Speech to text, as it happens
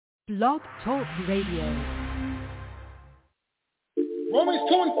Blog Talk Radio. Romans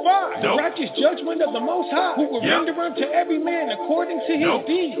 2:5, the righteous judgment of the Most High, who will render unto every man according to his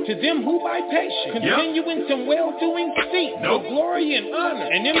deeds, to them who by patience continue in some well-doing seek for glory and honor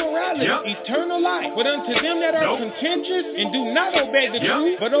and immorality, eternal life. But unto them that are contentious and do not obey the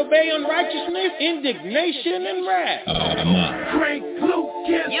truth, but obey unrighteousness, indignation, and wrath. Frank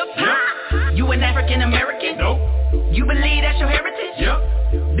Lucas. You an African American? You believe that's your heritage?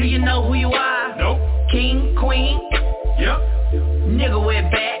 Do you know who you are? King, queen? Nigga with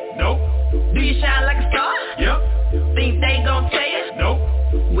back? Do you shine like a star? Think they gon' tell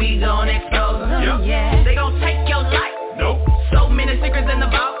you? We gon' expose them. They gon' take your life? So many secrets in the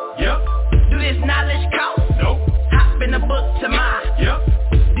vault. Do this knowledge cost? Hop in the book to mine.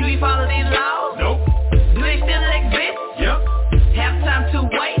 Do we follow these laws? Do they still exist? Have time to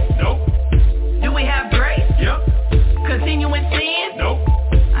waste? Do we have grace? Continue in sin?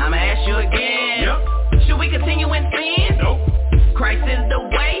 I'ma ask you again. Should we continue in sin? Christ is the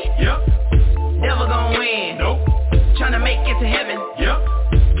way. Devil gon' win. Tryna make it to heaven.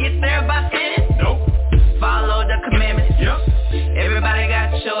 Get there by sinning. Follow the commandments. Everybody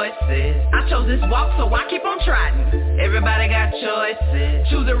got choices. I chose this walk, so I keep on trying. Everybody got choices.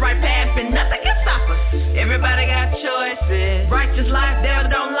 Choose the right path and nothing can stop us. Everybody got choices. Righteous life,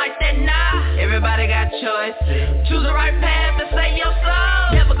 devil don't like that, nah. Everybody got choices. Choose the right path to save your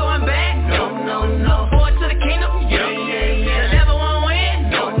soul. Never going back. No. Forward to the kingdom. The devil won't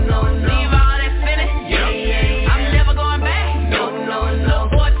win. No. Leave all that sinning. I'm never going back. No.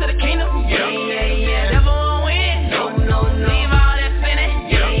 Forward to the kingdom. The devil won't win. No. Leave all that sinning.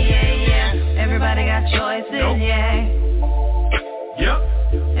 Everybody got choices,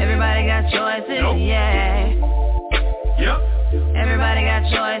 Everybody got choices, Everybody got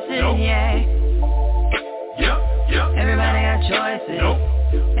choices, Everybody got choices.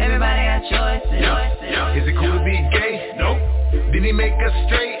 Everybody got choices. Is it cool to be gay? No. Did he make us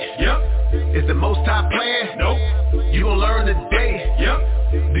straight? Is the Most High plan? No. You gon' learn today.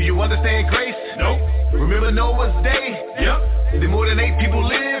 Do you understand grace? No. Remember Noah's day? Did more than 8 people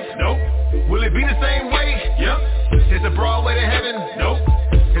live? No. Will it be the same way? Is a broad way to heaven? No.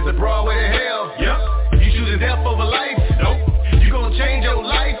 Is a broad way to hell? You choosing death over life? No. You gon' change your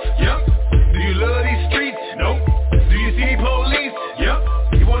life? Do you love these streets? No. Do you see police?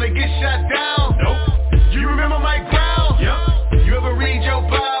 You wanna get shot down? No. You remember my ground? You ever read your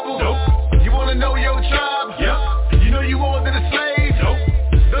Bible? No. You wanna know your tribe? You know you more than a slave? No.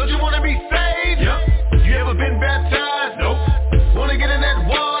 Don't you wanna be saved? You ever been baptized? No. Wanna get in that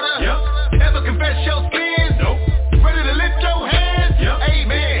water? Ever confess your sins? No. Ready to lift your hands?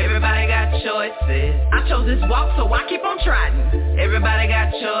 Amen. Everybody got choices. I chose this walk, so I keep on trying. Everybody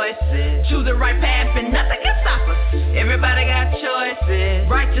got choices. Choose the right path and nothing can stop us. Everybody got choices.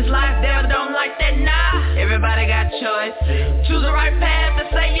 Righteous life, devil don't like that, nah. Everybody got choices. Choose the right path to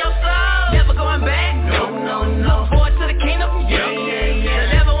save your soul. Never going back. No. Forward to the kingdom. The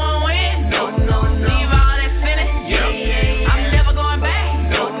devil won't win. No. Leave all that sinning. I'm never going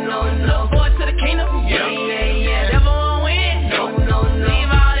back. No. Forward to the kingdom. The devil won't win. No. Leave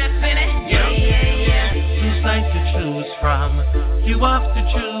all that sinning. Two sides to choose from. You have to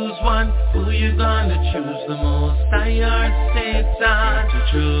choose one. Who you gonna choose the most? Satan to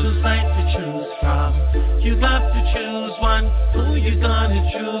choose. Two sides to choose from. You got to choose one. Who you gonna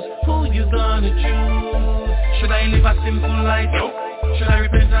choose? Who you gonna choose? Should I live a simple life? No. Should I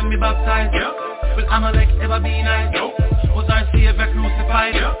repent and be baptized? Will Amalek ever be nice? No. Was our Savior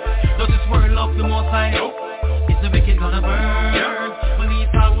crucified? Does this world love the Most High? Is the wicked gonna burn? Will we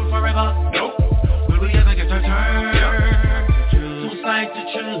fall forever? Will we ever get our turn? Two sides to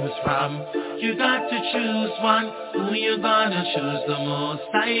choose from. You got to choose one. Who you gonna choose the most?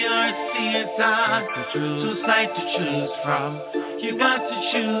 I Satan to choose. Two sides to choose from. You got to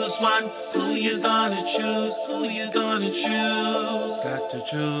choose one. Who you gonna choose? Who you gonna choose? Got to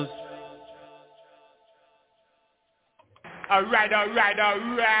choose. Alright. You're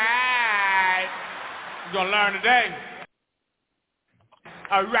gonna learn today.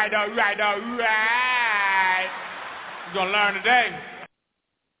 Alright. You're gonna learn today.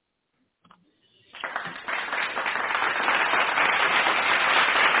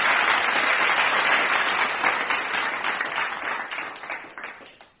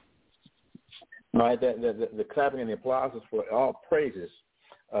 All right, the clapping and the applause is for all praises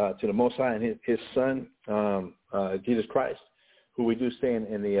to the Most High and his Son, Jesus Christ, who we do say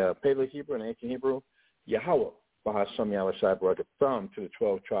in the Paleo Hebrew and ancient Hebrew, Yahweh, Bahashem Yahweh Shai, brought the thumb to the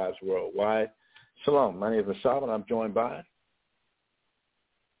 12 tribes worldwide. Shalom, my name is Nasab, and I'm joined by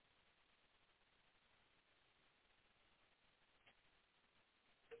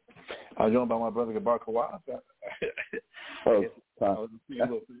I'm joined by my brother Gabar Kawhi.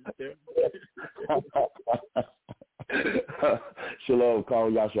 Shalom,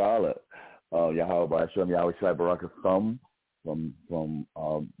 call Yasha Allah. Yahweh Hashem, Yahweh Shai Baraka Thumb from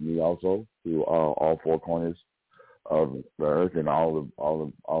me also to all four corners of the earth and all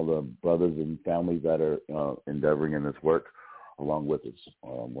the brothers and families that are endeavoring in this work along with us. I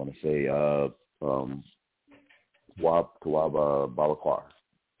want to say Tawab Balakar.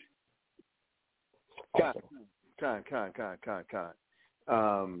 Con.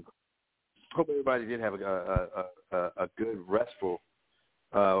 Hope everybody did have a good, restful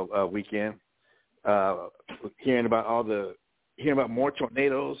weekend. Hearing about more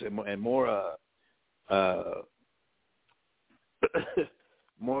tornadoes and more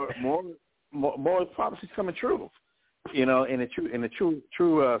more prophecies coming true. You know, in the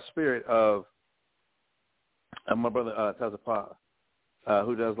true spirit of my brother Tazapah,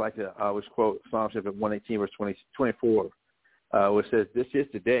 who does like to always quote Psalm 118 verse 24, which says, "This is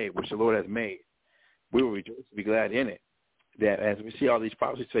the day which the Lord has made. We will rejoice and be glad in it." That as we see all these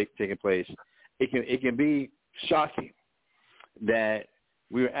prophecies taking place, it can be shocking that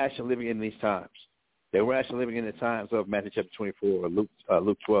we are actually living in these times. That we're actually living in the times of Matthew chapter 24, Luke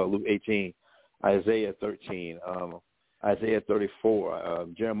 12, Luke 18, Isaiah 13, Isaiah 34,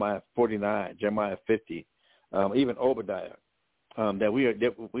 Jeremiah 49, Jeremiah 50, even Obadiah.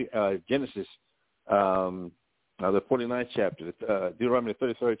 Genesis, the 49th chapter, Deuteronomy the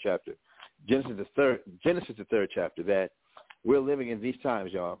 33rd chapter, Genesis the 3rd chapter. That we're living in these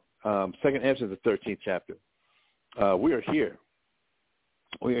times, y'all. Second Ezra the 13th chapter. We are here.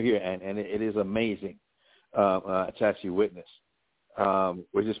 We are here, and it is amazing to actually witness.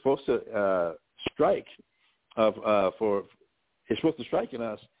 Which is supposed to strike it's supposed to strike in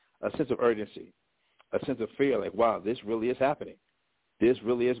us a sense of urgency, a sense of fear, like, wow, this really is happening. This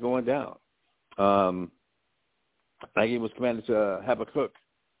really is going down. Like it was commanded to Habakkuk.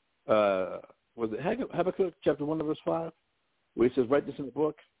 Was it Habakkuk chapter 1 verse 5, where he says, "Write this in the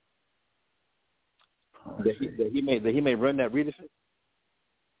book, that he may run that readeth it."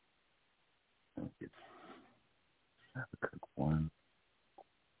 Habakkuk 1.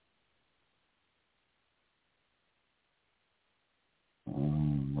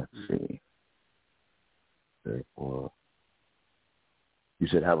 Let's see. Therefore, you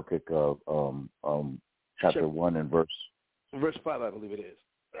said Habakkuk chapter 1 and verse 5, I believe it is.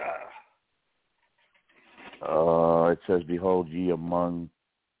 It says, "Behold ye among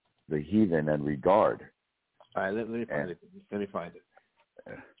the heathen and regard." All right, let me find it. Let me find it.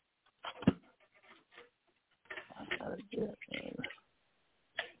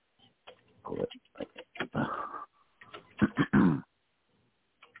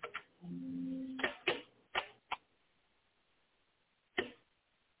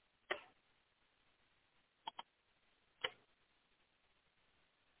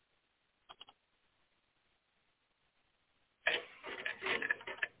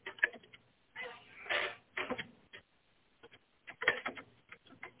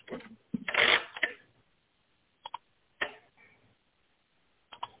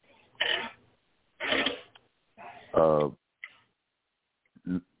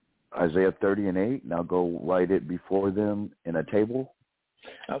 Isaiah 30 and 8. Now go write it before them in a table.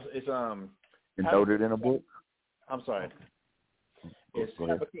 It's and noted in a book. I'm sorry. It's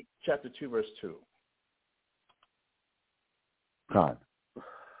Habakkuk chapter 2 verse 2. Con.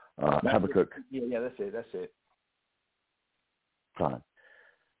 Habakkuk. Yeah, that's it. Con.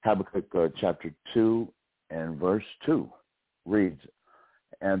 Habakkuk chapter 2 and verse 2 reads,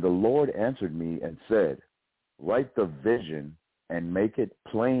 "And the Lord answered me and said, Write the vision and make it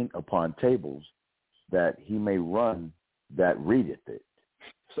plain upon tables, that he may run that readeth it."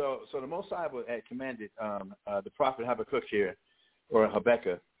 So the Most High had commanded the prophet Habakkuk here, or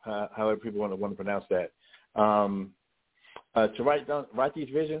Habakkuk, however people want to pronounce that, to write these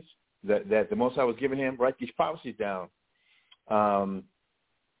visions that the Most High was giving him, write these prophecies down, and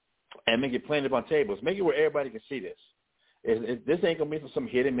make it plain upon tables. Make it where everybody can see this. This ain't gonna be some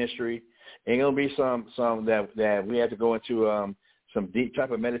hidden mystery. Ain't gonna be some that we have to go into some deep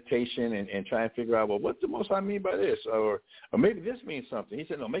type of meditation and try and figure out, well, what the Most High mean by this, or maybe this means something. He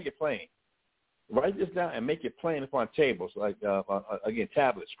said, no, make it plain. Write this down and make it plain upon tables, like again,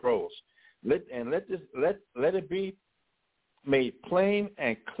 tablets, scrolls. Let it be made plain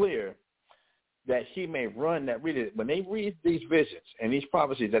and clear, that he may run that read it. When they read these visions and these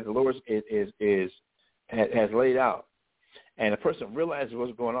prophecies that the Lord has laid out, and a person realizes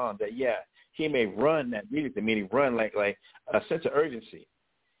what's going on, that he may run that read it, meaning run like a sense of urgency,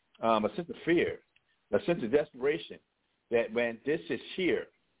 a sense of fear, a sense of desperation, that when this is here,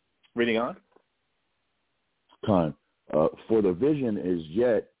 Reading on. Con. For the vision is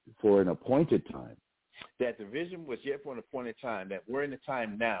yet for an appointed time. That the vision was yet for an appointed time. That we're in the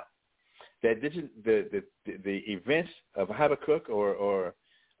time now. That this is the events of Habakkuk or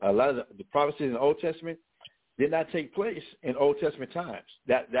a lot of the prophecies in the Old Testament did not take place in Old Testament times.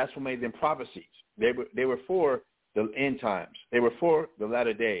 That's what made them prophecies. They were for the end times. They were for the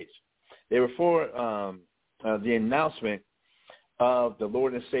latter days. They were for the announcement of the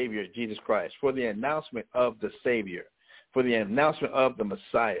Lord and Savior Jesus Christ, for the announcement of the Savior, for the announcement of the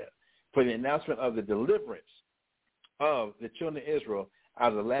Messiah, for the announcement of the deliverance of the children of Israel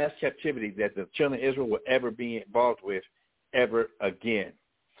out of the last captivity that the children of Israel will ever be involved with ever again.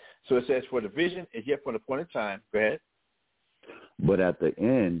 So it says, for the vision is yet for an appointed time. Go ahead. But at the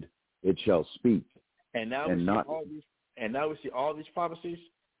end it shall speak. And now we see all these prophecies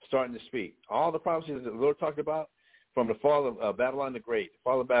starting to speak. All the prophecies that the Lord talked about from the fall of Babylon the Great, the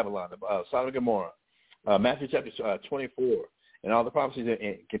fall of Babylon, Sodom and Gomorrah, Matthew chapter 24, and all the prophecies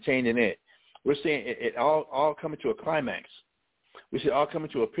contained in it. We're seeing it all coming to a climax. We see it all coming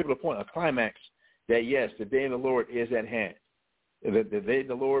to a pivotal point, a climax that, yes, the day of the Lord is at hand. The day of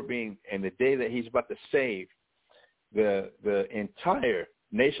the Lord being, and the day that he's about to save the entire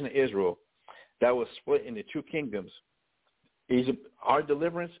nation of Israel that was split into two kingdoms. Our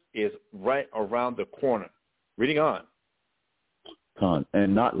deliverance is right around the corner. Reading on. Con,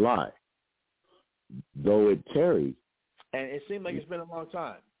 and not lie, though it tarry. And it seemed like it's been a long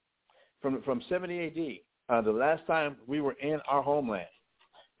time. From 70 A.D., the last time we were in our homeland,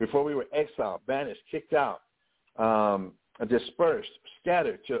 before we were exiled, banished, kicked out, dispersed,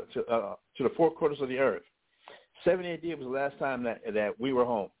 scattered to the four quarters of the earth. 70 A.D. was the last time that we were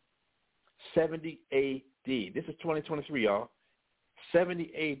home. 70 A.D. This is 2023, y'all.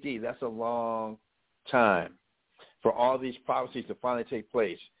 70 A.D. That's a long time for all these prophecies to finally take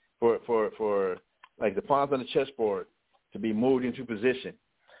place, for like the pawns on the chessboard to be moved into position,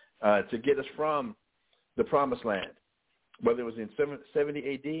 to get us from the promised land, whether it was in 70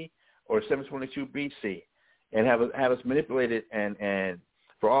 A.D. or 722 B.C., and have us manipulated and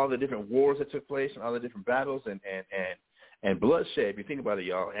for all the different wars that took place and all the different battles and bloodshed, if you think about it,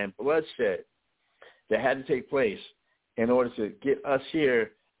 y'all, and bloodshed that had to take place in order to get us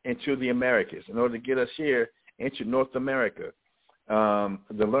here into the Americas, in order to get us here into North America,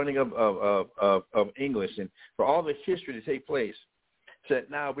 the learning of English, and for all the history to take place, so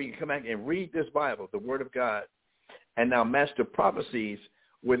that now we can come back and read this Bible, the Word of God, and now match the prophecies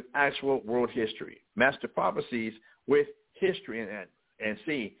with actual world history. Match the prophecies with history and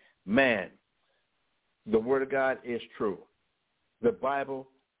see, man, the Word of God is true. The Bible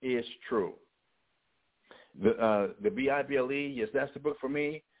is true. The Bible, yes, that's the book for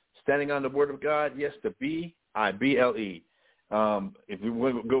me. Standing on the Word of God, yes, the Bible. If you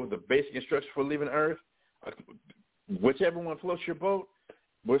want to go with the basic instructions for leaving Earth, whichever one floats your boat,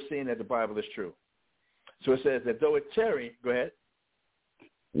 we're seeing that the Bible is true. So it says that though it tarry, go ahead.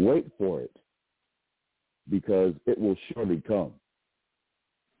 Wait for it, because it will surely come.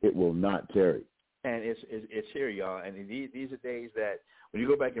 It will not tarry. And it's here, y'all. And these are days that when you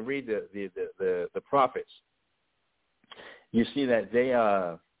go back and read the prophets, you see that they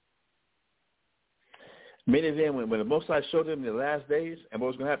many of them, when the Most High showed them the last days and what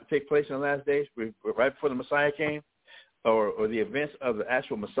was going to have to take place in the last days, right before the Messiah came, or the events of the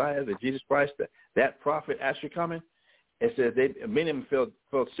actual Messiah, the Jesus Christ, that prophet actually coming, it says many of them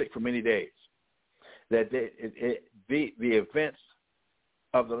felt sick for many days. That the events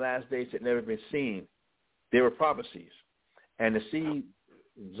of the last days had never been seen. They were prophecies. And to see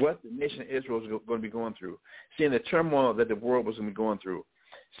what the nation of Israel was going to be going through, seeing the turmoil that the world was going to be going through,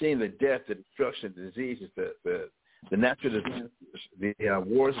 seeing the death, the destruction, the diseases, the natural disasters, the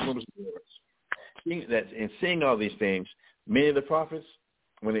wars and rumors of wars. Seeing all these things, many of the prophets,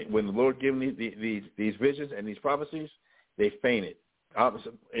 when the Lord gave them these visions and these prophecies, they fainted.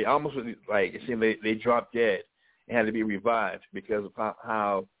 It almost was like it seemed they dropped dead and had to be revived because of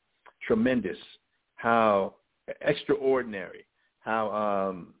how tremendous, how extraordinary,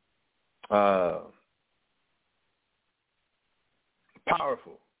 how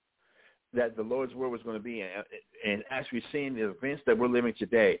powerful that the Lord's word was going to be. And actually seeing the events that we're living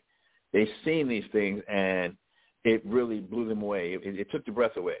today, they've seen these things, and it really blew them away. It took the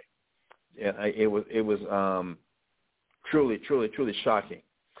breath away. It was truly, truly, truly shocking.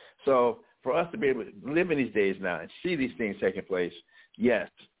 So for us to be able to live in these days now and see these things taking place, yes,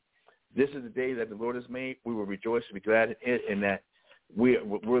 this is the day that the Lord has made. We will rejoice and be glad in it, and that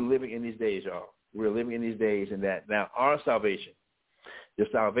we're living in these days, y'all. We're living in these days, and that now our salvation, the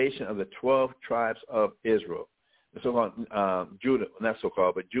salvation of the 12 tribes of Israel, the so-called Judah, not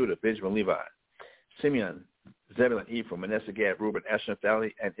so-called, but Judah, Benjamin, Levi, Simeon, Zebulun, Ephraim, Manasseh, Gad, Reuben, Asher,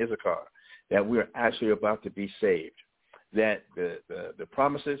 Naphtali, and Issachar, that we are actually about to be saved. That the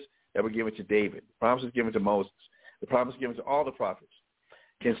promises that were given to David, the promises given to Moses, the promises given to all the prophets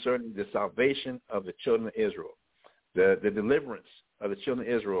concerning the salvation of the children of Israel, the deliverance of the children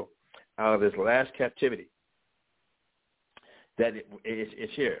of Israel out of this last captivity, that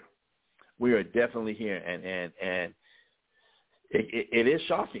it's here. We are definitely here, and it is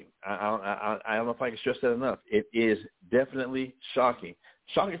shocking. I don't know if I can stress that enough. It is definitely shocking.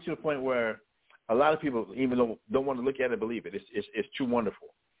 Shocking to the point where a lot of people even don't want to look at it and believe it. It's too wonderful.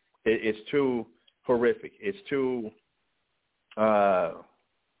 It's too horrific. It's too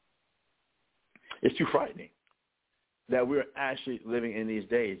frightening that we're actually living in these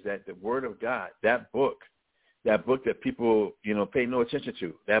days, that the Word of God, that book that people, pay no attention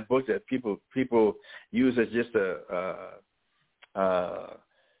to, that book that people use as just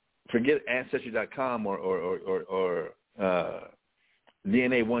forget Ancestry.com or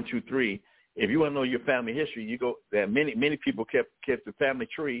DNA 123. If you want to know your family history, you go. That many people kept the family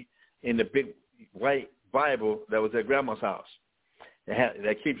tree in the big white Bible that was at Grandma's house.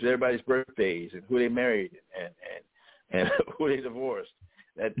 That keeps everybody's birthdays and who they married and who they divorced.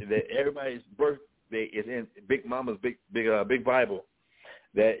 That everybody's birthday is in Big Mama's big Bible.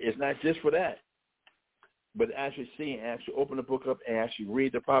 That it's not just for that, but actually open the book up and actually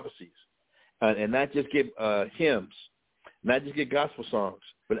read the prophecies, and not just get hymns, not just get gospel songs,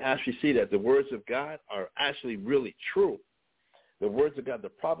 but actually see that the words of God are actually really true. The words of God, the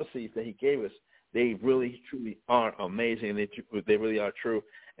prophecies that he gave us, they really, truly are amazing. They really are true,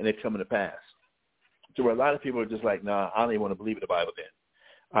 and they're coming to pass. So where a lot of people are just like, nah, I don't even want to believe in the Bible then.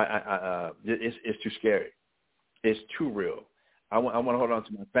 It's too scary. It's too real. I want to hold on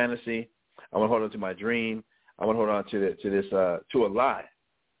to my fantasy. I want to hold on to my dream. I want to hold on to a lie.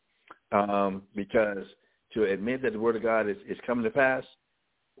 Because to admit that the Word of God is coming to pass,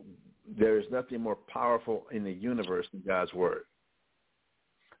 there is nothing more powerful in the universe than God's Word.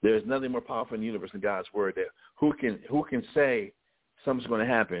 There is nothing more powerful in the universe than God's Word. That who can say something's going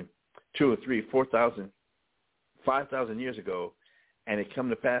to happen 2 or 3, 4,000, 5,000 years ago, and it come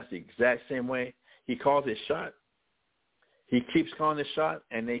to pass the exact same way? He calls his shot. He keeps calling his shot,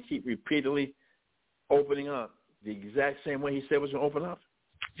 and they keep repeatedly opening up the exact same way he said was going to open up.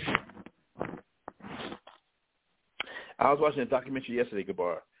 I was watching a documentary yesterday,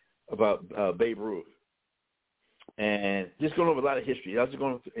 Gabar, about Babe Ruth, and just going over a lot of history. I was just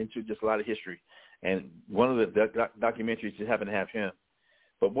going into just a lot of history, and one of the documentaries just happened to have him.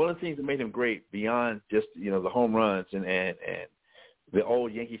 But one of the things that made him great, beyond just the home runs and the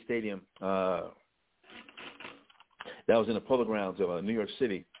old Yankee Stadium that was in the Polo Grounds of New York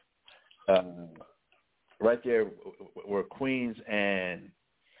City, right there where Queens and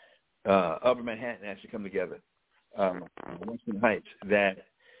Upper Manhattan actually come together, Western Heights. That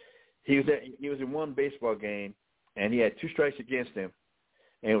he was in one baseball game, and he had 2 strikes against him,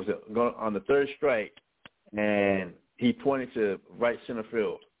 and it was going on the 3rd strike, and he pointed to right center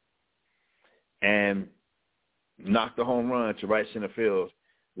field and knocked the home run to right center field,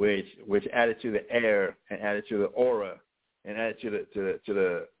 which added to the air and added to the aura and added to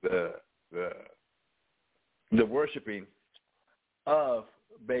the worshiping of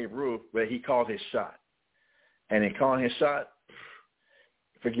Babe Ruth, where he called his shot. And in calling his shot,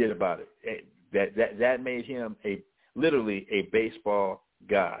 forget about it. That made him literally a baseball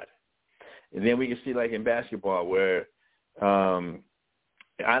god. And then we can see, like in basketball, where I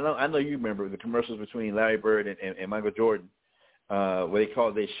know you remember the commercials between Larry Bird and Michael Jordan, where they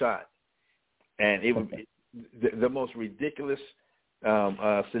called their shot, and it would be the most ridiculous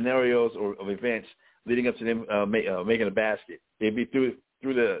scenarios or of events leading up to them making a basket. It'd be through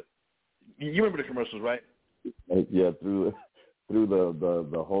the. You remember the commercials, right? Yeah, through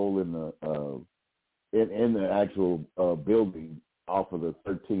the hole in the actual building off of the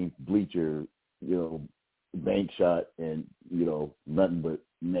 13th bleacher, bank shot, and nothing but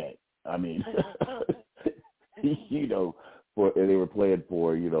net. I mean, they were playing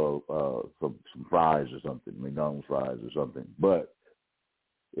for some fries or something, McDonald's fries or something. But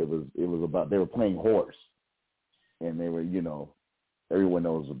it was about, they were playing horse, and they were everyone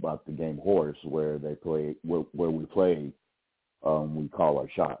knows about the game horse, where they play where we play. We call our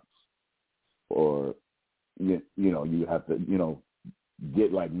shots, or you have to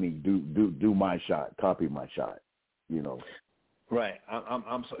get like me, do my shot, copy my shot, Right.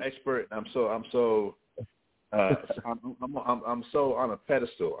 I'm so expert. I'm so on a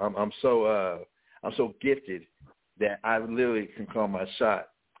pedestal. I'm so gifted that I literally can call my shot.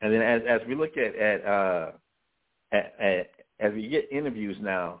 And then as we look at as we get interviews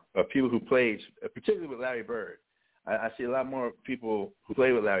now of people who played, particularly with Larry Bird, I see a lot more people who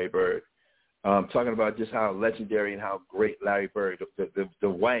play with Larry Bird talking about just how legendary and how great Larry Bird, the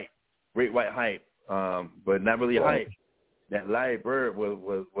great white hype, but not really hype, that Larry Bird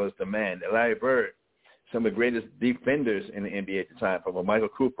was the man. That Larry Bird, some of the greatest defenders in the NBA at the time, from a Michael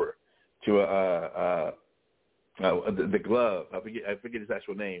Cooper to the glove. I forget his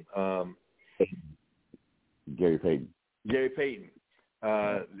actual name. Gary Payton.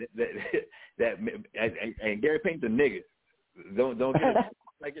 And Gary Payton's a nigga. Don't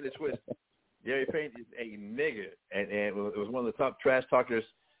get it twisted. Gary Payton is a nigga, and it was one of the top trash talkers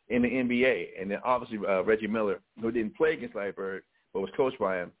in the NBA. And then obviously Reggie Miller, who didn't play against Larry Bird but was coached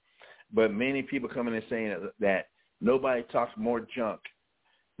by him. But many people coming in saying that nobody talks more junk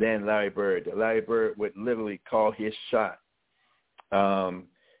than Larry Bird. That Larry Bird would literally call his shot, and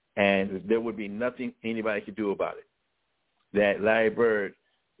there would be nothing anybody could do about it. That Larry Bird,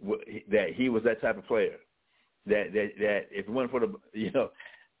 that he was that type of player. That if it wasn't for to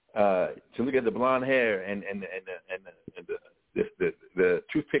look at the blonde hair and the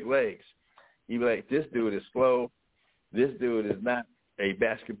toothpick legs, you'd be like, this dude is slow. This dude is not a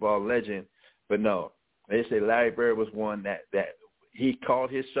basketball legend. But no, they say Larry Bird was one that he called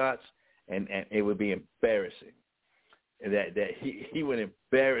his shots, and it would be embarrassing. That he would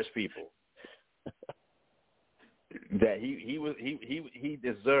embarrass people. That he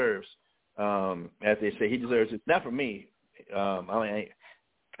deserves, as they say, he deserves it. Not for me.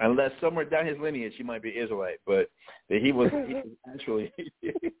 Unless somewhere down his lineage he might be Israelite, but that he was actually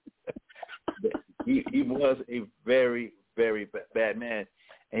he was a very, very bad man,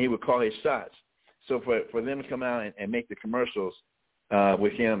 and he would call his shots. So for them to come out and make the commercials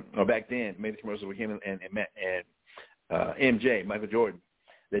with him, or back then made the commercials with him and MJ, Michael Jordan,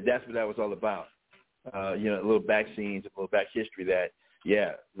 that's what that was all about. A little back scenes, a little back history that,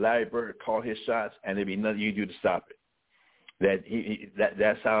 Larry Bird called his shots, and there'd be nothing you do to stop it.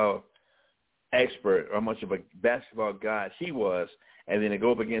 That's how expert or much of a basketball god he was. And then to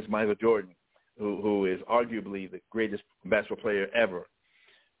go up against Michael Jordan, who is arguably the greatest basketball player ever,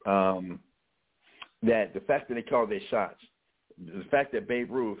 that the fact that they called their shots, the fact that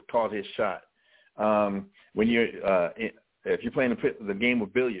Babe Ruth called his shot, when you're if you're playing the game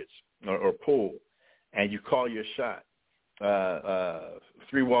of billiards or pool, and you call your shot,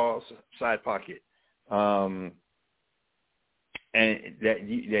 3 walls, side pocket, and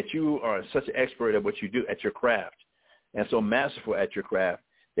that you are such an expert at what you do at your craft, and so masterful at your craft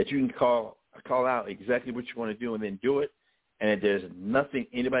that you can call out exactly what you want to do and then do it, and there's nothing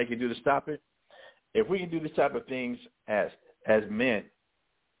anybody can do to stop it. If we can do this type of things as men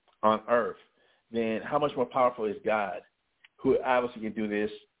on earth, then how much more powerful is God, who obviously can do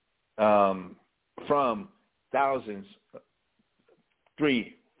this from thousands,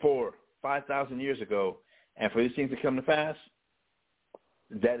 3, 4, 5,000 years ago, and for these things to come to pass?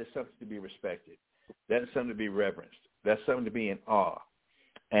 That is something to be respected. That is something to be reverenced. That's something to be in awe.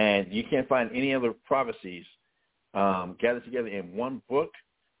 And you can't find any other prophecies gathered together in one book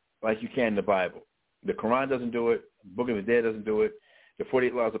like you can in the Bible. The Quran doesn't do it. The Book of the Dead doesn't do it. The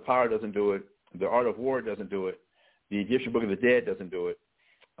 48 Laws of Power doesn't do it. The Art of War doesn't do it. The Egyptian Book of the Dead doesn't do it.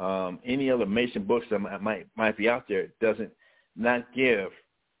 Any other Mason books that might be out there doesn't not give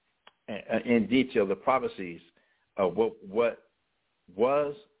in detail the prophecies of what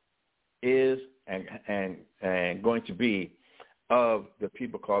was, is, and going to be of the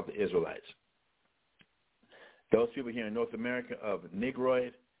people called the Israelites. Those people here in North America of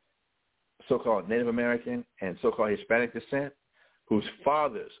Negroid, so-called Native American, and so-called Hispanic descent, whose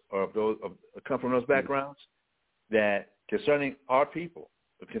fathers are come from those backgrounds, that concerning our people,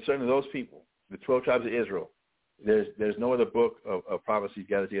 concerning those people, the 12 tribes of Israel, there's no other book of prophecies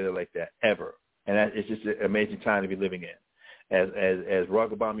gathered together like that ever. And it's just an amazing time to be living in. As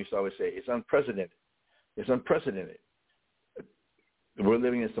Barack Obama used to always say, it's unprecedented. It's unprecedented. We're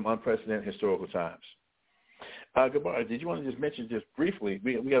living in some unprecedented historical times. Gabar, did you want to just mention just briefly,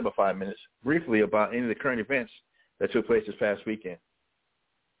 we got about 5 minutes, briefly about any of the current events that took place this past weekend?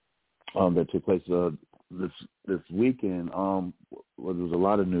 That took place this weekend. Well, there was a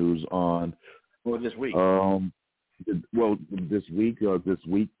lot of news on. Well, this week. This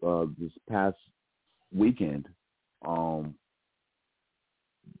past weekend,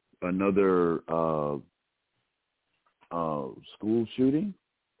 another school shooting,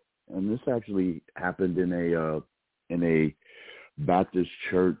 and this actually happened in a Baptist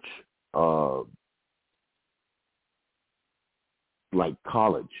church, like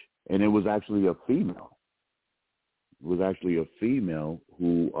college, and it was actually a female. It was actually a female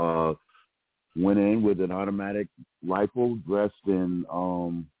who went in with an automatic rifle, dressed in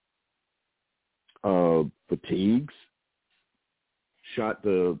fatigues, shot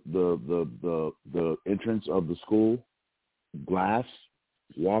the entrance of the school glass,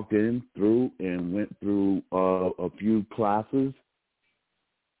 walked in through and went through a few classes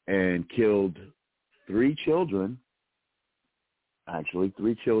and killed 3 children, actually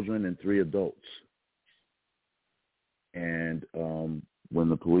 3 children and 3 adults. And when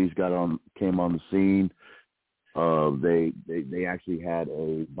the police came on the scene, they actually had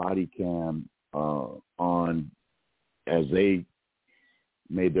a body cam on as they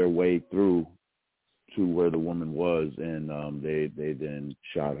made their way through to where the woman was, and they then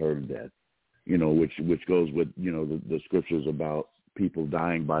shot her to death. Which goes with the scriptures about people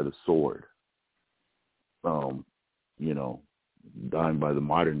dying by the sword. Dying by the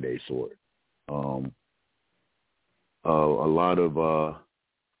modern day sword. A lot of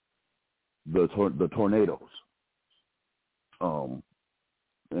the tornadoes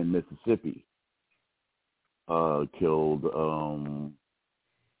in Mississippi killed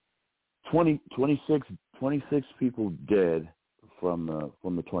 26 people dead from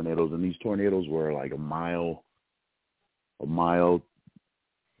the tornadoes, and these tornadoes were like a mile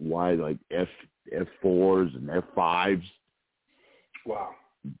wide, like F4s and F5s. Wow.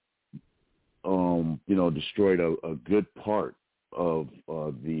 Destroyed a good part of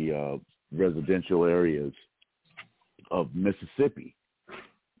the residential areas of Mississippi.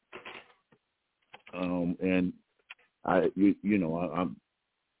 And I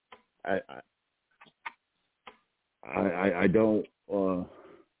don't.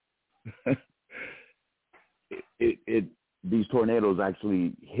 These tornadoes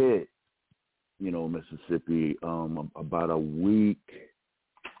actually hit, Mississippi about a week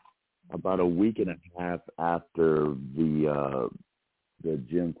and a half after the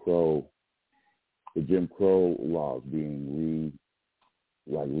Jim Crow laws being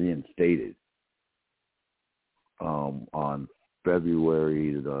reinstated on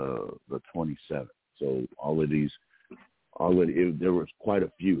February the 27th. So there was quite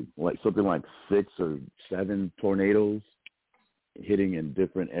a few, like something like 6 or 7 tornadoes hitting in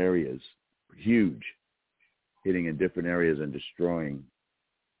different areas, huge, hitting in different areas and destroying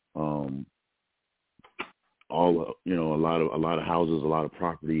a lot of houses, a lot of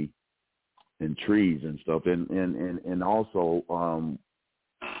property and trees and stuff, and also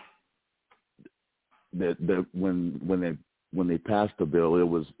that when they passed the bill, there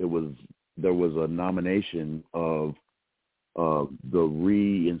was a nomination of the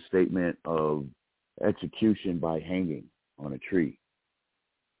reinstatement of execution by hanging on a tree.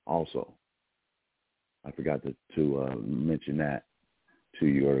 Also, I forgot to mention that to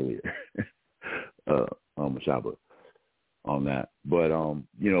you earlier, Mashaba, on that. But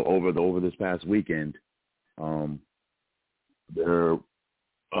over this past weekend, there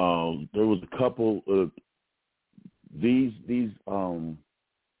was a couple of these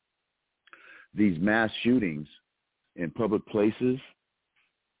mass shootings in public places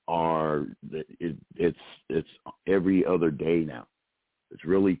it's every other day now. It's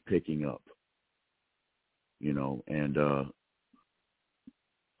really picking up, and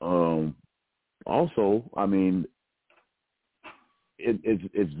also, I mean,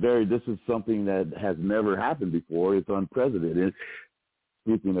 this is something that has never happened before. It's unprecedented.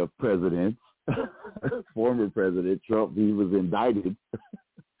 Speaking of presidents, former President Trump, he was indicted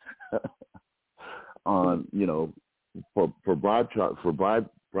on, for bribe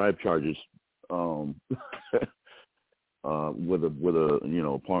charges, with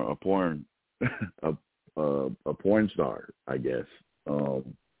a porn star, I guess,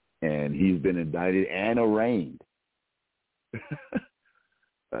 and he's been indicted and arraigned,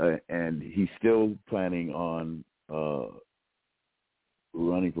 and he's still planning on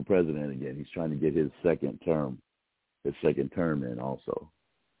running for president again. He's trying to get his second term in also.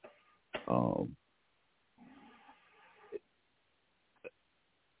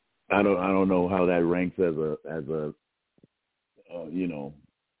 I don't know how that ranks as a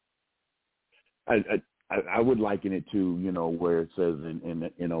I would liken it to, where it says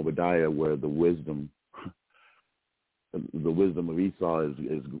in Obadiah, where the wisdom of Esau is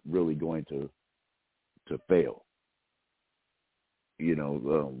really going to fail.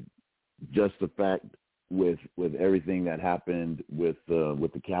 Just the fact with everything that happened with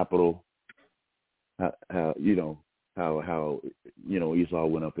the Capitol, how Esau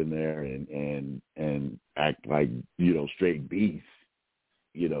went up in there and act like straight beasts,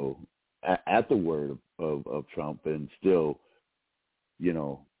 at the word of Trump, and still,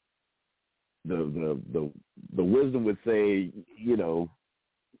 the wisdom would say,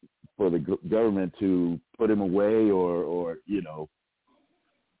 for the government to put him away or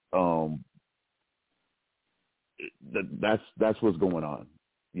that's what's going on,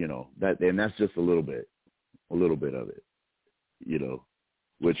 and that's just a little bit of it,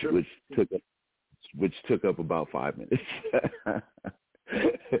 which took up about 5 minutes,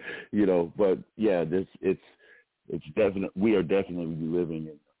 but yeah, it's definite. We are definitely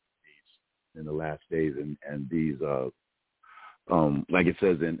living in the last days, and these, like it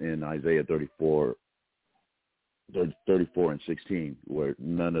says in Isaiah 34 and 16, where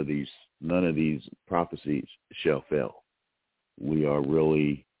none of these prophecies shall fail. We are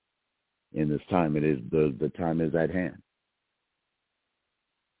really in this time. It is the time is at hand.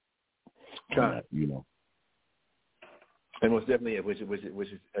 And most definitely, which is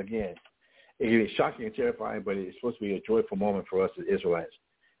again, it is shocking and terrifying, but it's supposed to be a joyful moment for us as Israelites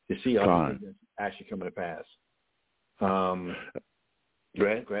to see all these things actually coming to pass. Go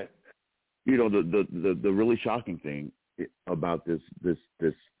ahead. The really shocking thing about this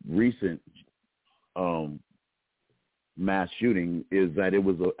recent mass shooting is that it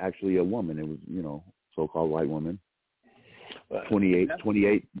was actually a woman. It was, so-called white woman, 28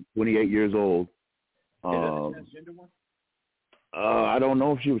 years old. Is that a transgender one? I don't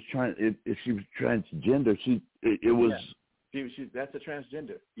know if she was transgender. It was. Yeah. She that's a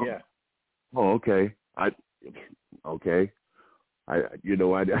transgender. Yeah. Oh, okay.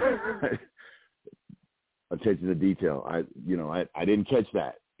 Attention to detail. I didn't catch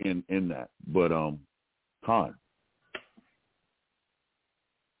that in that, but Khan.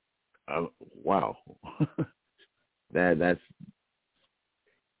 Wow. that's.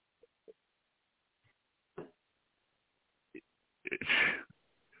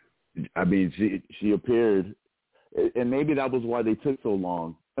 I mean, she appeared, and maybe that was why they took so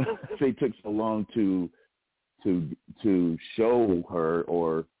long. They took so long to show her,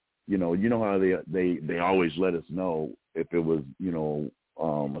 or how they always let us know if it was a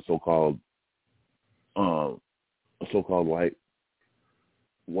so-called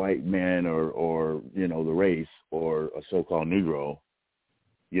white man or the race, or a so-called Negro,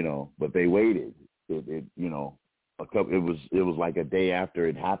 but they waited. It was like a day after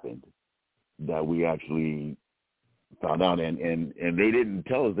it happened that we actually found out, and they didn't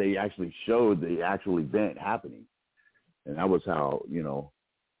tell us. They actually showed the actual event happening, and that was how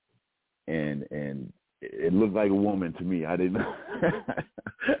and it looked like a woman to me. I didn't know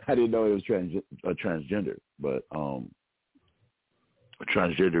it was a transgender, but a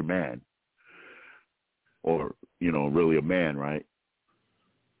transgender man, or really a man, right?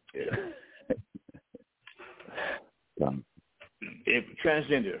 Yeah.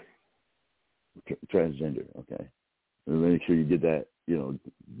 Transgender. Transgender. Okay. Make sure you get that. DTS.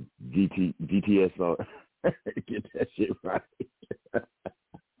 Get that shit right.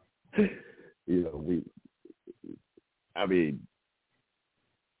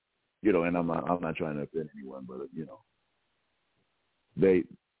 And I'm not trying to offend anyone, but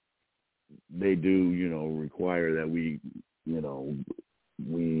they do require that we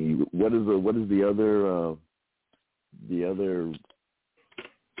what is the other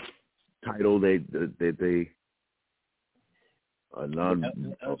title they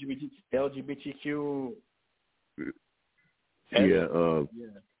LGBTQ.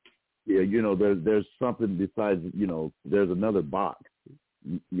 There's something besides, there's another box.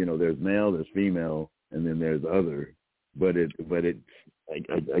 There's male, there's female, and then there's other. But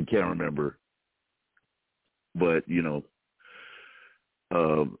I can't remember. But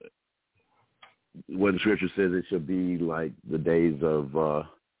what the scripture says, it should be like the days of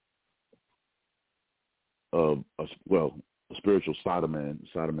spiritual Sodom and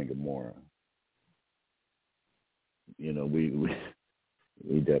Gomorrah.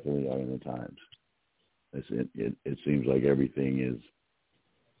 We definitely are in the times. It seems like everything is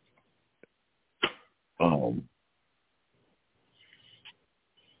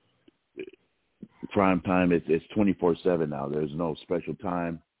prime time. It's 24/7 now. There's no special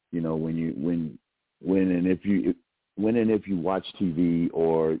time. When and if you watch TV,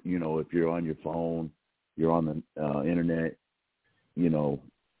 or if you're on your phone, you're on the internet,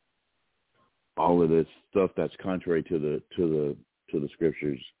 all of this stuff that's contrary to the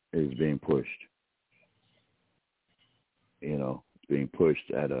scriptures is being pushed. It's being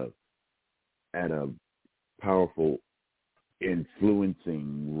pushed at a powerful,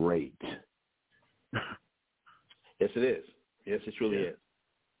 influencing rate. Yes, it is. Yes, it truly is.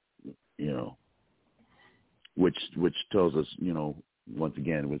 Which tells us, once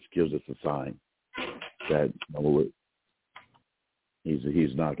again, which gives us a sign that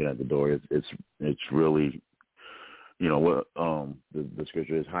he's knocking at the door. It's really, what the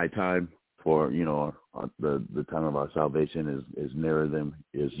scripture is, high time for the time of our salvation is nigher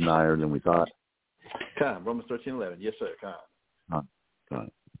than we thought. Come, Romans 13:11. Yes, sir. Come.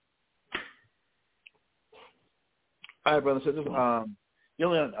 All right, brothers and sisters. The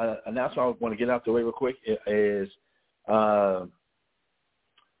only announcement I want to get out the way real quick is from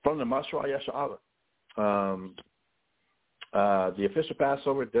the Mashra Yasha'Allah. The official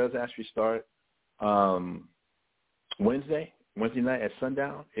Passover does actually start Wednesday night at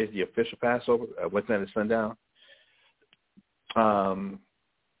sundown is the official Passover. Wednesday night at sundown.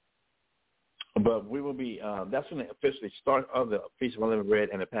 But we will be, that's when the officially start of the Feast of Unleavened Bread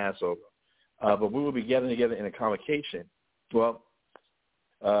and the Passover. But we will be gathering together in a convocation. Well,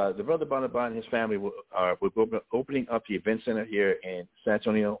 the Brother Barnabas and his family will be opening up the event center here in San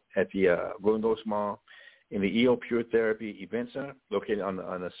Antonio at the Rolling Ghost Mall in the EO Pure Therapy Event Center, located on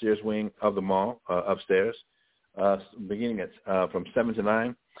the Sears wing of the mall upstairs, beginning at from 7 to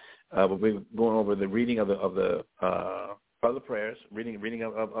 9. We'll be going over the reading of the prayers, reading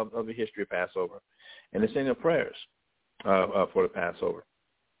of the history of Passover, and the saying of prayers for the Passover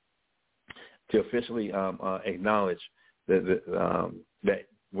to officially acknowledge that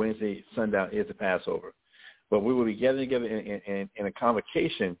Wednesday sundown is the Passover. But we will be gathering together in a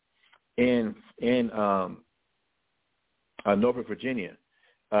convocation in Norfolk, Virginia,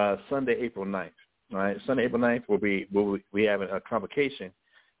 Sunday, April 9th. All right, Sunday, April 9th, we have a convocation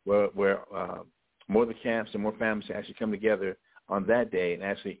where more of the camps and more families actually come together on that day and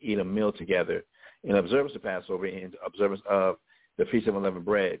actually eat a meal together in observance of Passover, in observance of the Feast of Unleavened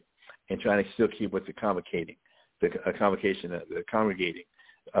Bread, and trying to still keep with the congregating,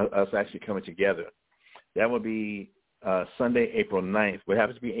 us actually coming together. That will be Sunday, April 9th, what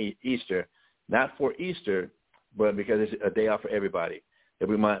happens to be Easter, not for Easter, but because it's a day off for everybody, that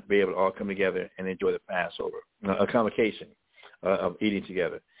we might be able to all come together and enjoy the Passover, a convocation of eating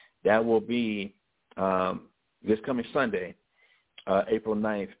together. That will be this coming Sunday, April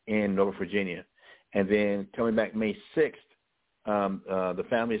 9th in Norfolk, Virginia. And then coming back May 6th, the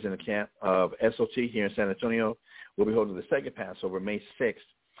families in the camp of SOT here in San Antonio will be holding the second Passover, May 6th,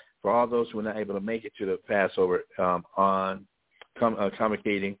 for all those who are not able to make it to the Passover on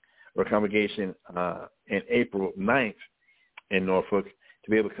congregation in April 9th in Norfolk, to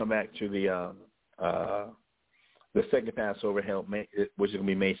be able to come back to the second Passover held, which is going to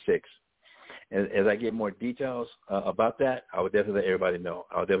be May 6th. And as I get more details about that, I will definitely let everybody know.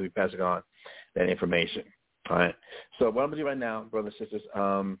 I'll definitely be passing on that information. All right. So what I'm going to do right now, brothers and sisters,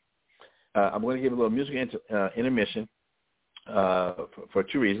 I'm going to give a little music intermission for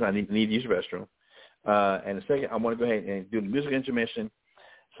two reasons. I need to use the restroom. And the second, I want to go ahead and do the music intermission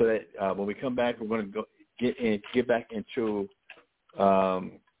so that when we come back, we're going to get back into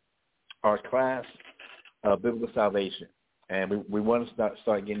our class, Biblical Salvation. And we want to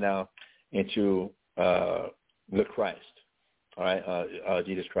start getting now into the Christ, all right,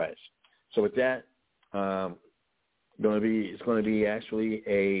 Jesus Christ. So with that, it's going to be actually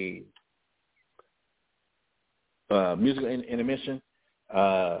a musical intermission,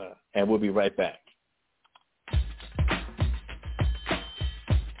 and we'll be right back.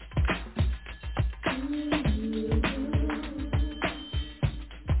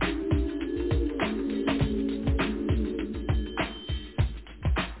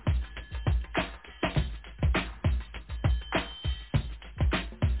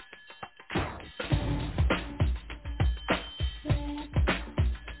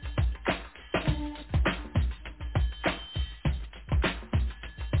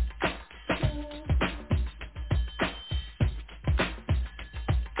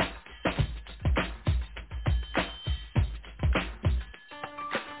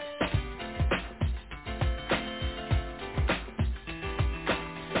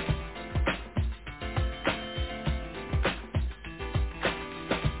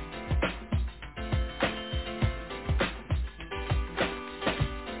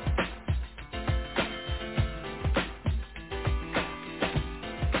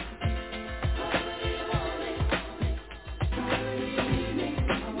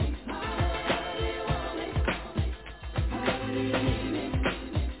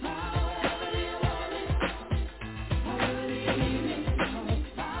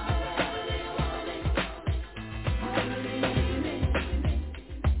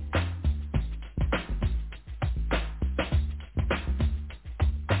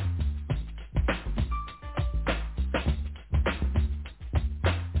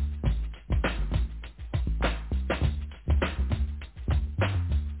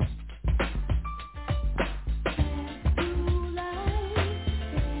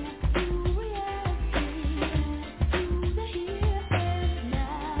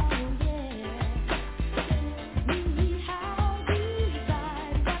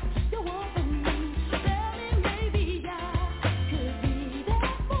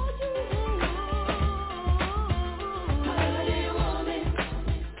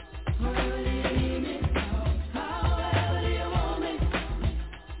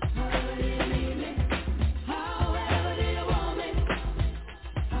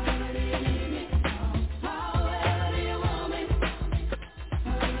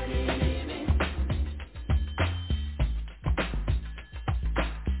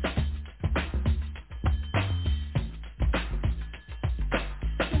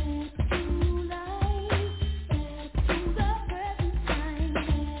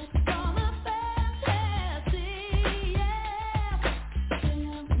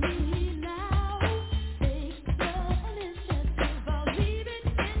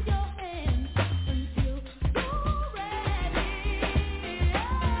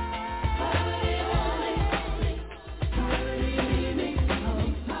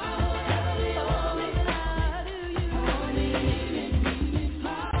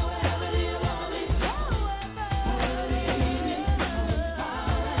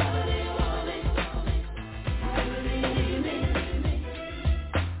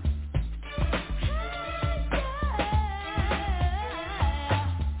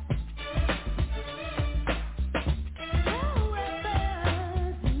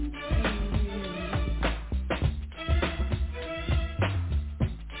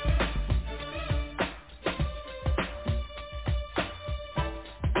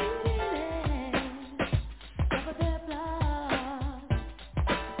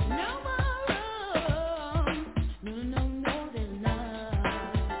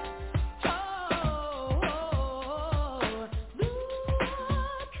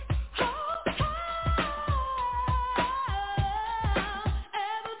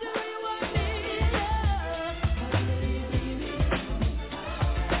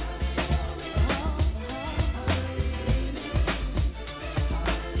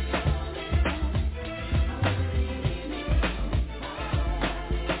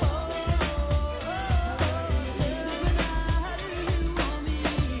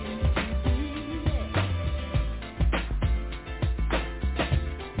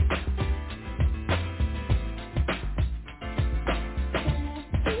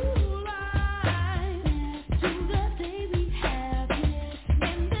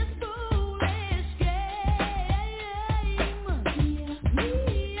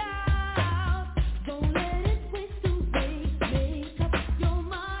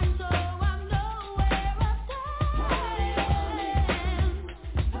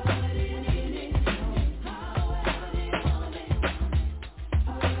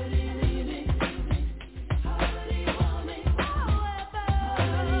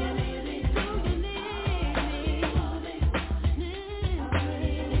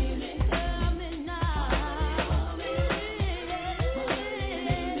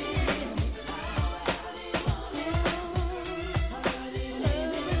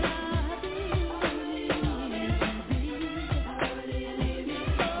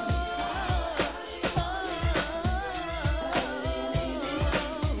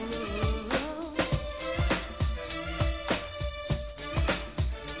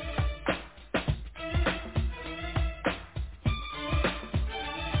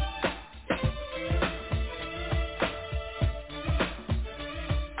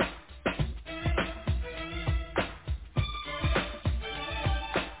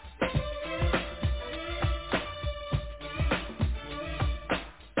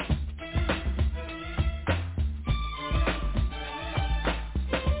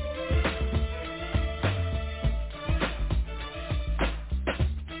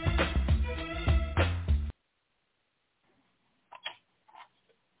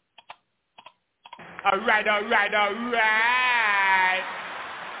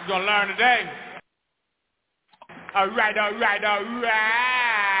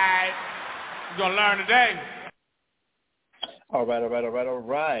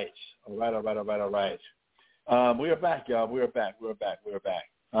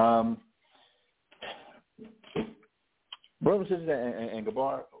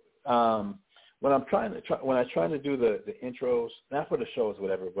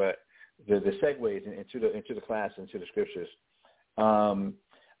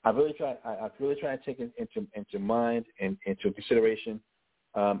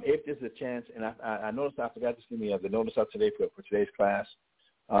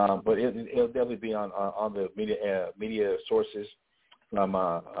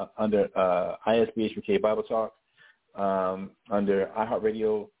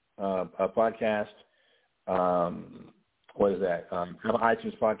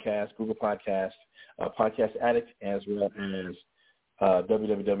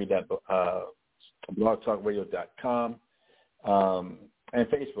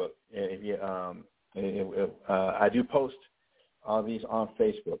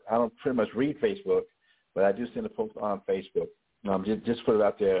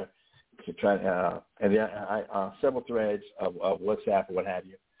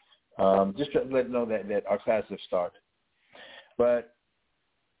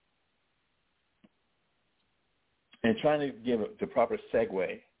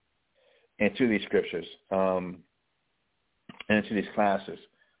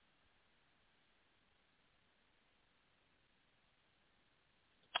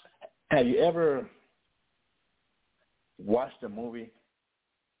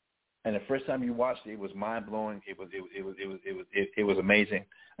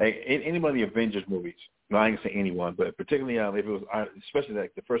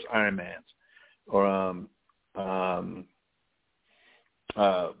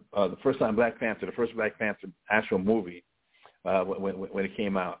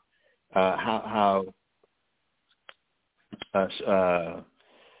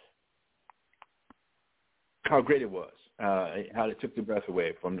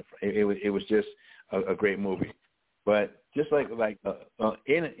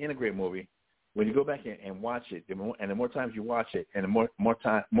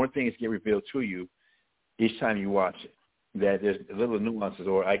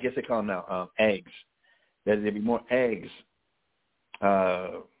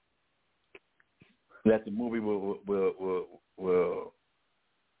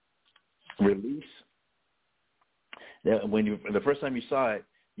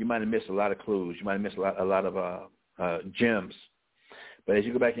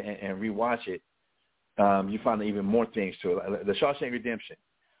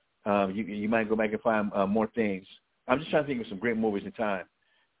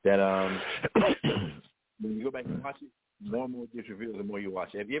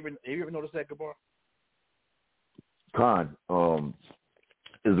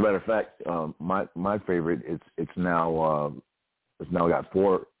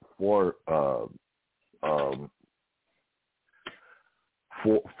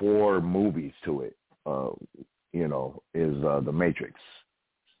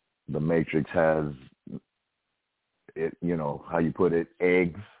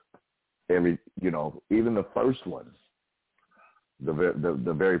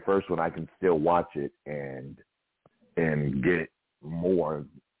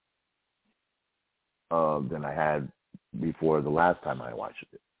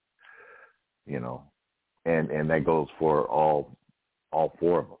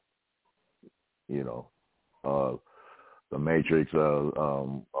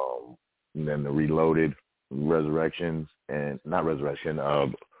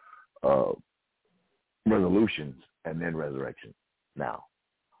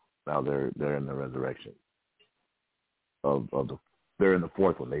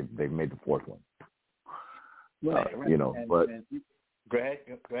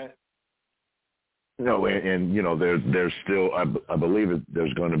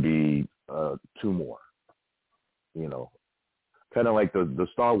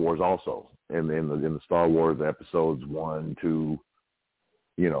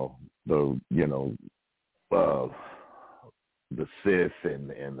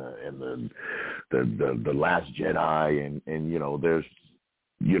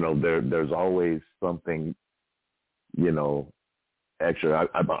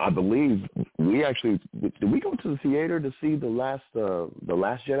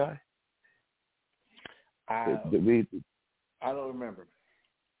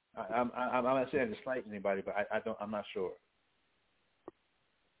 I'm not saying to slight anybody, but I'm not sure.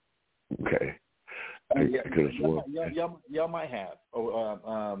 Okay. Y'all might have.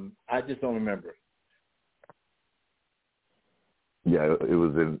 I just don't remember. Yeah, it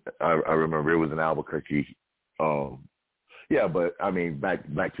was in. I remember it was in Albuquerque. Yeah, but I mean, back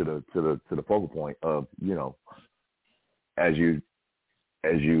to the focal point of, you know, as you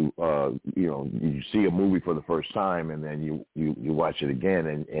you know, you see a movie for the first time, and then you watch it again,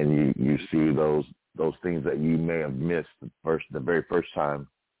 and you see those things that you may have missed the very first time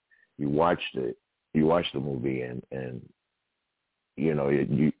you watched it. You watched the movie, and you know,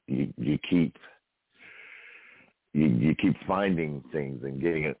 you keep finding things and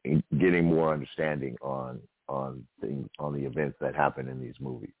getting more understanding on things, on the events that happen in these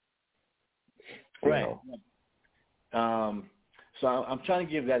movies. Right. So I'm trying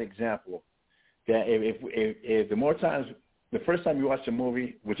to give that example that if the more times, the first time you watch a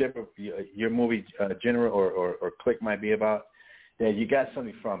movie, whichever your movie genre or clique might be about, that you got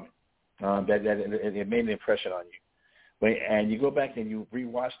something from it, that it made an impression on you. And you go back and you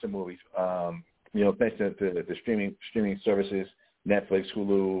rewatch the movies, you know, thanks to the streaming services, Netflix,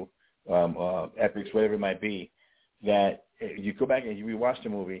 Hulu, Epix, whatever it might be, that you go back and you rewatch the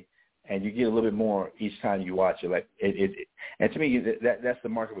movie and you get a little bit more each time you watch it. Like and to me, that's the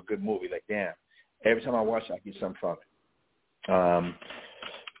mark of a good movie. Like, damn, every time I watch it, I get something from it.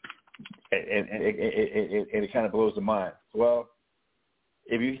 And it kind of blows the mind. Well,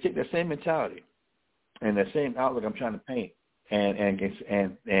 if you take that same mentality and that same outlook I'm trying to paint,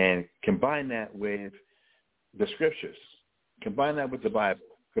 and combine that with the scriptures, combine that with the Bible,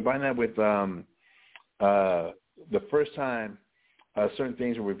 combine that with the first time certain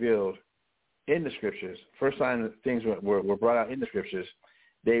things were revealed in the scriptures, first time things were brought out in the scriptures,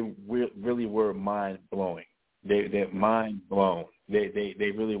 they really were mind blowing. They're mind blown.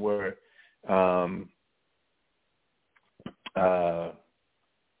 They really were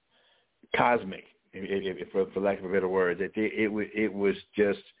cosmic, for lack of a better word. It was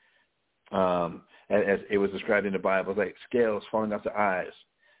just as it was described in the Bible, like scales falling off the eyes,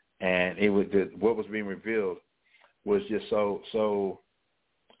 and what was being revealed was just so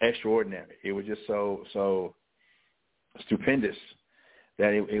extraordinary. It was just so stupendous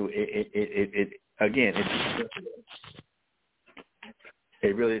that it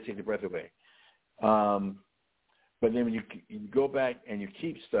really did take the breath away. But then when you go back and you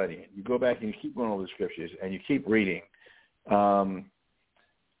keep studying, you go back and you keep going over the scriptures and you keep reading,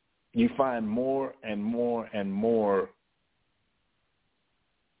 you find more and more and more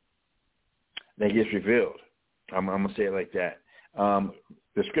that gets revealed. I'm going to say it like that.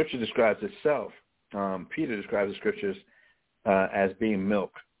 The scripture describes itself. Peter describes the scriptures as being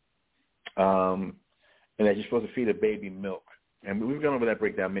milk, and that you're supposed to feed a baby milk. And we've gone over that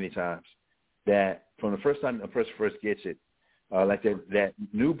breakdown many times, that from the first time a person first gets it, like that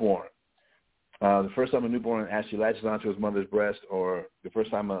newborn, the first time a newborn actually latches onto his mother's breast, or the first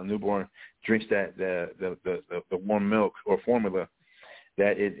time a newborn drinks the warm milk or formula,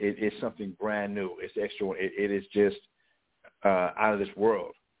 that it is something brand new. It's extra. It is just out of this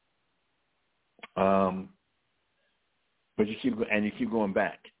world. But you keep going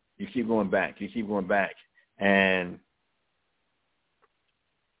back. You keep going back, and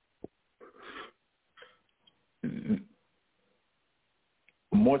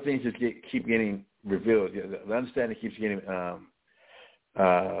more things just keep getting revealed. The understanding keeps getting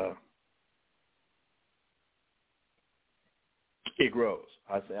it grows.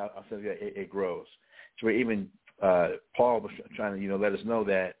 I'll say that it grows. So even Paul was trying to let us know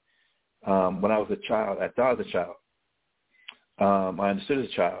that when I was a child, I thought as a child, I understood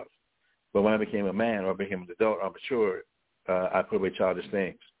as a child, but when I became a man or I became an adult or matured, I put away childish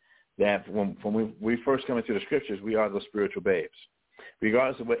things. That when we first come into the scriptures, we are those spiritual babes.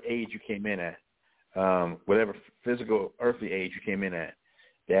 Regardless of what age you came in at, whatever physical, earthly age you came in at,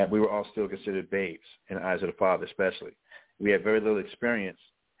 that we were all still considered babes in the eyes of the Father especially. We had very little experience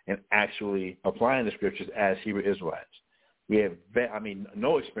in actually applying the scriptures as Hebrew Israelites. We have,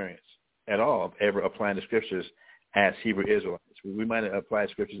 no experience at all of ever applying the scriptures as Hebrew Israelites. We might have applied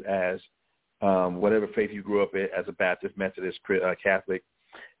scriptures as whatever faith you grew up in, as a Baptist, Methodist, Catholic,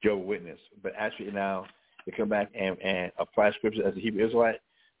 Jehovah's Witness. But actually now to come back and apply scripture as a Hebrew Israelite,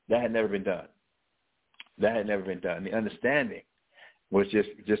 that had never been done. The understanding was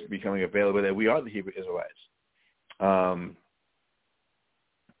just becoming available that we are the Hebrew Israelites.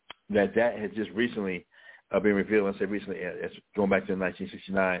 That had just recently been revealed. And say recently, it's going back to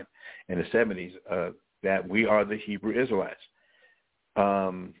 1969 and the 70s, that we are the Hebrew Israelites.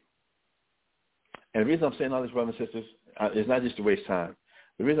 And the reason I'm saying all this, brothers and sisters, is not just to waste time.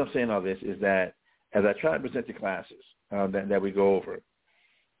 The reason I'm saying all this is that as I try to present the classes that we go over,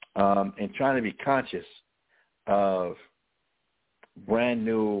 and trying to be conscious of brand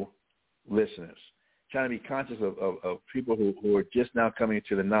new listeners, trying to be conscious of people who are just now coming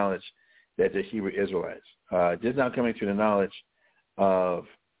to the knowledge that they're Hebrew Israelites, just now coming to the knowledge of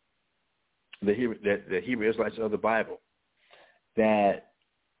the Hebrew Israelites of the Bible, that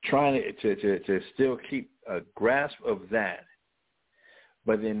trying to still keep a grasp of that,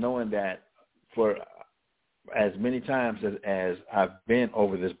 but then knowing that for as many times as I've been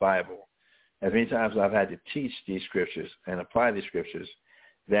over this Bible, as many times as I've had to teach these scriptures and apply these scriptures,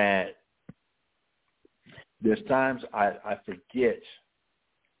 that there's times I forget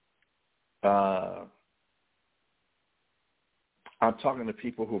I'm talking to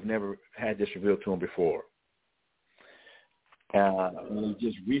people who've never had this revealed to them before. We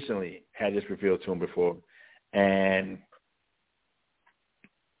just recently had this revealed to them before. And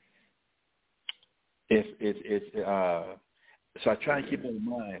so I try to keep it in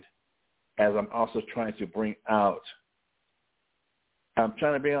mind as I'm also trying to bring out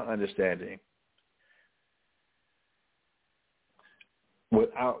understanding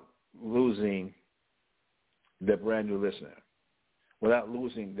without losing the brand new listener, without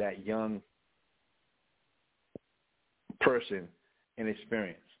losing that young person in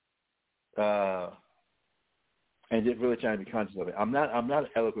experience, and just really trying to be conscious of it. I'm not an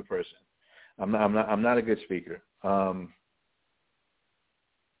eloquent person. I'm not a good speaker.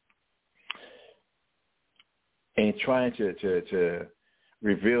 And trying to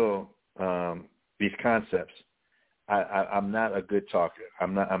reveal these concepts, I'm not a good talker.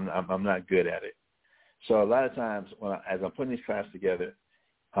 I'm not good at it. So a lot of times, as I'm putting these classes together,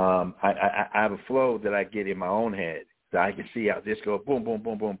 I have a flow that I get in my own head that I can see out. Just go boom, boom,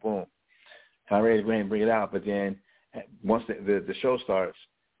 boom, boom, boom. And I'm ready to go ahead and bring it out. But then once the show starts,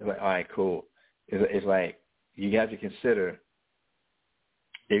 it's like, all right, cool. It's like you have to consider,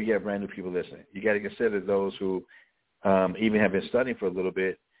 if you got brand new people listening, you got to consider those who even have been studying for a little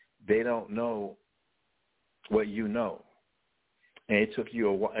bit. They don't know what you know, and it took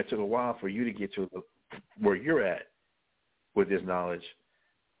a while for you to get to where you're at with this knowledge.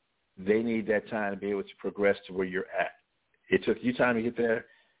 They need that time to be able to progress to where you're at. It took you time to get there.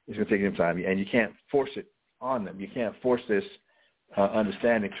 It's going to take them time, and you can't force it on them. You can't force this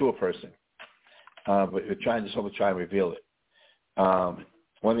understanding to a person, but we're trying to try and reveal it.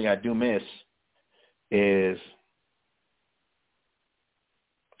 One thing I do miss is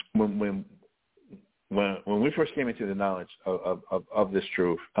when we first came into the knowledge of this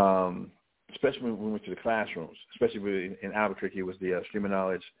truth, especially when we went to the classrooms, especially in Albuquerque, it was the stream of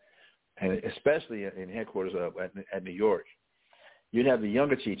knowledge, and especially in headquarters at New York, you'd have the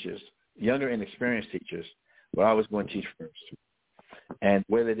younger teachers, younger and experienced teachers, would always go and teach first. And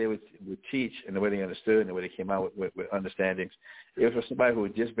the way that they would teach and the way they understood and the way they came out with understandings, it was for somebody who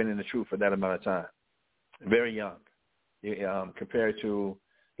had just been in the truth for that amount of time, very young, compared to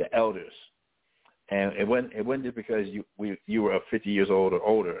the elders. And it wasn't just because you were 50 years old or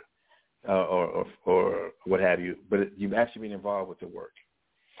older or what have you, but you've actually been involved with the work.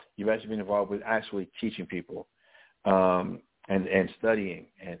 You've actually been involved with actually teaching people and studying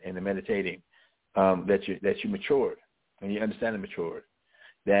and meditating, that you matured and you understand and matured,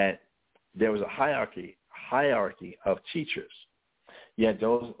 that there was a hierarchy of teachers. You had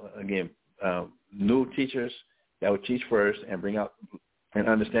those, again, new teachers that would teach first and bring out an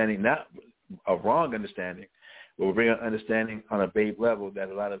understanding, not a wrong understanding, but would bring out understanding on a babe level that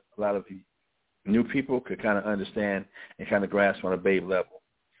a lot of the new people could kind of understand and kind of grasp on a babe level.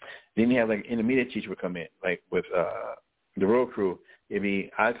 Then you have like intermediate teacher would come in, like with the road crew. It'd be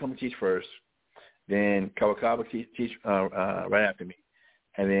I come and teach first, then Kawakaba teach right after me,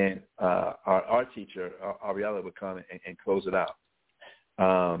 and then our teacher Ariella would come and close it out.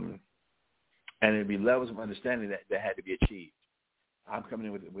 And it'd be levels of understanding that had to be achieved. I'm coming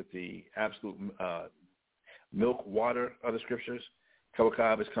in with the absolute milk, water of the scriptures.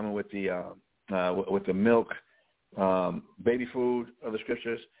 Kawakaba is coming with the milk, baby food of the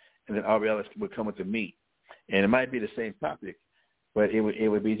scriptures, and then Ariella would come with the meat. And it might be the same topic, but it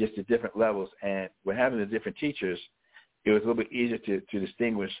would be just the different levels. And with having the different teachers, it was a little bit easier to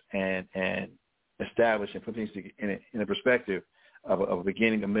distinguish and establish and put things in a perspective of a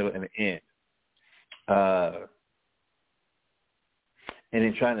beginning, a middle, and an end. And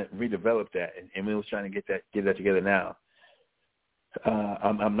then trying to redevelop that, and we were trying to get that together now.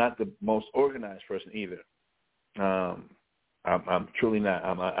 I'm not the most organized person either. I'm truly not.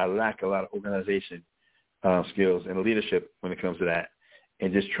 I lack a lot of organization skills and leadership when it comes to that,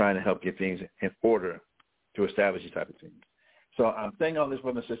 and just trying to help get things in order to establish these type of things. So I'm saying all this,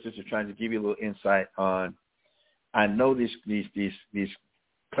 brothers and sisters, to trying to give you a little insight on. I know these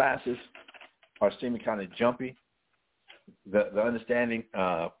classes are seeming kind of jumpy. The understanding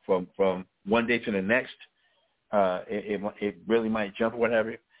from one day to the next, it really might jump or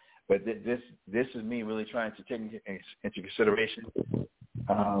whatever. But this is me really trying to take into consideration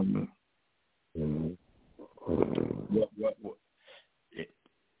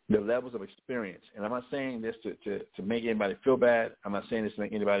the levels of experience. And I'm not saying this to make anybody feel bad. I'm not saying this to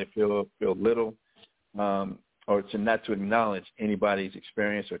make anybody feel little, or not to acknowledge anybody's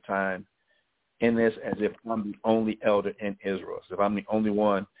experience or time in this as if I'm the only elder in Israel. So if I'm the only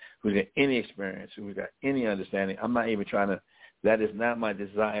one who's got any experience, who's got any understanding, I'm not even trying to, that is not my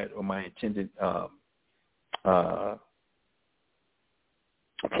desired or my intended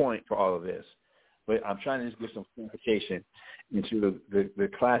point for all of this. But I'm trying to just give some clarification into the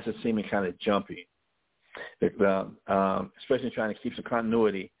classes seeming kind of jumpy, especially trying to keep some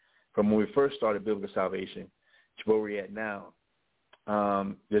continuity from when we first started biblical salvation to where we're at now.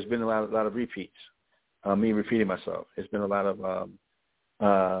 There's been a lot of repeats. Me repeating myself. There's been a lot of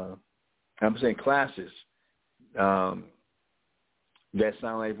I'm saying classes that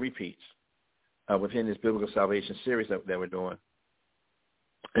sound like repeats within this biblical salvation series that we're doing.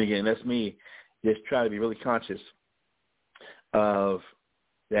 And again, that's me just trying to be really conscious of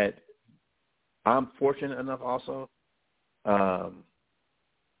that. I'm fortunate enough also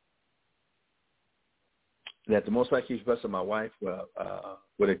that the Most High keeps blessing my wife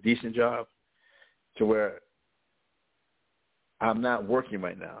with a decent job to where I'm not working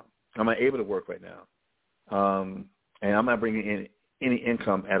right now. I'm not able to work right now. And I'm not bringing in any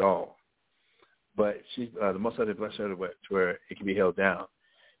income at all. But she's the Most High blessed her to where it can be held down.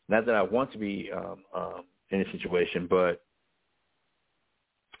 Not that I want to be in a situation, but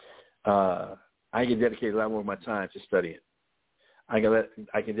I can dedicate a lot more of my time to studying. I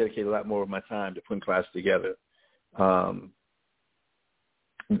can dedicate a lot more of my time to putting classes together than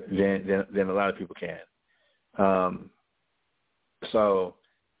a lot of people can. So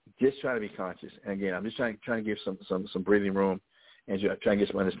just try to be conscious. And again, I'm just trying to give some breathing room and trying to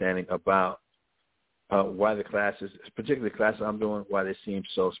get some understanding about why the classes, particularly the classes I'm doing, why they seem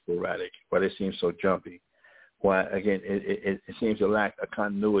so sporadic, why they seem so jumpy, why, again, it seems to lack a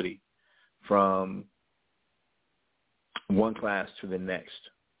continuity from one class to the next.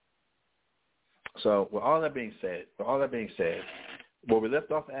 So with all that being said, where we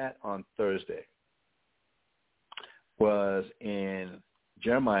left off at on Thursday was in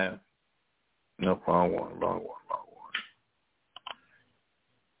Jeremiah. No, wrong one.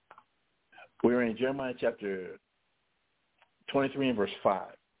 We were in Jeremiah chapter 23 and verse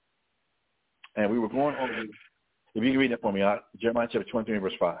 5. And we were going over, if you can read that for me, Jeremiah chapter 23 and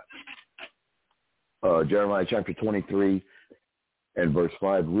verse 5. Jeremiah chapter 23 and verse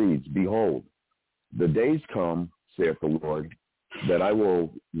 5 reads, "Behold, the days come, saith the Lord, that I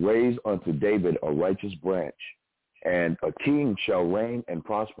will raise unto David a righteous branch, and a king shall reign and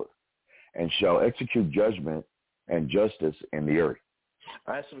prosper, and shall execute judgment and justice in the earth."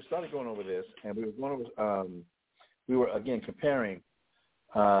 All right, so we started going over this, and we were going over, we were again comparing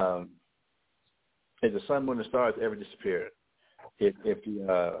if the sun, moon, and stars ever disappeared, if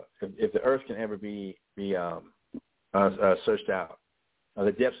the earth can ever be searched out,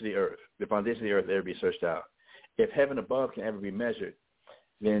 the depths of the earth, the foundation of the earth ever be searched out, if heaven above can ever be measured,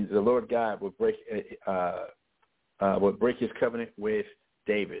 then the Lord God would break His covenant with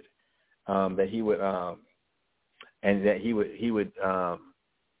David, that He would and that he would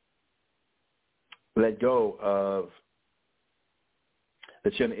let go of the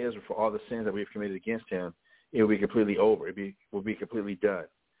children of Israel for all the sins that we've committed against Him. It will be completely over. It will be completely done,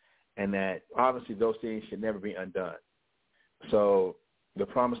 and that obviously those things should never be undone. So the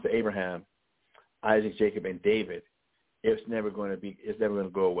promise to Abraham, Isaac, Jacob, and David, it's never going to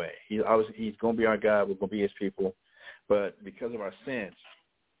go away. He's going to be our God. We're going to be His people, but because of our sins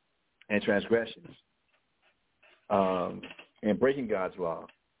and transgressions, and breaking God's law,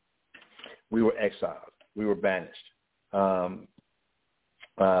 we were exiled. We were banished. And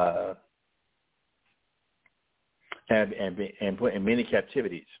put in many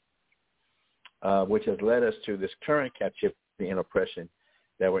captivities, which has led us to this current captivity and oppression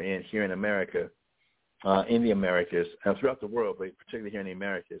that we're in here in America, in the Americas, and throughout the world, but particularly here in the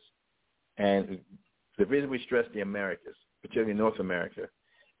Americas. And the reason we stress the Americas, particularly North America,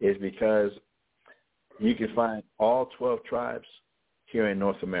 is because you can find all 12 tribes here in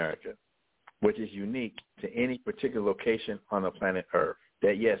North America, which is unique to any particular location on the planet Earth.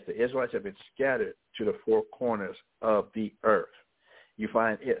 That, yes, the Israelites have been scattered to the four corners of the earth. You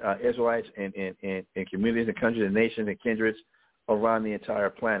find Israelites in communities and countries and nations and kindreds around the entire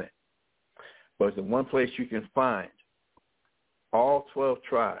planet. But the one place you can find all 12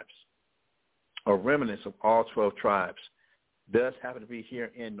 tribes, or remnants of all 12 tribes, does happen to be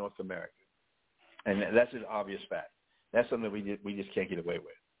here in North America. And that's an obvious fact. That's something we just can't get away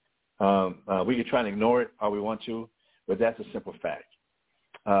with. We can try and ignore it all we want to, but that's a simple fact.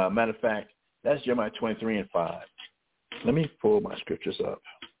 Matter of fact, that's Jeremiah 23:5. Let me pull my scriptures up.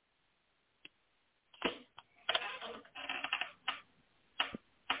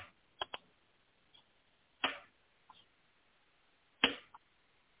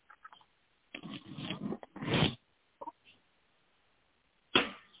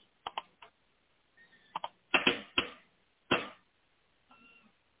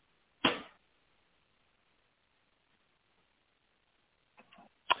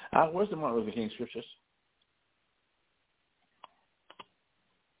 Where's the Martin Luther King scriptures?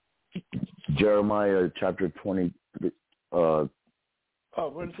 Jeremiah chapter 20. We're in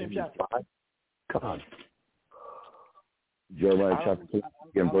the same chapter. Come on. Jeremiah chapter 20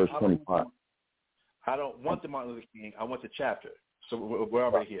 and verse 25. I don't want the Martin Luther King. I want the chapter. So we're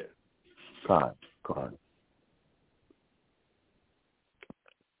already here. Come on.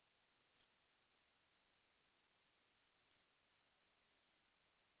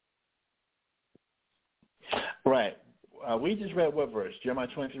 Right. We just read what verse? Jeremiah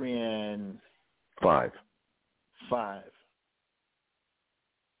 23:5.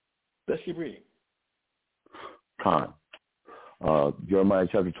 Let's keep reading. Jeremiah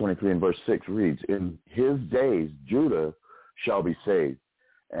chapter 23 and verse 6 reads, in his days Judah shall be saved,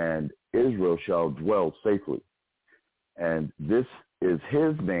 and Israel shall dwell safely. And this is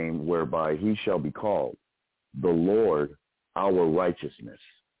his name whereby he shall be called, the Lord our righteousness.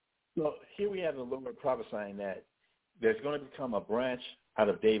 So here we have the Lord prophesying that there's going to become a branch out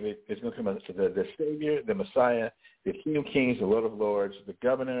of David. There's going to come the Savior, the Messiah, the King of Kings, the Lord of Lords, the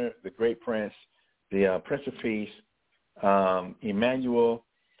Governor, the Great Prince, the Prince of Peace, Emmanuel,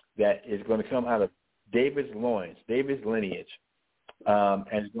 that is going to come out of David's loins, David's lineage, and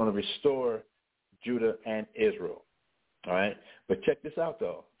is going to restore Judah and Israel. All right? But check this out,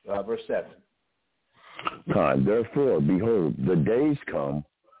 though, verse 7. Therefore, behold, the days come,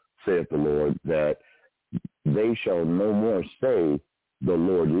 saith the Lord, that they shall no more say, the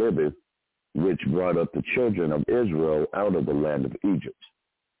Lord liveth, which brought up the children of Israel out of the land of Egypt.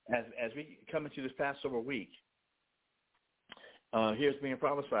 As we come into this Passover week, here's being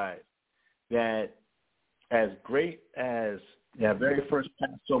prophesied that as great as that very first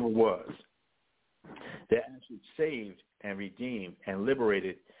Passover was, that actually saved and redeemed and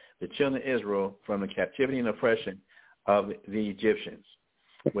liberated the children of Israel from the captivity and oppression of the Egyptians,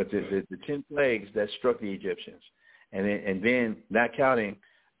 with the 10 plagues that struck the Egyptians, and then not counting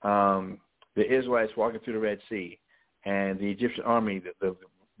the Israelites walking through the Red Sea, and the Egyptian army,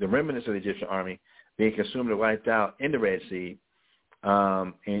 the remnants of the Egyptian army being consumed and wiped out in the Red Sea,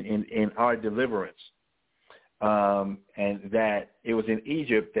 in our deliverance, and that it was in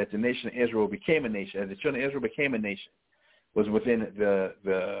Egypt that the nation of Israel became a nation. As the children of Israel became a nation, was within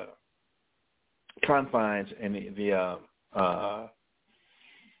the confines and the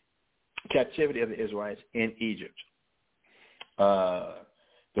captivity of the Israelites in Egypt.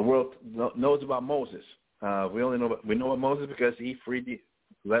 The world knows about Moses. We know about Moses because he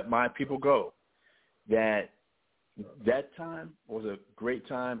let my people go. That time was a great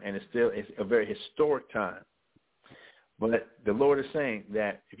time, and it's a very historic time. But the Lord is saying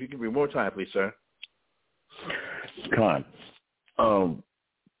that, if you can read more time, please, sir.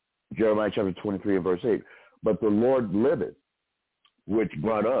 Jeremiah chapter 23 and verse 8. But the Lord liveth, which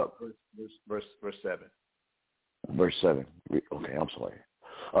brought up. Verse 7. Verse 7. Okay, I'm sorry.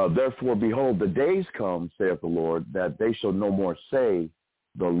 Therefore, behold, the days come, saith the Lord, that they shall no more say,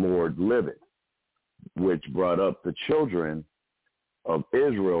 the Lord liveth, which brought up the children of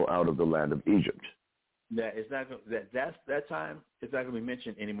Israel out of the land of Egypt. That time is not going to be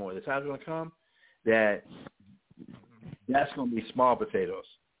mentioned anymore. The time's going to come that's going to be small potatoes.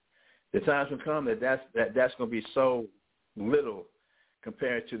 The time's going to come that's going to be so little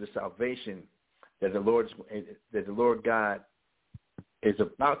compared to the salvation that the Lord God is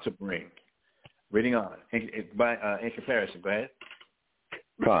about to bring. Reading on in comparison. Go ahead.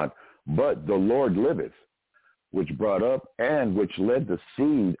 God, but the Lord liveth, which brought up and which led the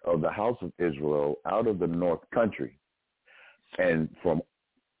seed of the house of Israel out of the north country, and from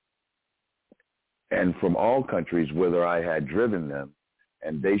all countries whither I had driven them,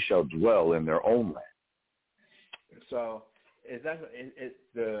 and they shall dwell in their own land. So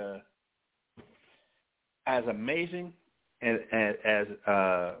as amazing and as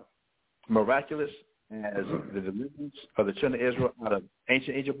miraculous as the deliverance of the children of Israel out of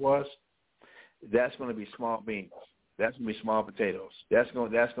ancient Egypt was, that's going to be small beans. That's going to be small potatoes. That's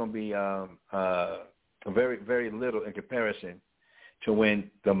going to be very, very little in comparison to when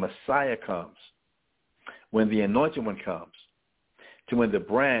the Messiah comes, when the Anointed One comes, to when the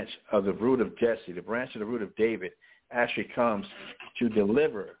branch of the root of Jesse, the branch of the root of David, actually comes to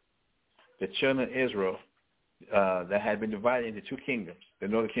deliver the children of Israel that had been divided into two kingdoms, the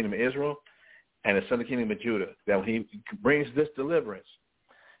northern kingdom of Israel and the southern kingdom of Judah, that when he brings this deliverance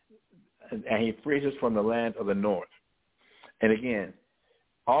and he frees us from the land of the north. And again,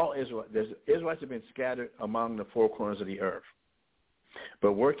 all Israelites have been scattered among the four corners of the earth.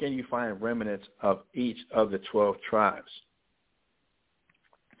 But where can you find remnants of each of the 12 tribes?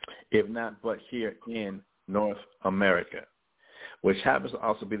 If not but here in North America, which happens to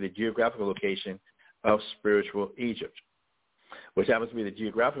also be the geographical location of spiritual Egypt, which happens to be the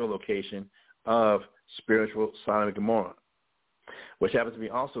geographical location of spiritual Sodom and Gomorrah, which happens to be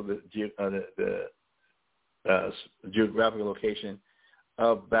also the geographical location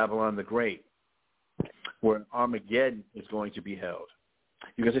of Babylon the Great, where Armageddon is going to be held.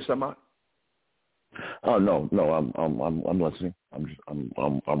 You gonna say something, Mark? Oh no, I'm listening.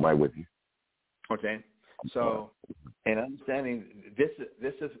 I'm right with you. Okay, so in understanding this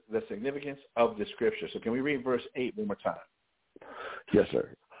is the significance of the scripture. So can we read verse 8 one more time? Yes, sir.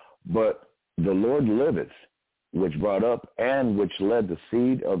 But the Lord liveth, which brought up and which led the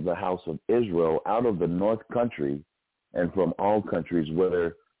seed of the house of Israel out of the north country and from all countries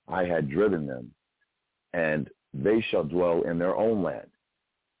whither I had driven them, and they shall dwell in their own land.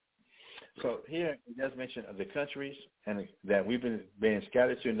 So here it does mention of the countries and that we've been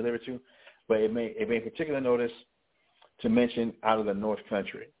scattered to and delivered to, but it made particular notice to mention out of the north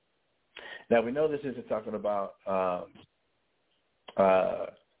country. Now we know this isn't talking about.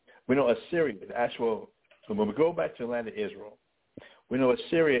 We know Assyria, the actual. So when we go back to the land of Israel, we know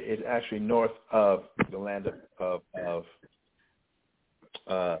Assyria is actually north of the land of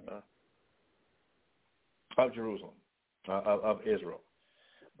Jerusalem, of Israel.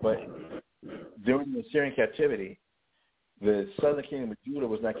 But during the Assyrian captivity, the southern kingdom of Judah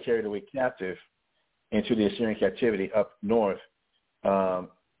was not carried away captive into the Assyrian captivity up north,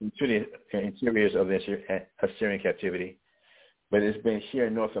 into the interiors of the Assyrian captivity. But it's been here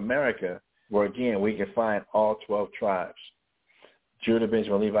in North America where, again, we can find all 12 tribes: Judah,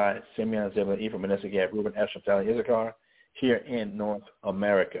 Benjamin, Levi, Simeon, Zebulun, Ephraim, Manasseh, Gad, Reuben, Asher, Naphtali, Issachar, here in North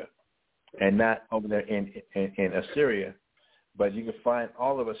America, and not over there in Assyria, but you can find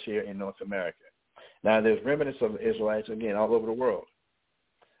all of us here in North America. Now, there's remnants of Israelites, again, all over the world.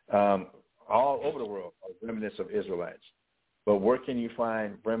 All over the world are remnants of Israelites. But where can you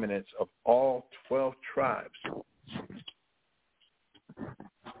find remnants of all 12 tribes?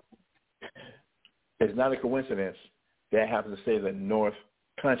 It's not a coincidence that happens to say the North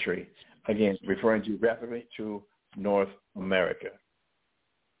Country, again, referring geographically to North America.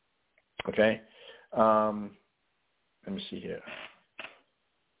 Okay? Let me see here.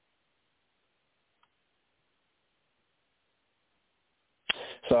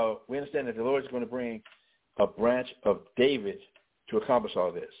 So we understand that the Lord is going to bring a branch of David to accomplish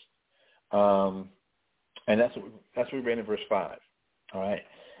all this. And that's what we read in verse 5. All right?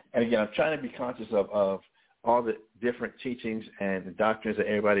 And again, I'm trying to be conscious of all the different teachings and doctrines that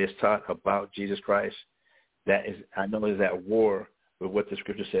everybody is taught about Jesus Christ that is, I know, is at war with what the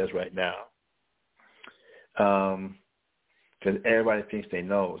scripture says right now. Because everybody thinks they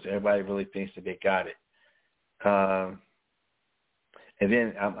know. Everybody really thinks that they got it. And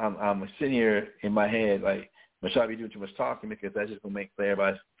then I'm sitting here in my head like, I'm trying to be doing too much talking because that's just going to make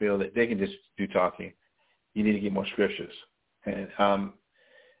everybody feel that they can just do talking. You need to get more scriptures. And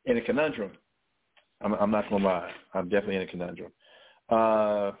in a conundrum. I'm not going to lie. I'm definitely in a conundrum.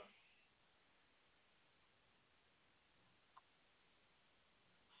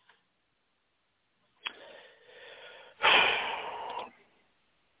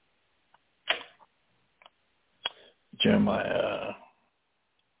 Jeremiah,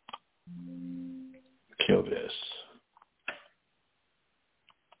 kill this.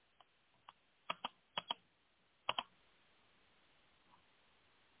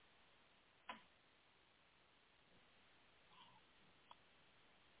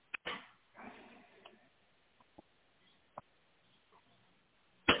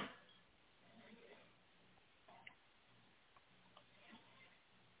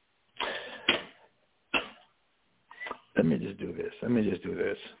 Let me just do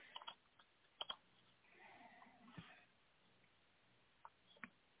this.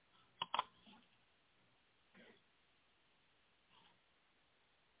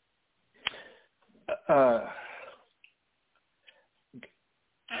 I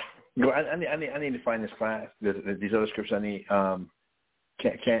need to find this class. These other scripts I need. Can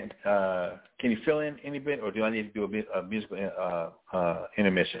you fill in any bit, or do I need to do a bit of musical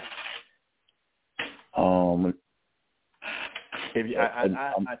intermission? If you, I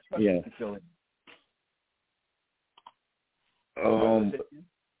trust you to fill in.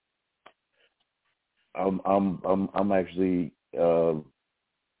 I'm actually.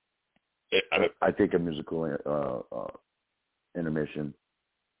 I think a musical intermission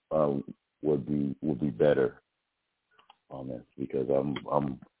would be better on this, because I'm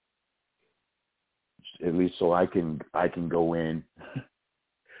at least so I can go in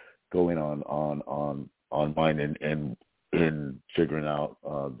on mine and in figuring out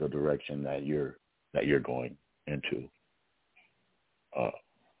the direction that you're going into.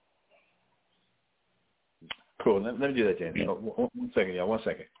 Cool. Let me do that, James. Yeah. One second, y'all. 1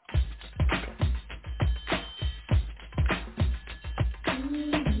 second.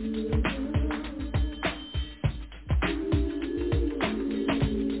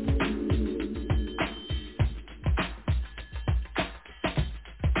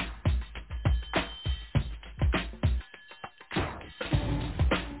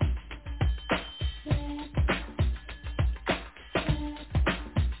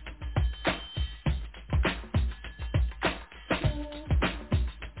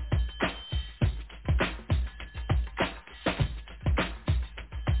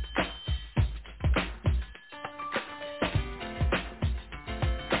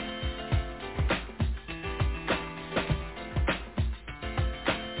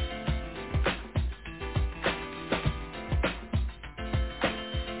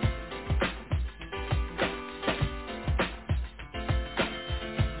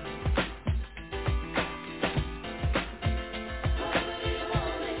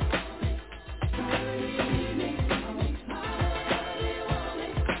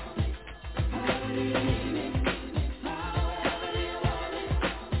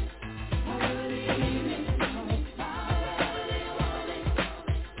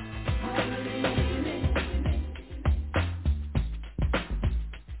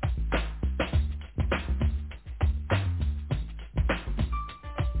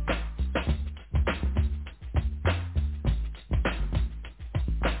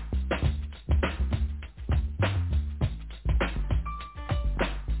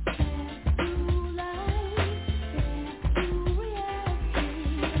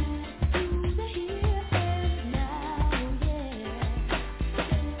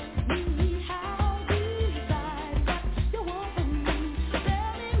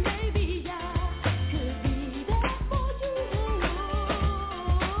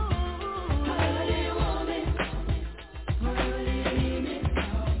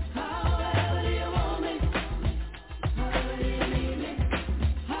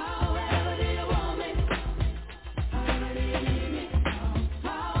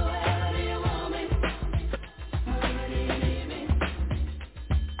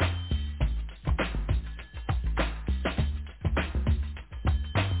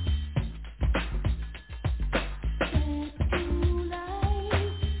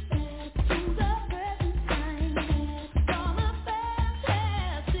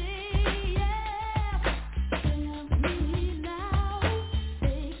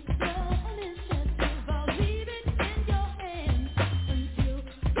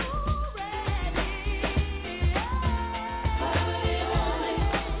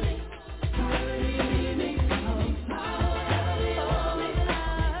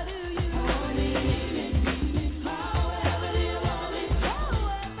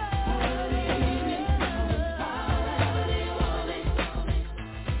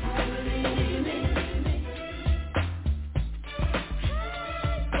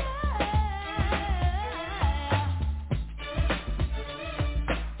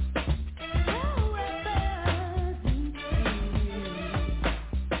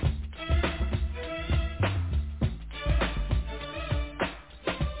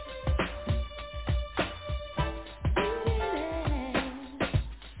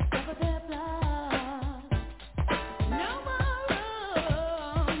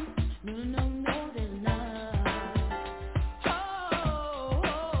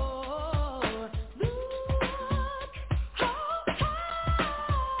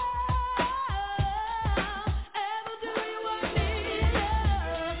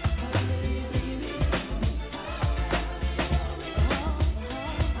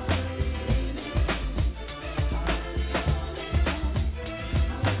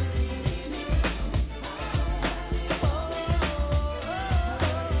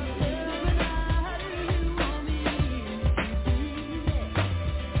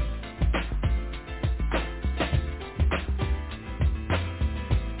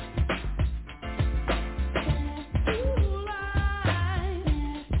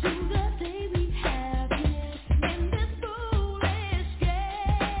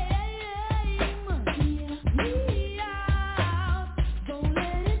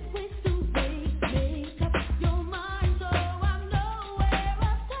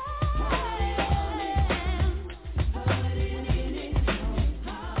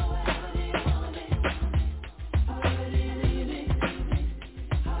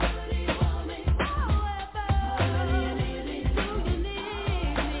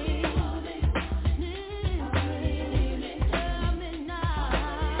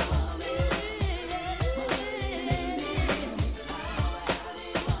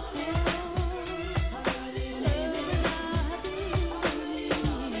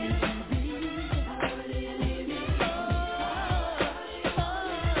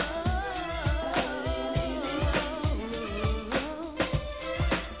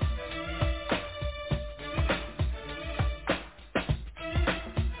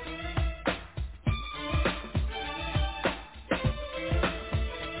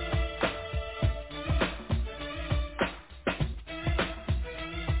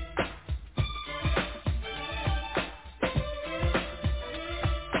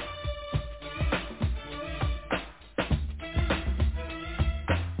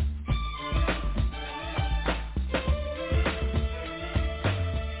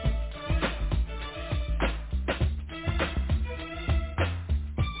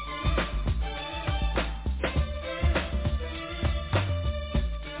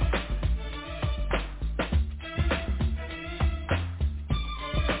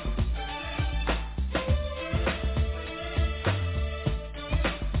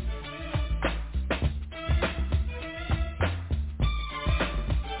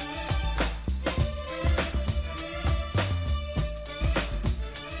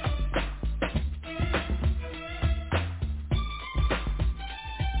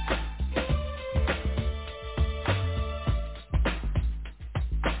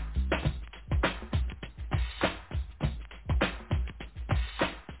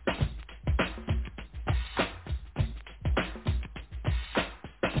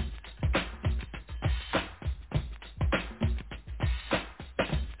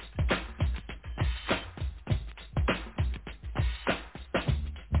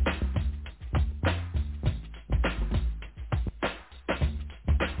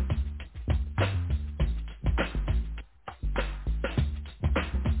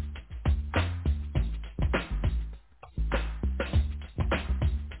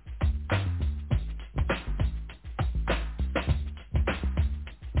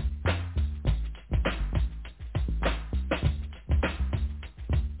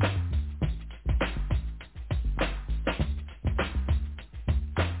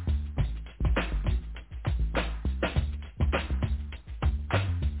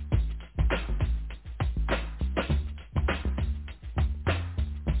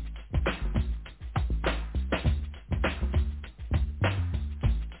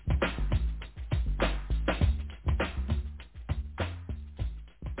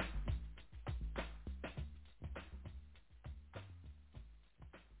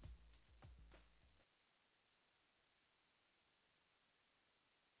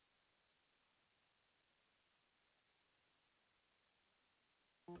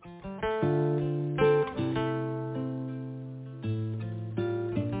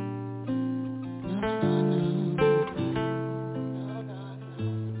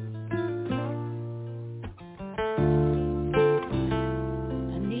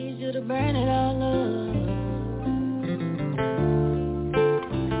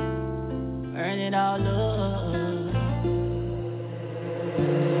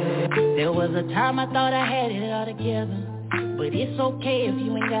 There was a time I thought I had it all together, but it's okay if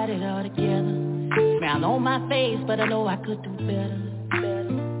you ain't got it all together. Smile on my face, but I know I could do better.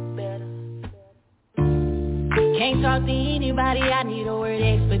 Can't talk to anybody, I need a word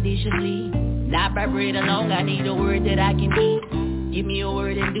expeditiously. Not by bread alone, I need a word that I can eat. Give me a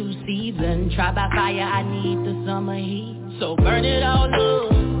word in due season. Try by fire, I need the summer heat. So burn it all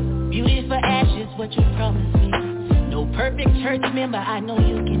up. Beauty for ashes, what you promised me. No perfect church member, I know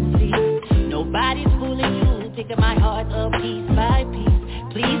you can see. Nobody's fooling you, picking my heart up piece by piece.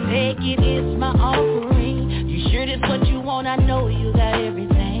 Please take it, it's my offering. You sure this what you want, I know you got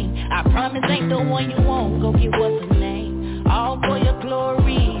everything. I promise ain't the one you want, go get what's her name. All for your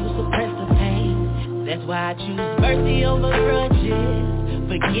glory, you suppress the pain. That's why I choose mercy over grudges,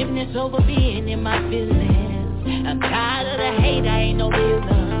 forgiveness over being in my feelings. I'm tired of the hate, I ain't no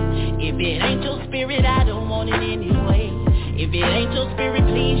villain. If it ain't your spirit, I don't want it anyway. If it ain't your spirit,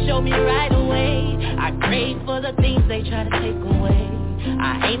 please show me right away. I crave for the things they try to take away.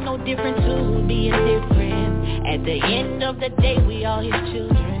 I ain't no different to being different. At the end of the day, we all his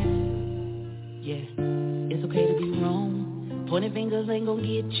children. Yeah, it's okay to be wrong. Pointing fingers ain't gonna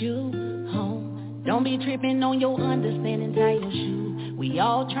get you home. Don't be tripping on your understanding, tie your shoe. We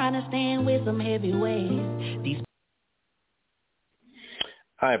all trying to stand with some heavy weights. These.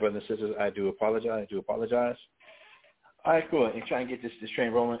 Hi, brothers and sisters. I do apologize. All right, cool. And try and get this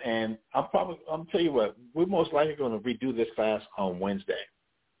train rolling. And I'm tell you what, we're most likely going to redo this class on Wednesday.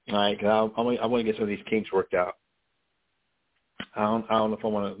 All right, I want to get some of these kinks worked out. I don't know if I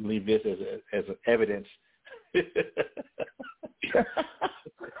want to leave this as an evidence.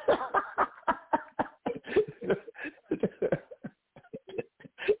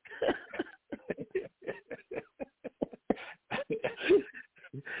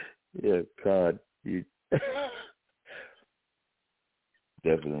 Yeah, God, you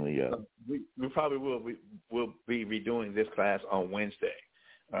definitely. We probably will be redoing this class on Wednesday.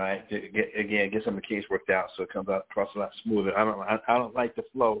 All right, to get some of the keys worked out so it comes out across a lot smoother. I don't like the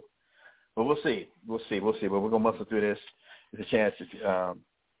flow, but we'll see. But we're gonna muscle through this. There's a chance.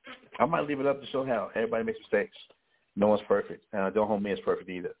 I might leave it up to show how everybody makes mistakes. No one's perfect. Don't hold me as perfect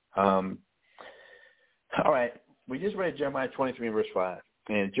either. All right, we just read Jeremiah 23 verse 5.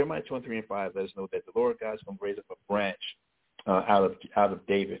 And Jeremiah 23 and 5 let us know that the Lord God is going to raise up a branch out of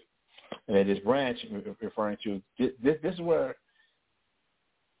David. And that this branch, referring to, this is where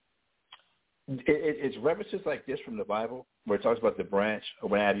it's references like this from the Bible, where it talks about the branch or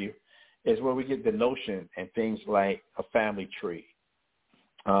what have you, is where we get the notion and things like a family tree.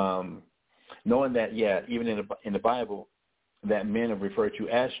 Knowing that, even in the Bible, that men are referred to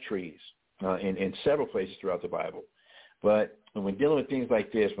as trees in several places throughout the Bible. But when dealing with things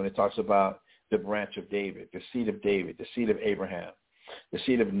like this, when it talks about the branch of David, the seed of Abraham, the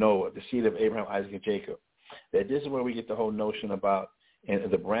seed of Noah, the seed of Abraham, Isaac, and Jacob, that this is where we get the whole notion about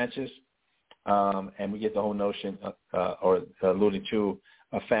the branches, and we get the whole notion or alluding to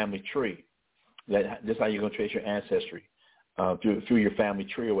a family tree. That this is how you're going to trace your ancestry through your family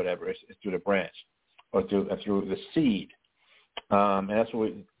tree or whatever. It's through the branch or through the seed, and that's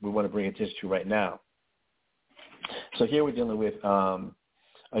what we want to bring attention to right now. So here we're dealing with,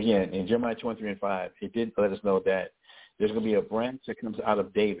 again, in Jeremiah 23 and 5, it did let us know that there's going to be a branch that comes out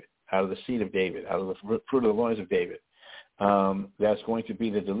of David, out of the seed of David, out of the fruit of the loins of David. That's going to be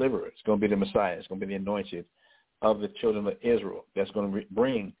the deliverer. It's going to be the Messiah. It's going to be the anointed of the children of Israel. That's going to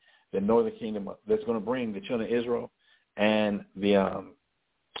bring the northern kingdom. That's going to bring the children of Israel and the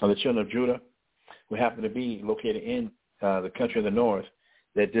children of Judah, who happen to be located in the country of the north.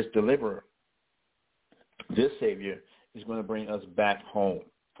 That this deliverer, this Savior, is going to bring us back home.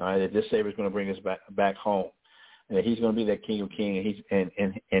 All right, that this Savior is going to bring us back home, and that He's going to be that King of Kings, and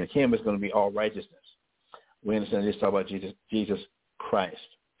Him is going to be all righteousness. We understand this talk about Jesus Christ.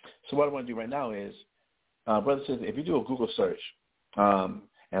 So what I want to do right now is, brothers and sisters, if you do a Google search, and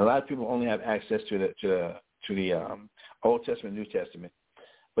a lot of people only have access to the Old Testament, New Testament,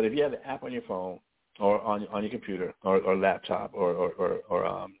 but if you have the app on your phone or on your computer or laptop or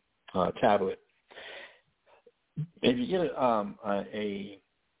tablet, if you get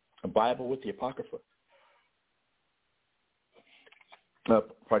a Bible with the Apocrypha,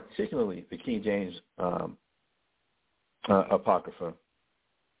 particularly the King James Apocrypha,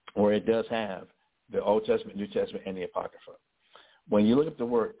 where it does have the Old Testament, New Testament, and the Apocrypha. When you look up the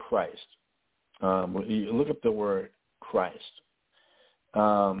word Christ,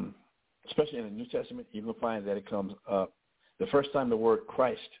 especially in the New Testament, you can find that it comes up. The first time the word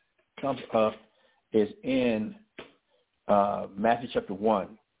Christ comes up is in Matthew chapter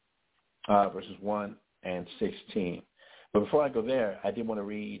 1, verses 1 and 16. But before I go there, I did want to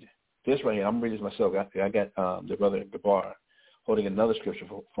read this right here. I'm reading this myself. I got the brother Gabar holding another scripture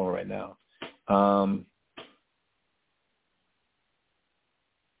for me right now.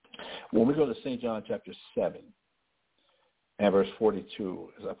 When we go to St. John chapter 7 and verse 42,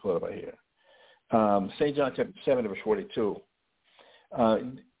 as I pull it up right here. St. John chapter 7 and verse 42.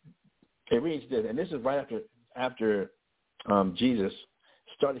 It reads this, and this is right after Jesus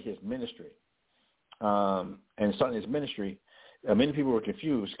started his ministry. And starting his ministry, many people were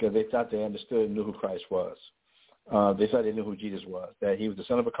confused because they thought they understood and knew who Christ was. They thought they knew who Jesus was, that he was the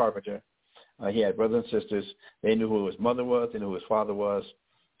son of a carpenter. He had brothers and sisters. They knew who his mother was. They knew who his father was.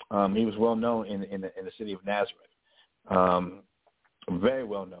 He was well known in the city of Nazareth, very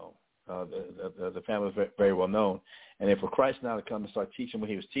well known. The family was very, very well known. And then for Christ now to come and start teaching what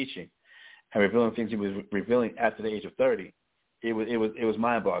he was teaching and revealing things he was revealing after the age of 30, it was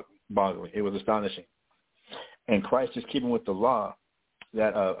mind-boggling. It was astonishing. And Christ is keeping with the law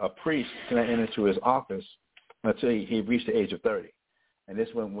that a priest cannot enter into his office until he reached the age of 30. And this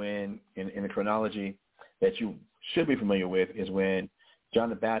one, when in the chronology that you should be familiar with, is when John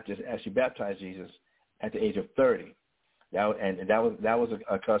the Baptist actually baptized Jesus at the age of 30. That was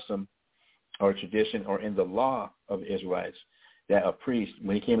a custom or a tradition or in the law of the Israelites, that a priest,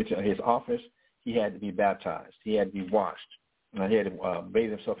 when he came into his office, he had to be baptized. He had to be washed. He had to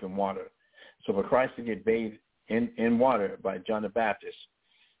bathe himself in water. So for Christ to get bathed in water by John the Baptist,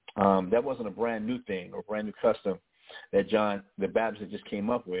 that wasn't a brand new thing or brand new custom that John the Baptist just came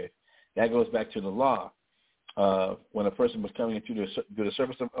up with. That goes back to the law. When a person was coming into the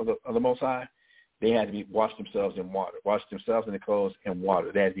service of the Most High, they had to be washed themselves in water, wash themselves in the clothes in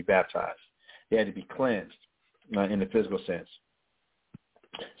water. They had to be baptized. They had to be cleansed in the physical sense.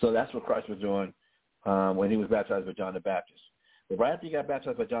 So that's what Christ was doing when he was baptized by John the Baptist. But right after he got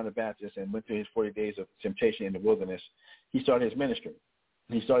baptized by John the Baptist and went through his 40 days of temptation in the wilderness, he started his ministry.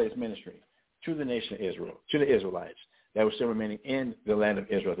 He started his ministry to the nation of Israel, to the Israelites that were still remaining in the land of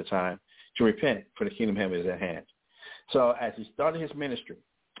Israel at the time, to repent, for the kingdom of heaven is at hand. So as he started his ministry,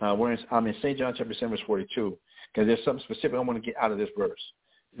 I'm in St. John chapter 7, verse 42, because there's something specific I want to get out of this verse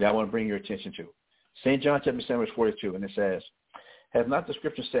that I want to bring your attention to. St. John chapter 7, verse 42, and it says, "Has not the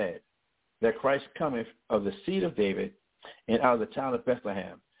scripture said that Christ cometh of the seed of David and out of the town of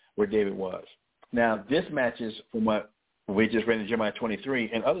Bethlehem, where David was?" Now, this matches from what we just read in Jeremiah 23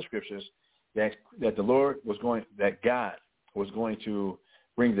 and other scriptures that the Lord was going, that God was going to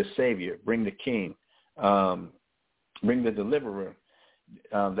bring the Savior, bring the King, bring the Deliverer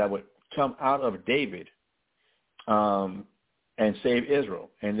that would come out of David and save Israel,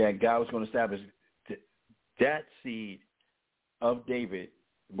 and that God was going to establish that seed of David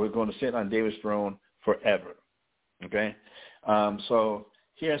was going to sit on David's throne forever. Okay? So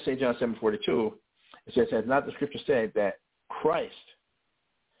here in St. John 7:42, it says, "Has not the scripture said that Christ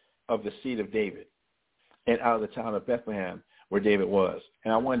of the seed of David and out of the town of Bethlehem where David was?"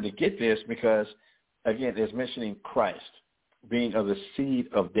 And I wanted to get this because, again, it's mentioning Christ being of the seed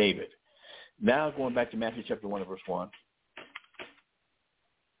of David. Now going back to Matthew chapter 1 and verse 1.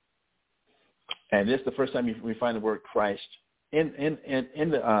 And this is the first time we find the word Christ in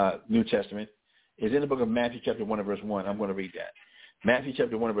the New Testament, is in the book of Matthew chapter 1 and verse 1. I'm going to read that. Matthew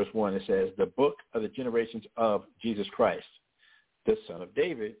chapter 1 and verse 1, it says, "The book of the generations of Jesus Christ, the son of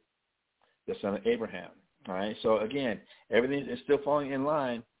David, the son of Abraham." All right. So again, everything is still falling in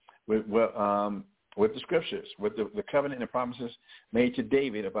line with the scriptures, with the covenant and the promises made to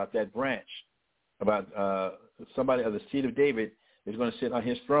David about that branch, about somebody of the seed of David is going to sit on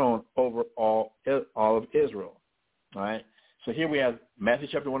his throne over all of Israel. All right. So here we have Matthew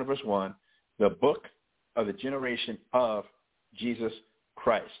chapter 1 and verse 1, the book of the generation of Jesus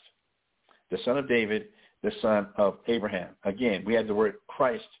Christ, the son of David, the son of Abraham. Again, we have the word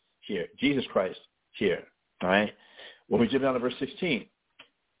Christ here, Jesus Christ here. All right. When we jump down to verse 16,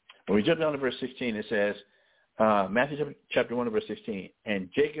 it says, Matthew chapter 1 and verse 16,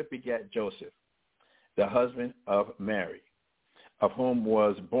 "And Jacob begat Joseph, the husband of Mary, of whom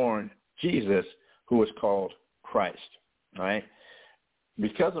was born Jesus, who was called Christ." All right.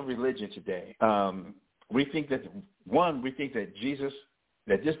 Because of religion today, we think that Jesus,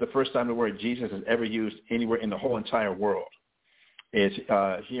 that this is the first time the word Jesus is ever used anywhere in the whole entire world. It's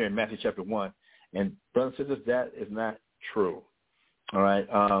here in Matthew chapter 1. And brothers and sisters, that is not true. All right.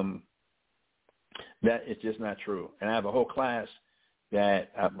 That is just not true. And I have a whole class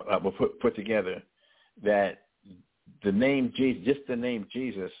that I will put together that the name Jesus, just the name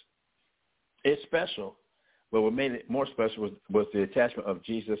Jesus, is special. But what made it more special was the attachment of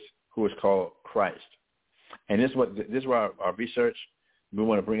Jesus, who is called Christ. And this is where our research we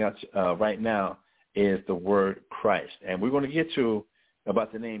want to bring out right now is the word Christ. And we're going to get to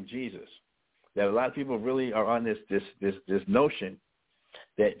about the name Jesus. That a lot of people really are on this notion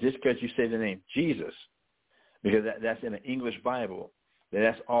that just because you say the name Jesus, because that's in an English Bible,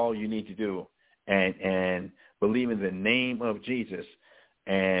 that's all you need to do, and believe in the name of Jesus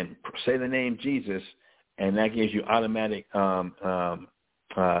and say the name Jesus, and that gives you automatic entrance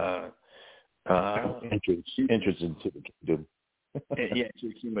into the kingdom. Yeah, to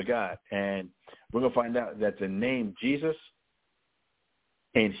the kingdom of God. And we're going to find out that the name Jesus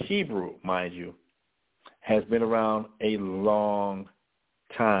in Hebrew, mind you, has been around a long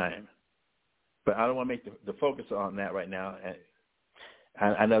time. But I don't want to make the focus on that right now.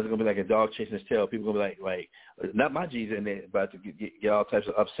 I know it's going to be like a dog chasing his tail. People are going to be like, not my Jesus, and they're about to get all types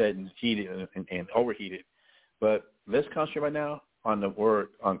of upset and heated and overheated. But let's concentrate right now on the word,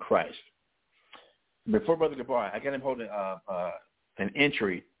 on Christ. Before Brother Gabar, I got him holding an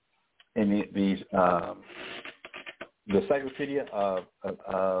entry in the Encyclopedia of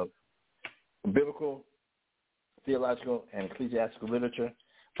Biblical, Theological, and Ecclesiastical Literature.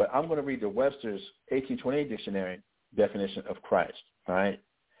 But I'm going to read the Webster's 1828 dictionary definition of Christ. All right,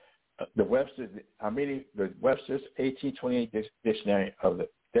 I'm reading the Webster's 1828 dictionary of the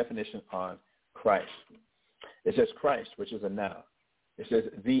definition on Christ. It says Christ, which is a noun. It says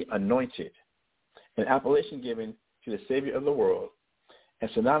the anointed, an appellation given to the Savior of the world,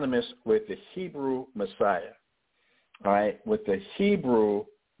 and synonymous with the Hebrew Messiah. All right, with the Hebrew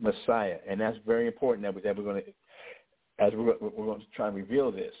Messiah, and that's very important that we're going to try and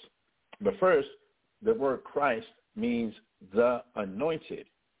reveal this. But first, the word Christ means the anointed,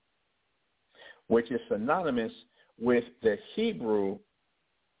 which is synonymous with the Hebrew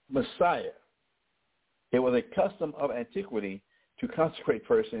Messiah. It was a custom of antiquity to consecrate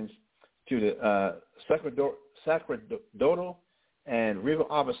persons to the sacerdotal and regal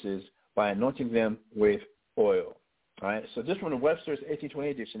offices by anointing them with oil. All right, so just from the Webster's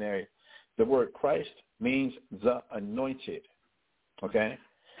 1828 dictionary, the word Christ means the anointed. Okay,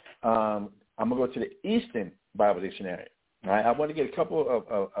 I'm going to go to the Eastern Bible Dictionary. All right, I want to get a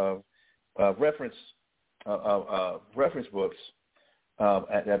couple of reference books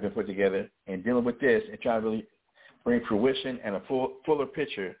that have been put together and dealing with this and trying to really bring fruition and a fuller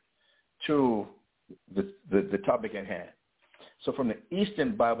picture to the topic at hand. So from the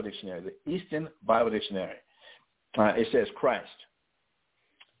Eastern Bible Dictionary, it says Christ.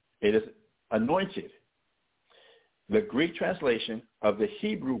 It is anointed. The Greek translation of the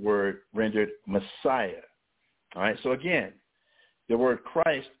Hebrew word rendered Messiah. All right, so again, the word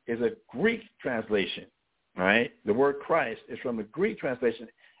Christ is a Greek translation. All right, the word Christ is from the Greek translation,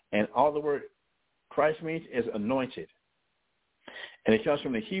 and all the word Christ means is anointed. And it comes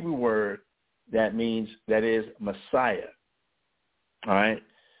from the Hebrew word that is Messiah. All right,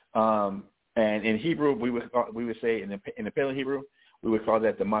 and in Hebrew we would say in the Paleo Hebrew we would call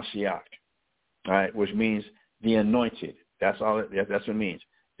that the Mashiach. All right, which means the anointed. That's all. That's what it means.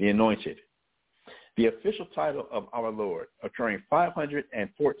 The anointed. The official title of our Lord, occurring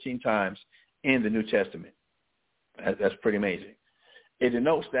 514 times in the New Testament. That's pretty amazing. It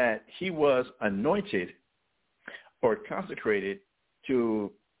denotes that he was anointed or consecrated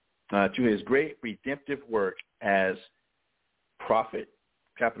to his great redemptive work as prophet,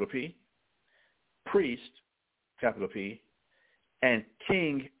 capital P, priest, capital P, and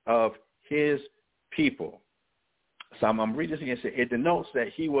king of his people. So I'm reading this again. It denotes that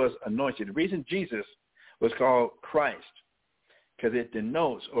he was anointed. The reason Jesus was called Christ, because it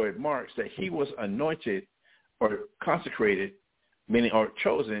denotes or it marks that he was anointed or consecrated, meaning or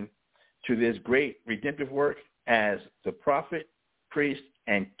chosen to this great redemptive work as the prophet, priest,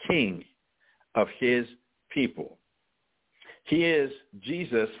 and king of his people. He is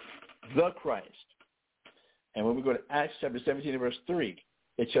Jesus the Christ. And when we go to Acts chapter 17 and verse 3,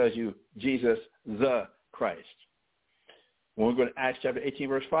 it tells you Jesus the Christ. When we go to Acts chapter 18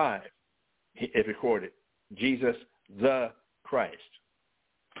 verse 5, it's recorded Jesus the Christ.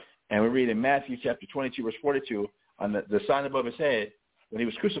 And we read in Matthew chapter 22 verse 42 on the sign above his head when he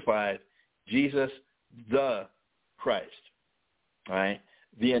was crucified, Jesus the Christ. All right,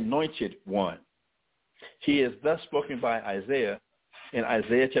 the anointed one. He is thus spoken by Isaiah in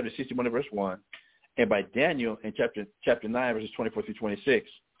Isaiah chapter 61 verse 1, and by Daniel in chapter 9 verses 24 through 26,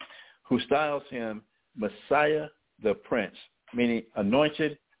 who styles him Messiah the Prince meaning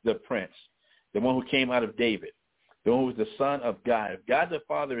anointed the prince, the one who came out of David, the one who was the son of God. If God the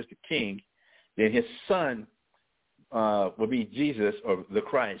Father is the king, then his son will be Jesus, or the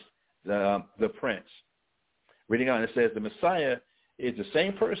Christ, the prince. Reading on, it says the Messiah is the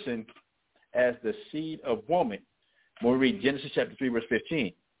same person as the seed of woman. When we read Genesis chapter 3, verse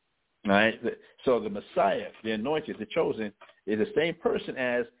 15. All right? So the Messiah, the anointed, the chosen, is the same person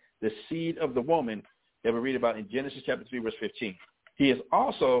as the seed of the woman that we read about in Genesis chapter 3, verse 15. He is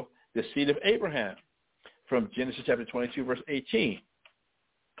also the seed of Abraham from Genesis chapter 22, verse 18.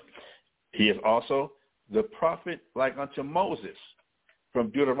 He is also the prophet like unto Moses from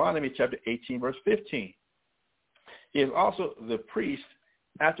Deuteronomy chapter 18, verse 15. He is also the priest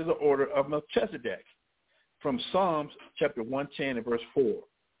after the order of Melchizedek from Psalms chapter 110 and verse 4.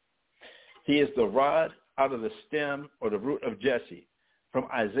 He is the rod out of the stem or the root of Jesse from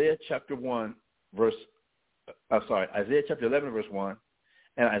Isaiah chapter 11 verse 1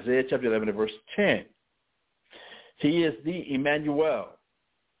 and Isaiah chapter 11 verse 10. He is the Emmanuel,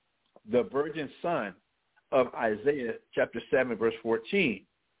 the virgin son of Isaiah chapter 7 verse 14.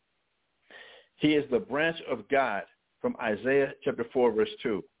 He is the branch of God from Isaiah chapter 4 verse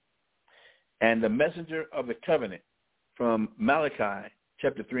 2. And the messenger of the covenant from Malachi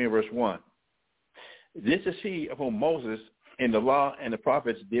chapter 3 and verse 1. This is he of whom Moses in the law and the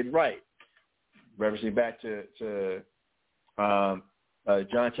prophets did write, referencing back to John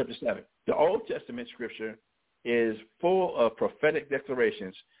chapter 7. The Old Testament scripture is full of prophetic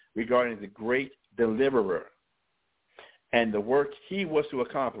declarations regarding the great deliverer and the work he was to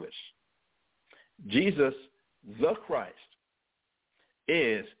accomplish. Jesus, the Christ,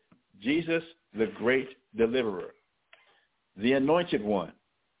 is Jesus, the great deliverer, the anointed one,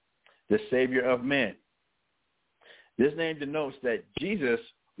 the Savior of men. This name denotes that Jesus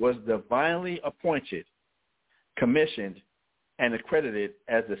was divinely appointed, commissioned, and accredited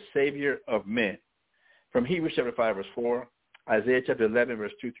as the Savior of men. From Hebrews chapter 5, verse 4, Isaiah chapter 11,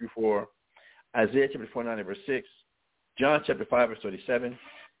 verse 2 through 4, Isaiah chapter 49, verse 6, John chapter 5, verse 37,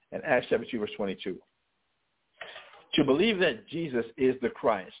 and Acts chapter 2, verse 22. To believe that Jesus is the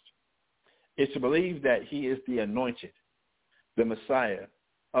Christ is to believe that he is the anointed, the Messiah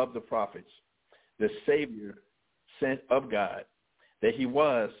of the prophets, the Savior sent of God, that he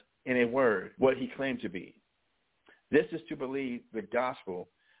was, in a word, what he claimed to be. This is to believe the gospel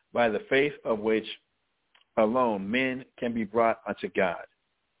by the faith of which alone men can be brought unto God.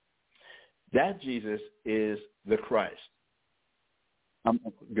 That Jesus is the Christ.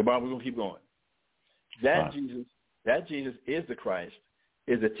 Goodbye, we're going to keep going. That Jesus is the Christ,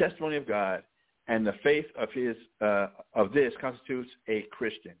 is the testimony of God, and the faith of this constitutes a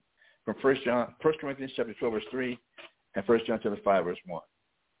Christian. From 1 Corinthians chapter 12, verse 3, and 1 John chapter 5, verse 1.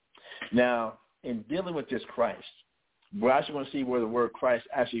 Now, in dealing with this Christ, we're actually going to see where the word Christ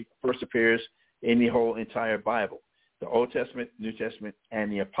actually first appears in the whole entire Bible, the Old Testament, New Testament,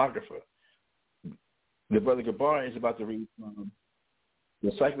 and the Apocrypha. The Brother Gabar is about to read from the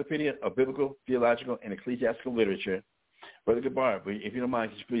Encyclopedia of Biblical, Theological, and Ecclesiastical Literature. Brother Gabar, if you don't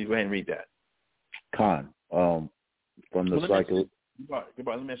mind, just please go ahead and read that. Khan, from the cycle. Gabar,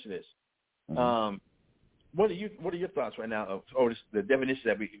 let me mention this. Mm-hmm. What are your thoughts right now of the definition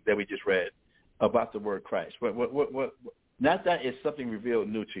that we just read about the word Christ? What not that it's something revealed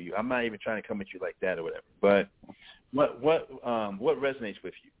new to you. I'm not even trying to come at you like that or whatever. But what resonates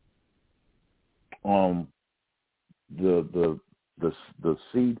with you? The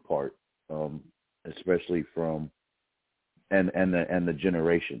seed part, especially from and the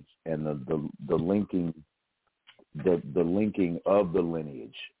generations and the linking of the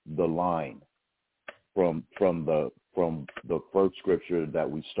lineage, the line from the first scripture that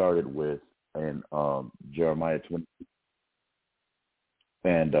we started with in Jeremiah 20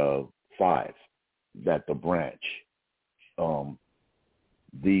 and 5, that the branch,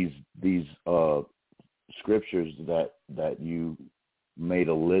 these scriptures that you made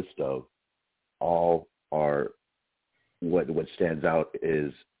a list of, all are what stands out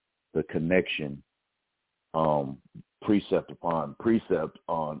is the connection, precept upon precept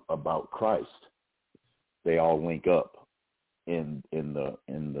on about Christ. They all link up in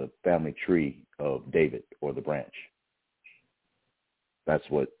the family tree of David, or the branch. That's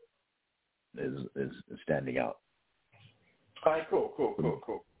what is standing out. All right, cool.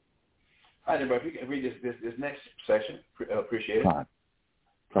 All right, bro, if you can read this next section, appreciate it.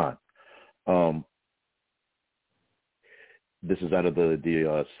 Fine. This is out of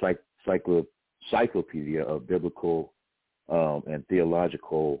the Encyclopedia of Biblical and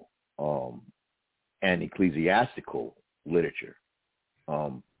Theological and Ecclesiastical Literature.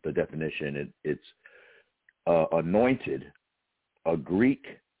 The definition, it's anointed a Greek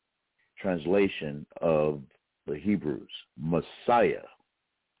translation of the Hebrews, Messiah,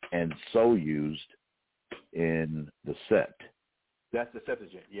 and so used in the Sept. That's the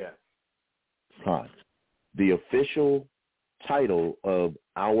Septuagint, yeah. The official title of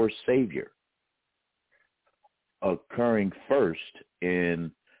our Savior, occurring first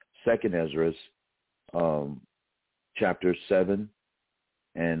in 2nd Ezra, chapter 7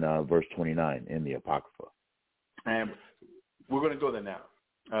 and verse 29 in the Apocrypha. And we're going to go there now,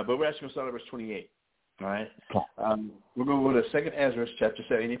 but we're actually going to start at verse 28. All right. We're going to go to 2nd Ezra, chapter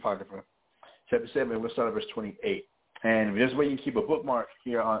 7 in the Apocrypha, chapter 7, and we'll start at verse 28. And this way you can keep a bookmark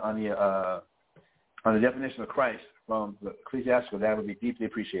here on the definition of Christ from the Ecclesiastical. That would be deeply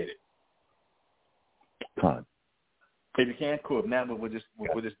appreciated. If you can, cool. Now we'll just. I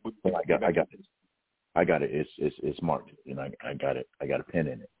got it. I got it. It's marked, and I got it. I got a pen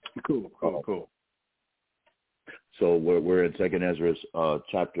in it. Cool. So we're in 2nd Ezra,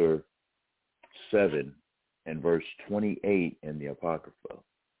 chapter 7 and verse 28 in the Apocrypha,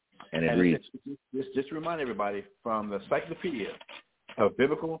 and it reads. Just to remind everybody, from the Encyclopedia of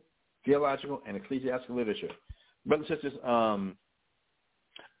Biblical, Theological, and Ecclesiastical Literature. Brothers and sisters,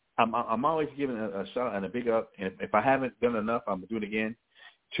 I'm always giving a shout out and a big up, and if I haven't done enough, I'm going to do it again,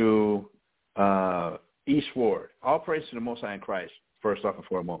 to Eastward. All praise to the Most High in Christ, first off and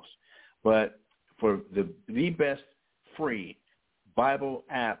foremost. But for the best free Bible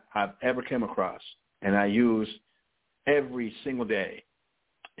app I've ever come across, and I use every single day,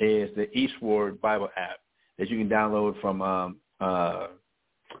 is the Eastward Bible app that you can download from,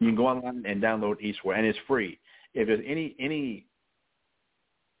 you can go online and download Eastward, and it's free. If there's any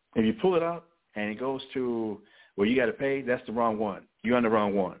if you pull it up and it goes to where you got to pay, that's the wrong one. You're on the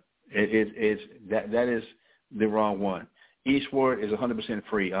wrong one. That is the wrong one. Eastward is 100%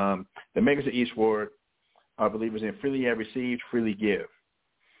 free. The makers of Eastward are believers in freely have received, freely give,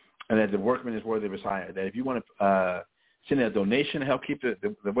 and that the workman is worthy of his hire. That if you want to send a donation to help keep the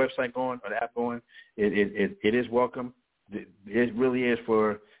website going or the app going, it is welcome. It really is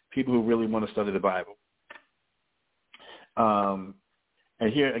for people who really want to study the Bible. And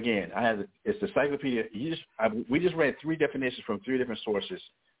here again, it's the encyclopedia. We just read 3 definitions from 3 different sources,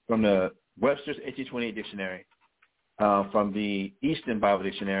 from the Webster's 1828 dictionary, from the Easton Bible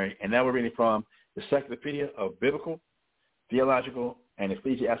Dictionary, and now we're reading from the Encyclopedia of Biblical, Theological, and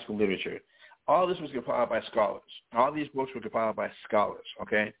Ecclesiastical Literature. All this was compiled by scholars. All these books were compiled by scholars,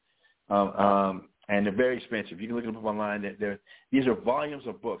 okay? And they're very expensive. You can look them up online. These are volumes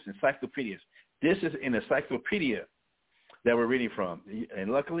of books, encyclopedias. This is an encyclopedia that we're reading from.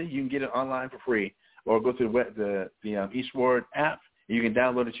 And luckily, you can get it online for free, or go to the Eastward app. You can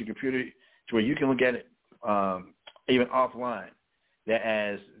download it to your computer to where you can look at it even offline. That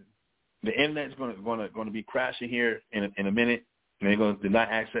as the internet is going to be crashing here in a minute, and they're going to deny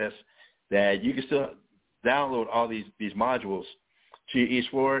access, that you can still download all these modules to your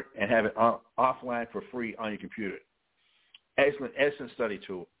Eastward and have it offline for free on your computer. Excellent study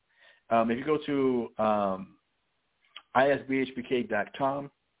tool. If you go to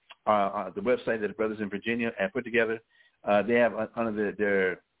isbhpk.com, the website that the brothers in Virginia have put together, they have under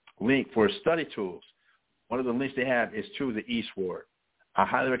their link for study tools. One of the links they have is to the Eastward. I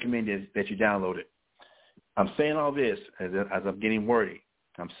highly recommend that you download it. I'm saying all this as I'm getting wordy.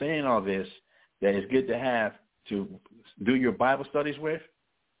 I'm saying all this that it's good to have to do your Bible studies with,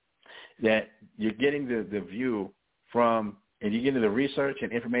 that you're getting the view from, and you're getting the research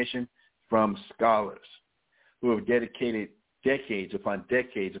and information from scholars who have dedicated decades upon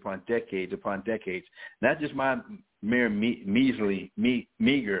decades upon decades upon decades, not just my mere meager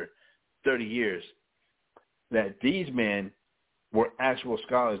 30 years, that these men were actual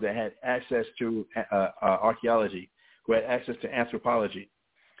scholars that had access to archaeology, who had access to anthropology,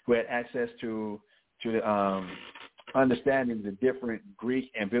 who had access to understanding the different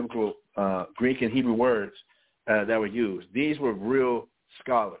Greek and biblical, Greek and Hebrew words that were used. These were real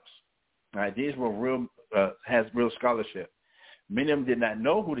scholars. Right? These were has real scholarship. Many of them did not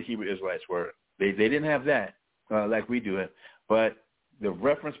know who the Hebrew Israelites were. They didn't have that like we do it. But the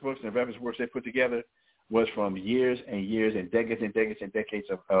reference books and the reference works they put together was from years and years and decades and decades and decades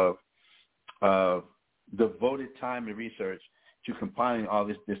of devoted time and research to compiling all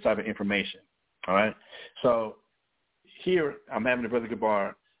this type of information. All right. So here I'm having the Brother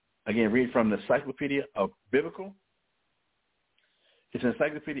Gabar again read from the Encyclopedia of Biblical. It's an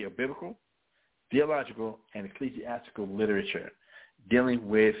encyclopedia of biblical, theological, and ecclesiastical literature dealing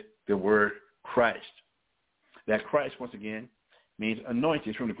with the word Christ. That Christ, once again, means anointed.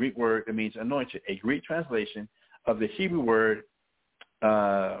 It's from the Greek word that means anointed, a Greek translation of the Hebrew word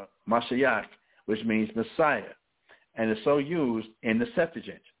Mashiach, which means Messiah. and is so used in the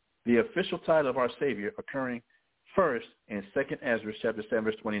Septuagint, the official title of our Savior occurring first in 2 Ezra chapter 7,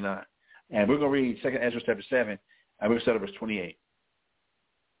 verse 29. And we're going to read 2 Ezra chapter 7, and we're going to start at verse 28.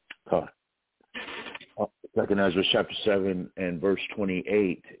 2 Ezra chapter 7 and verse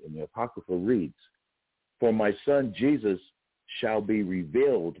 28 in the Apocrypha reads, "For my son Jesus shall be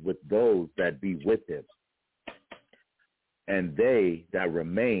revealed with those that be with him, and they that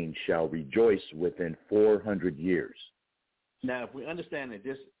remain shall rejoice within 400 years." Now, if we understand that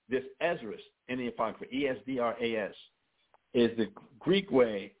this Ezra in the Apocrypha, Esdras, is the Greek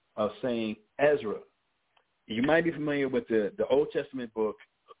way of saying Ezra. You might be familiar with the Old Testament book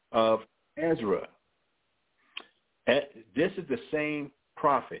of Ezra. This is the same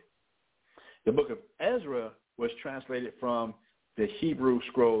prophet. The book of Ezra was translated from the Hebrew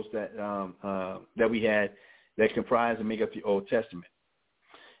scrolls that we had that comprise and make up the Old Testament.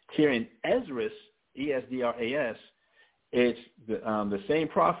 Here in Esdras, Esdras, it's the same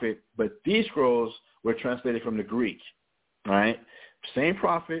prophet, but these scrolls were translated from the Greek. All right, same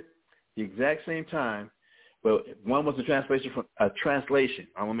prophet, the exact same time, but one was a translation from a translation.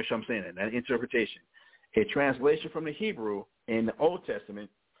 I want to make sure I'm saying that, not interpretation. A translation from the Hebrew in the Old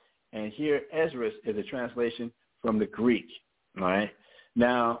Testament, and here Esdras is a translation from the Greek. All right.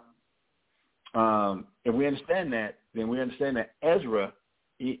 Now, if we understand that, then we understand that Ezra,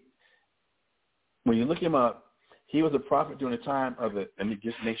 when you look him up, he was a prophet during the time of the. Let me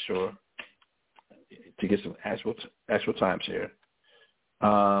just make sure to get some actual times here.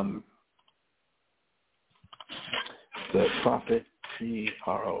 The prophet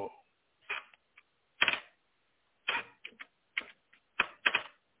P-R-O.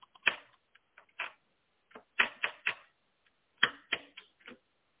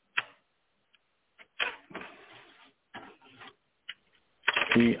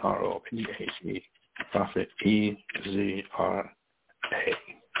 P-R-O-P-H-E, prophet E-Z-R-A.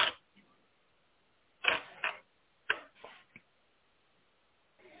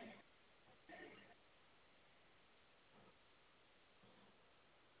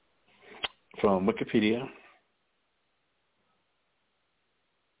 From Wikipedia.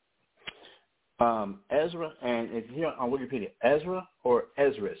 Ezra, and it's here on Wikipedia, Ezra or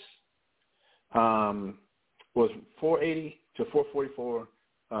Esdras was 480 to 444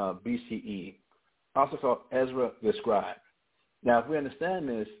 BCE, also called Ezra the Scribe. Now, if we understand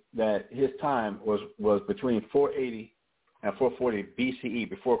this, that his time was between 480 and 440 BCE,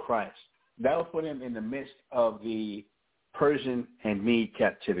 before Christ, that will put him in the midst of the Persian and Mede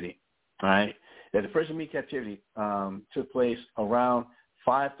captivity. All right, that the Persian Mede captivity took place around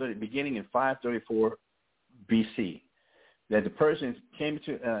 530, beginning in 534 BC. That the Persians came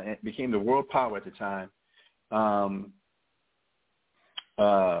to and became the world power at the time,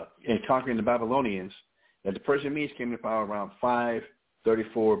 in conquering the Babylonians. That the Persian Medes came to power around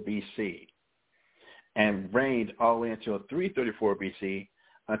 534 BC, and reigned all the way until 334 BC,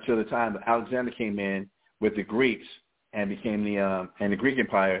 until the time that Alexander came in with the Greeks and became the Greek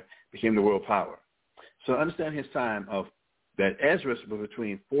Empire became the world power. So understand his time of that Ezra was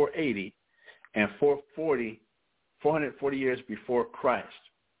between 480 and 440 years before Christ.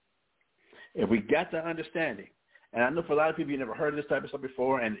 If we got that understanding, and I know for a lot of people you never heard of this type of stuff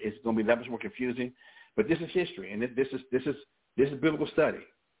before, and it's going to be that much more confusing, but this is history, and this is biblical study,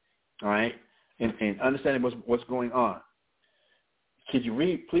 all right, and understanding what's going on. Could you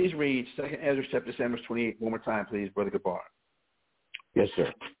please read 2 Ezra chapter 7, verse 28 one more time, please, Brother Gabar? Yes,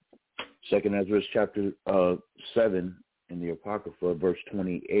 sir. 2 Ezra chapter 7 in the Apocrypha, verse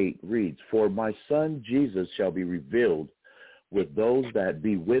 28 reads, "For my son Jesus shall be revealed with those that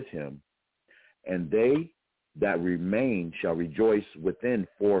be with him, and they that remain shall rejoice within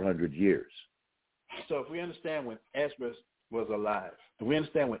 400 years." So if we understand when Ezra was alive,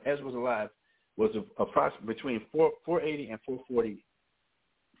 was approximately between 480 and 440,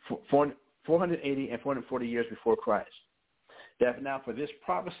 480 and 440 years before Christ. That now for this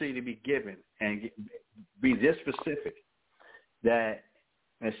prophecy to be given and be this specific, that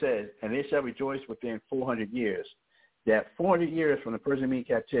it says, and they shall rejoice within 400 years, that 400 years from the Persian Mede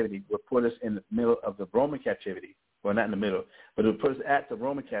captivity would put us in the middle of the Roman captivity. Well, not in the middle, but it would put us at the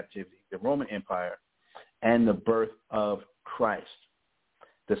Roman captivity, the Roman Empire, and the birth of Christ,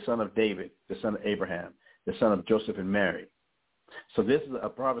 the son of David, the son of Abraham, the son of Joseph and Mary. So this is a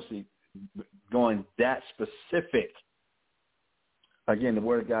prophecy going that specific. Again, the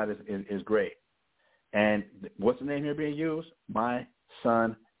word of God is great. And what's the name here being used? My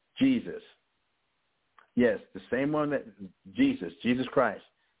son, Jesus. Yes, the same one that Jesus Christ.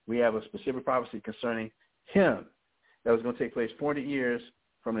 We have a specific prophecy concerning him that was going to take place 40 years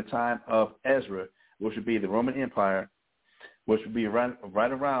from the time of Ezra which would be the Roman Empire, which would be right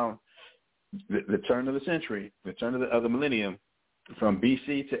around the turn of the century, the turn of the millennium, from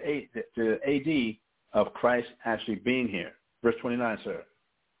BC to AD, of Christ actually being here. Verse 29, sir.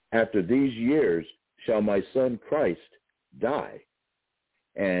 After these years shall my son Christ die,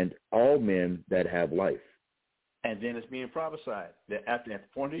 and all men that have life. And then it's being prophesied that after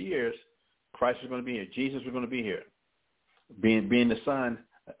 400 years, Christ is going to be here. Jesus was going to be here, being the son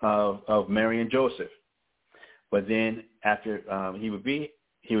of Mary and Joseph. But then after he would be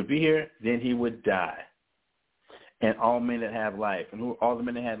here, then he would die. And all men that have life. And who all the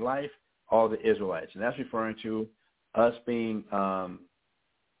men that had life? All the Israelites. And that's referring to us being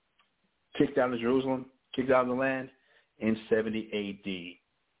kicked out of Jerusalem, kicked out of the land in 70 A.D.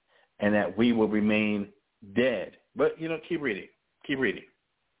 And that we will remain dead. But, keep reading.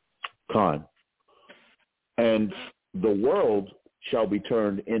 Con. And the world shall be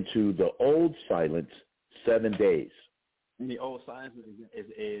turned into the old silence 7 days. And the old silence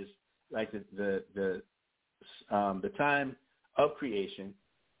is like the time of creation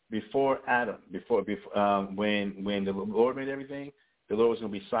before Adam, before when the Lord made everything, the Lord was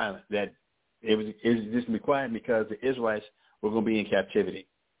going to be silent. That it was just going to be quiet because the Israelites were going to be in captivity.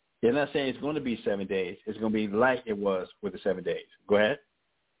 They're not saying it's going to be 7 days. It's going to be like it was with the 7 days. Go ahead.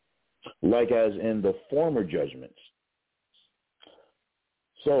 Like as in the former judgments,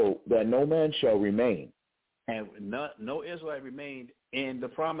 so that no man shall remain. And no Israelite remained in the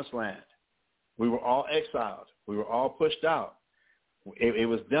promised land. We were all exiled. We were all pushed out. It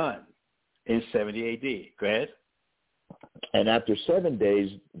was done in 70 A.D. Go ahead. And after 7 days,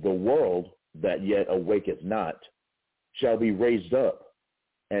 the world that yet awaketh not shall be raised up,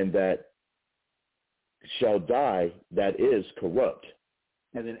 and that shall die that is corrupt.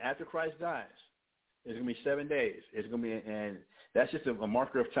 And then after Christ dies, it's going to be 7 days. It's going to be, and that's just a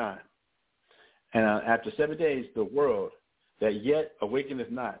marker of time. And after 7 days, the world that yet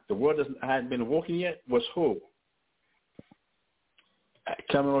awakeneth not, the world hadn't been awoken yet, was who?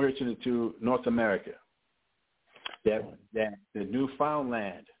 Coming over here to North America. That the newfound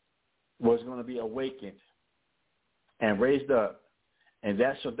land was going to be awakened and raised up, and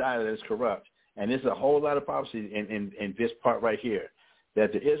that shall die that is corrupt. And there's a whole lot of prophecy in this part right here,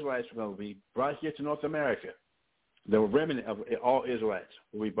 that the Israelites were going to be brought here to North America. The remnant of all Israelites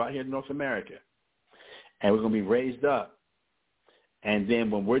will be brought here to North America, and we're going to be raised up. And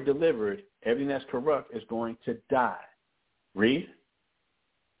then when we're delivered, everything that's corrupt is going to die. Read.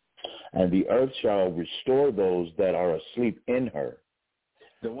 And the earth shall restore those that are asleep in her.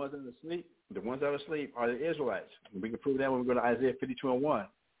 The ones that are asleep are the Israelites. We can prove that when we go to Isaiah 52:1.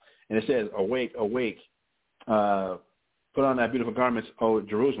 And it says, awake, awake, put on thy beautiful garments, O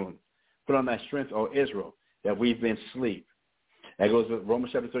Jerusalem. Put on thy strength, O Israel, that we've been asleep. That goes with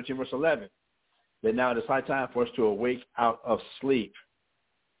Romans chapter 13, verse 11. That now it is high time for us to awake out of sleep.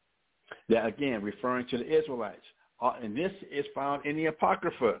 That, again, referring to the Israelites. And this is found in the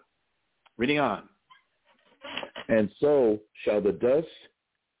Apocrypha. Reading on. And so shall the dust,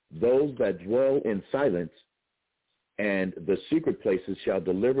 those that dwell in silence, and the secret places shall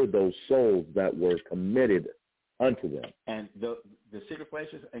deliver those souls that were committed unto them. And the secret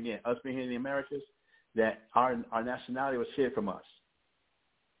places, again, us being here in the Americas, that our nationality was hid from us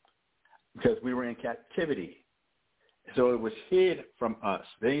because we were in captivity. So it was hid from us.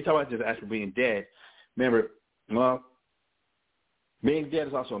 Then you talk about just actually being dead. Remember, well, being dead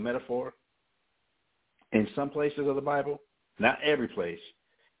is also a metaphor. In some places of the Bible, not every place,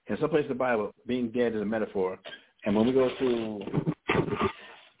 in some places of the Bible, being dead is a metaphor. And when we go through,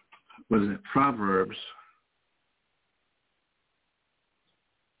 Proverbs,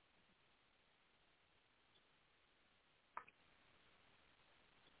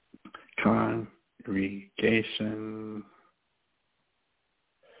 congregation,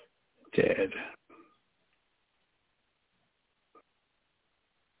 dead.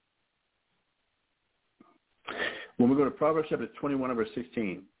 When we go to Proverbs chapter 21, verse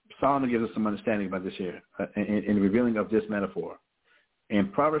 16, Solomon gives us some understanding about this here in the revealing of this metaphor. In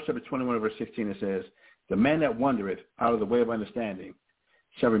Proverbs chapter 21, verse 16, it says, the man that wandereth out of the way of understanding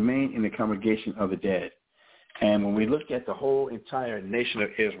shall remain in the congregation of the dead. And when we look at the whole entire nation of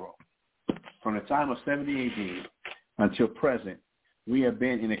Israel, from the time of 70 AD until present, we have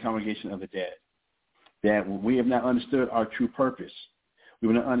been in the congregation of the dead. That we have not understood our true purpose. We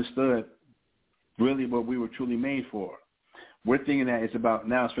have not understood really what we were truly made for. We're thinking that it's about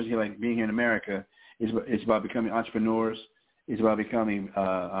now, especially like being here in America, it's about becoming entrepreneurs. It's about becoming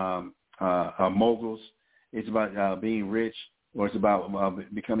moguls. It's about being rich, or it's about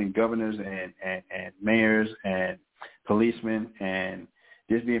becoming governors and mayors and policemen and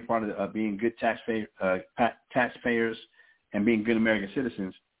this being part of being good taxpayers and being good American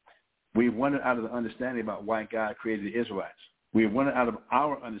citizens, we've wandered out of the understanding about why God created the Israelites. We've wandered out of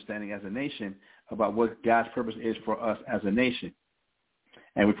our understanding as a nation about what God's purpose is for us as a nation.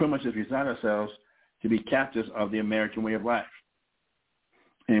 And we pretty much just resign ourselves to be captives of the American way of life.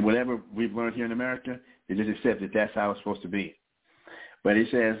 And whatever we've learned here in America, they just accept that that's how it's supposed to be. But he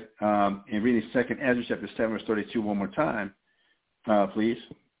says, in reading 2nd Ezra chapter 7, verse 32 one more time, please.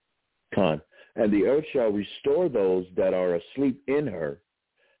 Con. And the earth shall restore those that are asleep in her,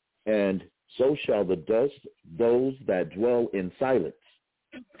 and so shall the dust those that dwell in silence.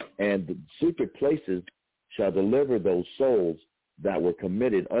 And the secret places shall deliver those souls that were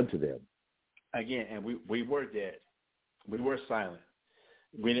committed unto them. Again, and we were dead. We were silent.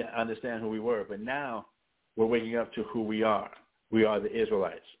 We didn't understand who we were. But now we're waking up to who we are. We are the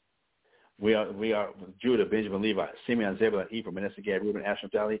Israelites. We are Judah, Benjamin, Levi, Simeon, Zebulun, Ephraim, Manasseh, Gad, Reuben, Asher,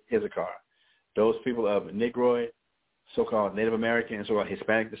 Naphtali, Issachar. Those people of Negroid, so-called Native American, and so-called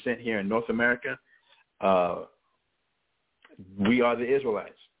Hispanic descent here in North America, we are the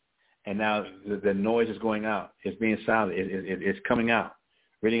Israelites. And now the noise is going out. It's being sounded. It's coming out.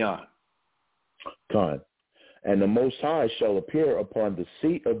 Reading on. Con. And the Most High shall appear upon the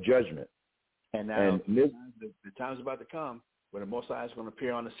seat of judgment. And now the time is about to come when the Most High is going to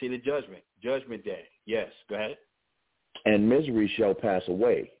appear on the seat of judgment. Judgment day. Yes, go ahead. And misery shall pass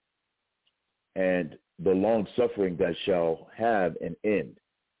away, and the long suffering that shall have an end.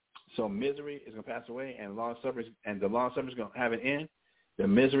 So misery is going to pass away, and the long suffering is going to have an end. The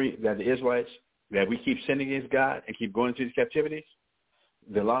misery that the Israelites, that we keep sinning against God and keep going into these captivities,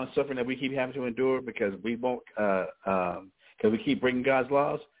 the long suffering that we keep having to endure because we won't, because we keep breaking God's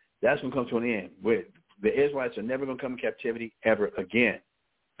laws, that's going to come to an end. The Israelites are never going to come in captivity ever again.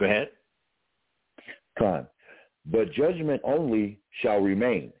 Go ahead. Con. But judgment only shall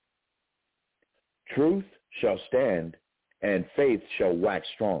remain. Truth shall stand, and faith shall wax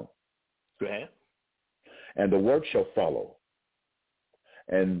strong. Go ahead. And the work shall follow,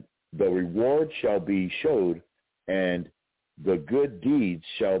 and the reward shall be showed, and the good deeds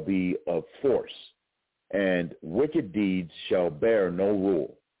shall be of force, and wicked deeds shall bear no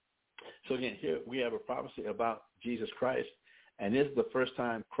rule. So again, here we have a prophecy about Jesus Christ, and this is the first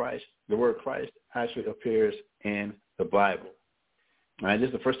time the word Christ actually appears in the Bible. All right, this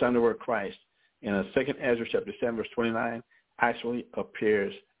is the first time the word Christ in 2nd Ezra chapter 7, verse 29 actually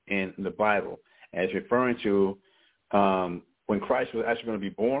appears in the Bible as referring to when Christ was actually going to be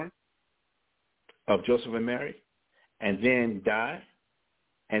born of Joseph and Mary and then die,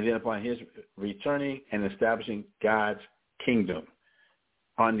 and then upon his returning and establishing God's kingdom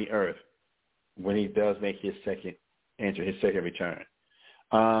on the earth when he does make his second return.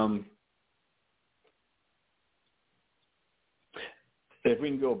 If we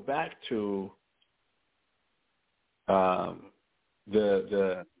can go back to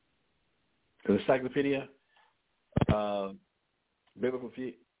the encyclopedia, biblical,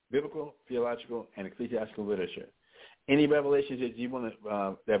 theological, and ecclesiastical literature. Any revelations that you want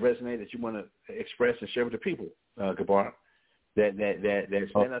to that resonate, that you want to express and share with the people, Gabar, that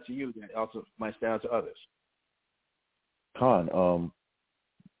stand out to you, that also might stand out to others. Con,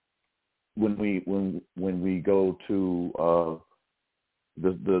 when we go to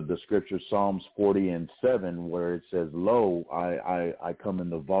the scripture Psalms 40:7, where it says, "Lo, I come in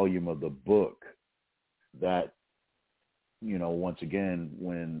the volume of the book," that, you know, once again,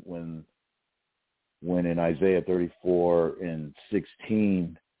 when in Isaiah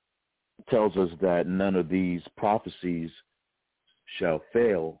 34:16 tells us that none of these prophecies shall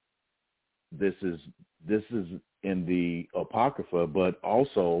fail, this is in the Apocrypha, but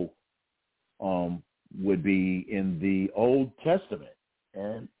also would be in the Old Testament,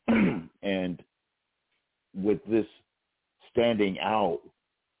 and with this standing out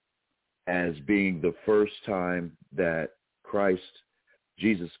as being the first time that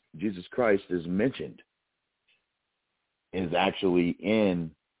Jesus Christ is mentioned, is actually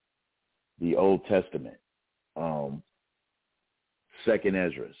in the Old Testament. 2nd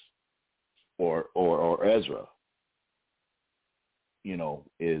Ezra or Ezra, you know,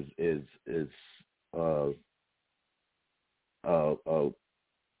 is a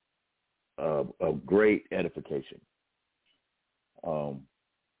great edification.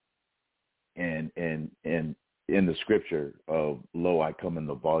 And in the scripture of "Lo, I come in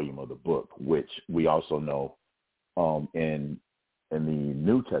the volume of the book," which we also know in the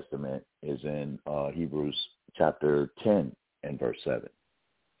New Testament is in Hebrews chapter 10 and verse 7,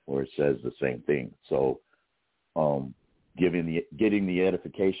 where it says the same thing. So getting the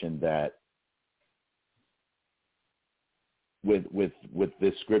edification that with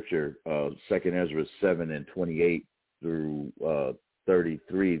this scripture, 2nd Ezra 7:28 through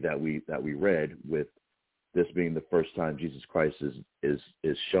 33 that we read, with this being the first time Jesus Christ is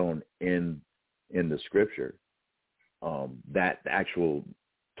shown in the scripture, that actual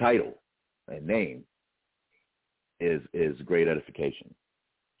title and name is great edification.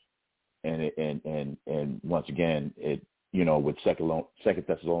 And once again, it, with 2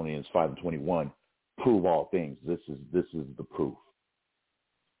 Thessalonians 5:21, prove all things. This is the proof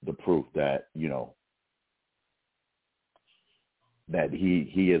that that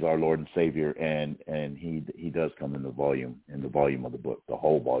he is our Lord and Savior, and he does come in the volume of the book, the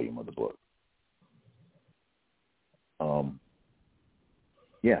whole volume of the book.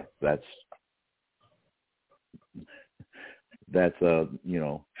 Yeah, that's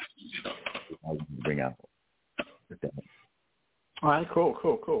I'll bring out. All right, cool.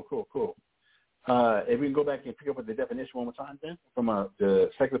 If we can go back and pick up with the definition one more time, then, from the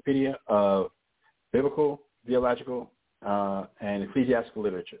Encyclopedia of Biblical, Theological, and Ecclesiastical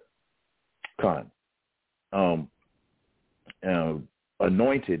Literature.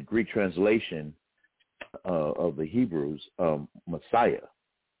 Anointed, Greek translation of the Hebrews, Messiah,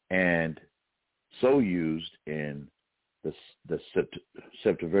 and so used in the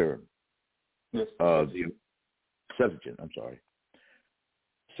Septuagint. Yes. The Septuagint. I'm sorry.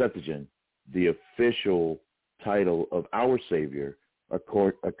 Septuagint, the official title of our Savior,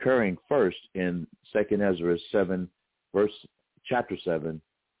 occurring first in 2nd Ezra 7, chapter 7,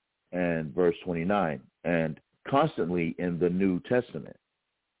 and verse 29, and constantly in the New Testament,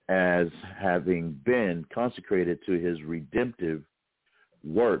 as having been consecrated to his redemptive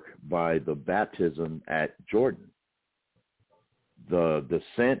work by the baptism at Jordan, the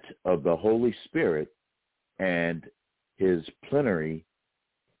descent of the Holy Spirit, and his plenary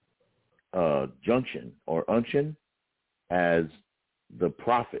unction as the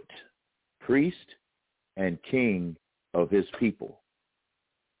prophet, priest, and king of his people.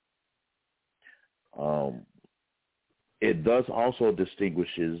 It thus also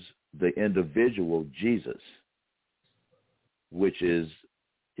distinguishes the individual Jesus, which is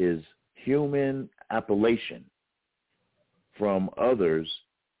his human appellation, from others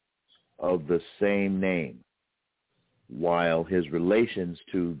of the same name, while his relations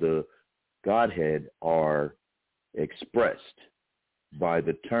to the Godhead are expressed by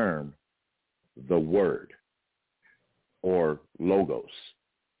the term the Word, or Logos.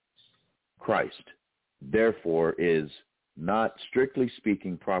 Christ, therefore, is not strictly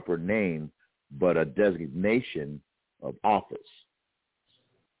speaking proper name, but a designation of office.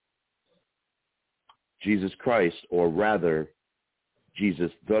 Jesus Christ, or rather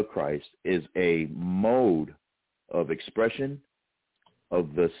Jesus the Christ, is a mode of expression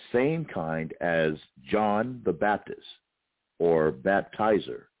of the same kind as John the Baptist, or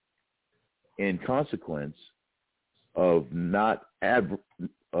baptizer, in consequence of not averting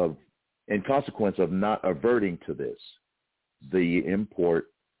to this. The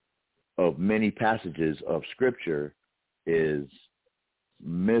import of many passages of Scripture is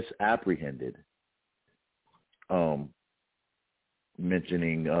misapprehended.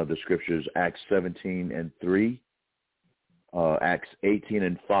 Mentioning the Scriptures, Acts 17:3, Acts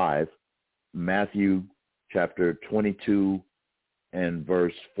 18:5, Matthew chapter 22 and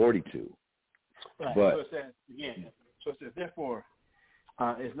verse 42. Right. But so it says, therefore,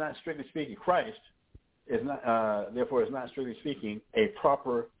 it's not strictly speaking Christ. Therefore, it's not strictly speaking a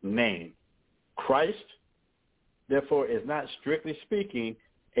proper name. Christ, therefore, is not strictly speaking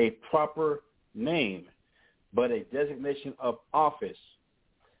a proper name, but a designation of office.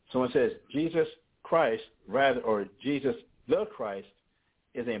 So when it says Jesus Christ, or Jesus the Christ,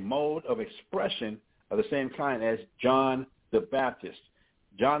 is a mode of expression of the same kind as John the Baptist.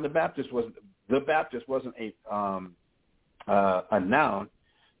 John the Baptist wasn't a noun.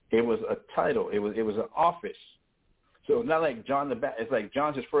 It was a title. It was an office. So it's not like John the Baptist. It's like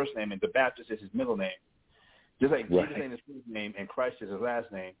John's his first name and the Baptist is his middle name. Just like Jesus ain't his first name and Christ is his last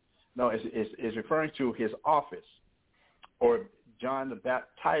name. No, it's referring to his office, or John the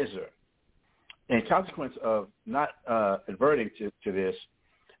Baptizer. In consequence of not adverting to this,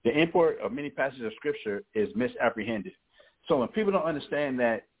 the import of many passages of Scripture is misapprehended. So when people don't understand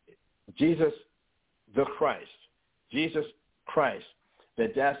that Jesus the Christ,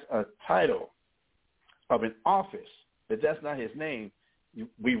 that that's a title of an office, that that's not his name,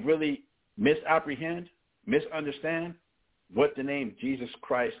 we really misunderstand what the name Jesus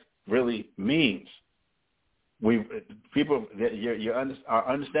Christ really means. Our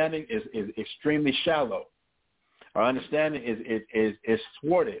understanding is extremely shallow. Our understanding is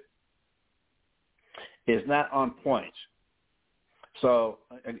thwarted. It's not on point. So,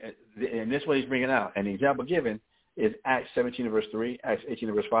 and this is what he's bringing out. And the example given is Acts 17 verse 3, Acts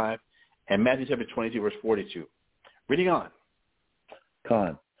 18 verse 5, and Matthew chapter 22 verse 42. Reading on.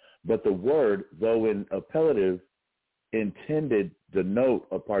 Con. But the word, though in appellative, intended to denote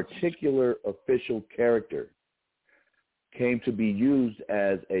a particular official character, came to be used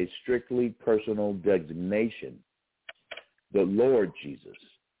as a strictly personal designation, the Lord Jesus.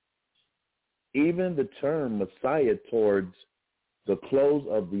 Even the term Messiah towards the close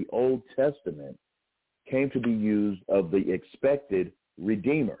of the Old Testament came to be used of the expected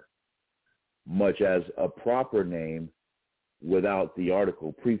Redeemer, much as a proper name without the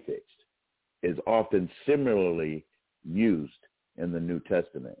article prefixed is often similarly used in the New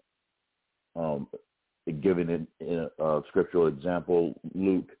Testament. Given in a scriptural example,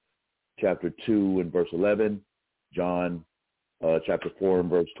 Luke chapter 2 and verse 11, John chapter 4 and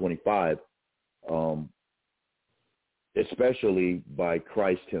verse 25, especially by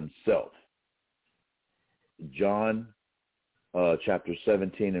Christ himself. John chapter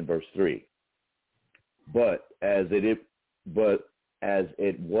 17 and verse 3. But as it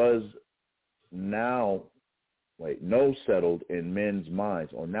was now settled in men's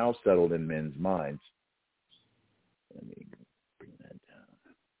minds, or now settled in men's minds. Let me bring that down.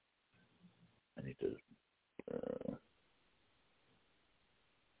 I need to.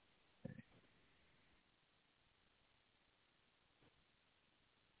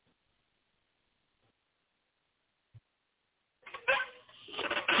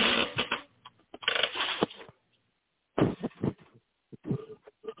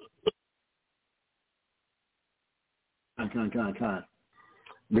 Con.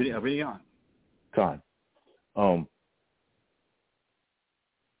 Reading on. Con. I'm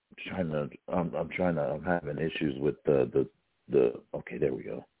having issues with the okay, there we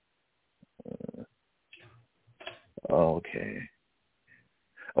go.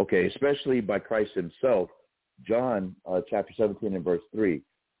 Okay, especially by Christ himself, John chapter 17 and verse 3.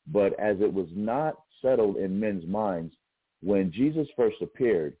 But as it was not settled in men's minds when Jesus first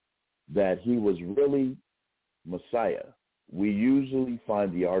appeared that he was really Messiah, we usually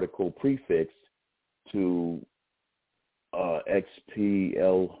find the article prefixed to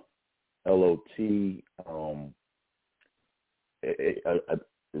XPLLOT.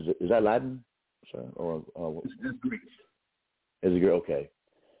 Is that Latin? Sorry, or it's Greek. Is it Greek? Okay.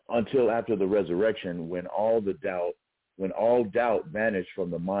 Until after the resurrection, when all doubt vanished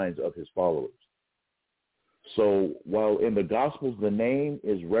from the minds of his followers. So while in the Gospels the name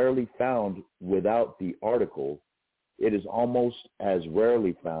is rarely found without the article, it is almost as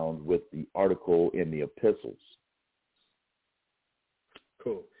rarely found with the article in the epistles.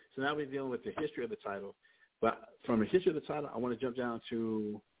 Cool. So now we're dealing with the history of the title. But from the history of the title, I want to jump down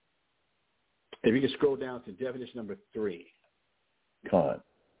to, if you can scroll down to definition number 3. Con.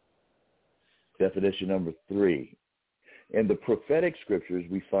 Definition number 3. In the prophetic scriptures,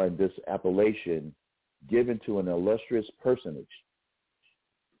 we find this appellation given to an illustrious personage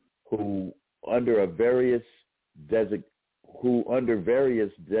who under various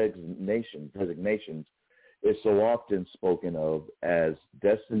designations is so often spoken of as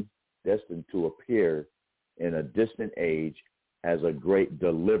destined to appear in a distant age as a great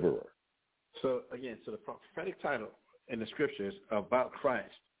deliverer. So again, the prophetic title in the scriptures about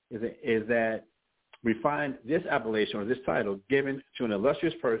Christ is that we find this appellation or this title given to an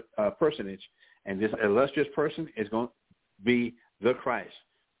illustrious personage, and this illustrious person is going to be the Christ,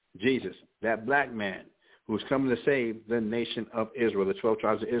 Jesus, that black man who's coming to save the nation of Israel, the 12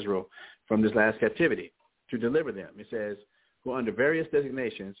 tribes of Israel, from this last captivity, to deliver them. It says, who under various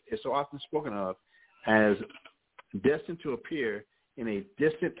designations is so often spoken of as destined to appear in a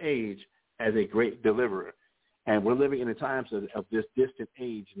distant age as a great deliverer. And we're living in the times of this distant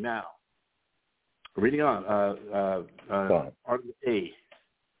age now. Reading on, Article A.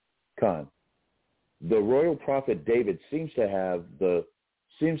 Con. The royal prophet David seems to have been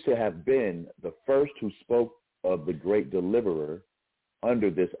the first who spoke of the great deliverer under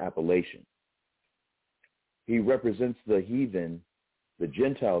this appellation. He represents the heathen, the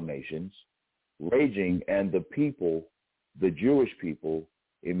Gentile nations, raging, and the people, the Jewish people,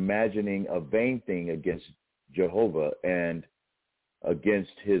 imagining a vain thing against Jehovah and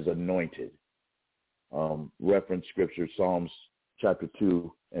against his anointed. Reference scripture, Psalms chapter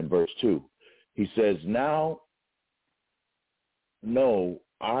 2 and verse 2. He says, now know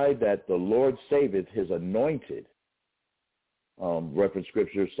I that the Lord saveth his anointed. Reference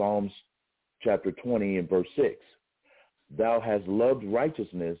scripture, Psalms chapter 20 and verse 6. Thou hast loved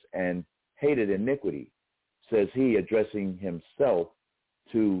righteousness and hated iniquity, says he, addressing himself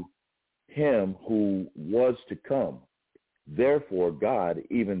to him who was to come, Therefore God,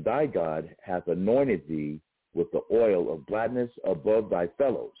 even thy God, hath anointed thee with the oil of gladness above thy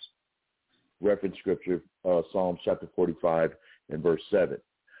fellows. Reference scripture, Psalm chapter 45 and verse 7.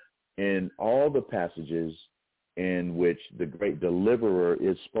 In all the passages in which the great deliverer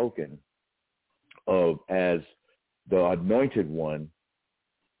is spoken of as the anointed one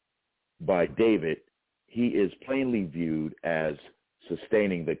by David, he is plainly viewed as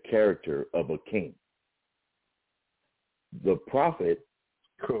sustaining the character of a king. The prophet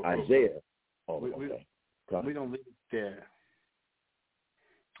Isaiah. We're going to leave it there.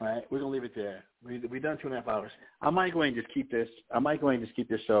 All right, we're going to leave it there. We've done 2.5 hours. I might go ahead and just keep this.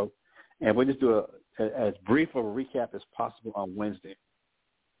 Show, and we'll just do as brief of a recap as possible on Wednesday.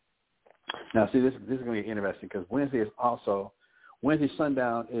 Now, see, this is going to get interesting because Wednesday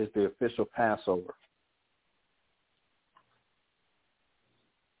sundown is the official Passover.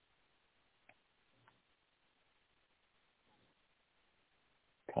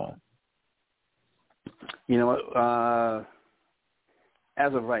 You know what?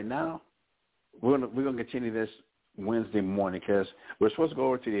 As of right now, we're gonna continue this Wednesday morning because we're supposed to go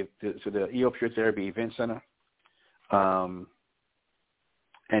over to the EO Pure Therapy Event Center and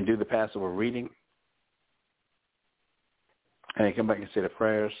do the Passover reading, and then come back and say the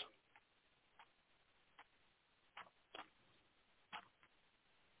prayers.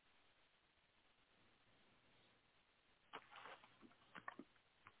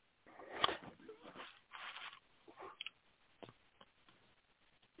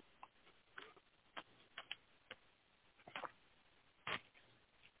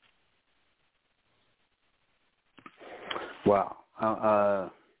 Wow. I'm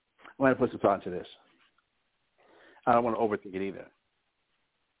going to put some thought into this. I don't want to overthink it either.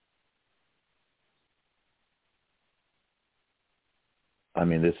 I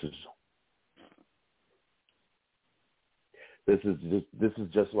mean, this is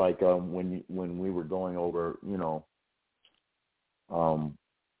just like when we were going over,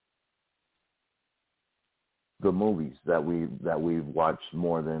 the movies that we've watched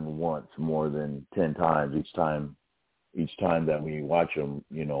more than once, more than 10 times. Each time that we watch them,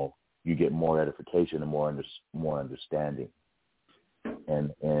 you get more edification and more understanding.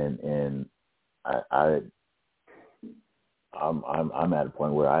 And I'm at a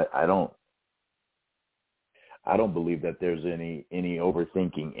point where I don't believe that there's any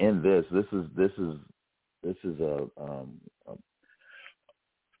overthinking in this. This is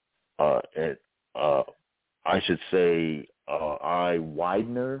I should say eye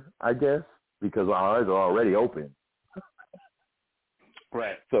widener, I guess, because our eyes are already open.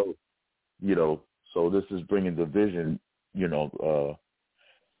 Right. So, so this is bringing the vision, the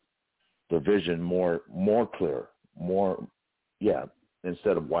vision more clear,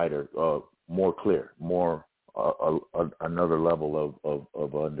 instead of wider, more clear, more another level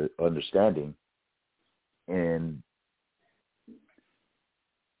of understanding, and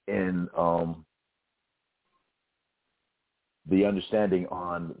the understanding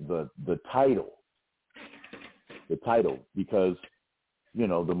on the title, because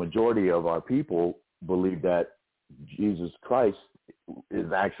the majority of our people believe that Jesus Christ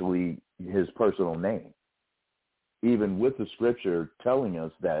is actually his personal name, even with the scripture telling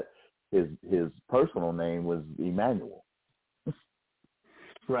us that his personal name was Emmanuel.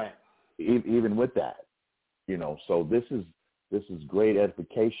 Right. Even with that, so this is great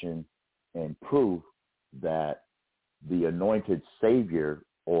edification and proof that the anointed Savior,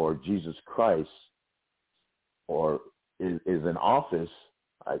 or Jesus Christ, or is in office,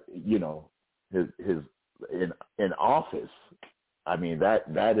 his in office. I mean,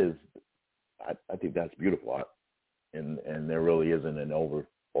 that is, I think that's beautiful, and there really isn't an over.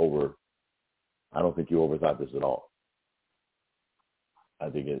 I don't think you overthought this at all. I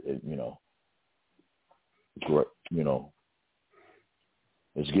think it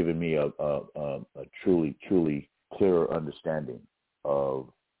it's given me a truly clearer understanding of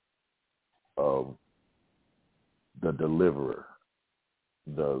the deliverer,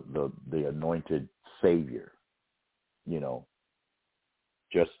 the anointed Savior,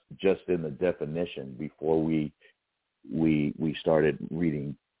 just in the definition before we started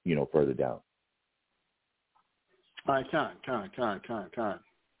reading, further down. All right, Con.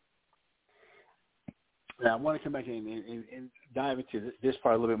 Now, I want to come back and dive into this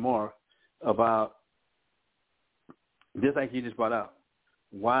part a little bit more about, just like you just brought up,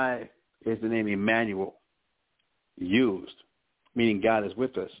 why is the name Emmanuel used, meaning God is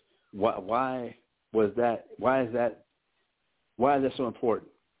with us? Why was that? Why is that so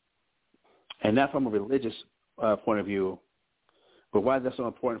important? And not from a religious point of view, but why is that so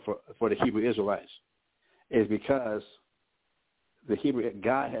important for the Hebrew Israelites? Is because the Hebrew,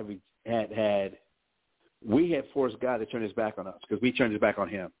 God we had forced God to turn his back on us because we turned his back on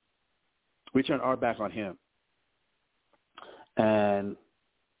him. We turned our back on him. And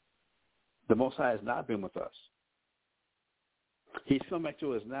the Most High has not been with us. He's come back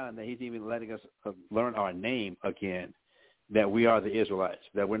to us now, and that he's even letting us learn our name again, that we are the Israelites,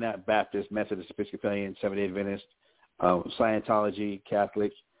 that we're not Baptist, Methodist, Episcopalian, Seventh-day Adventist, Scientology,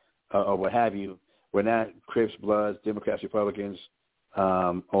 Catholic, or what have you. We're not Crips, Bloods, Democrats, Republicans,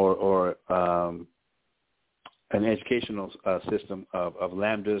 or an educational system of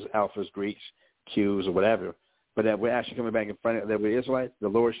lambdas, alphas, Greeks, Qs, or whatever, but that we're actually coming back in front of that we're Israelites. The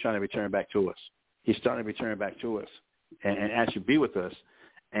Lord's trying to return back to us. He's starting to return back to us and actually be with us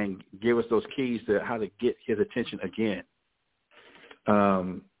and give us those keys to how to get his attention again.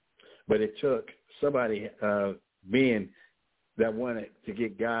 But it took somebody being that wanted to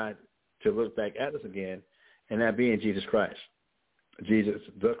get God to look back at us again, and that being Jesus Christ, Jesus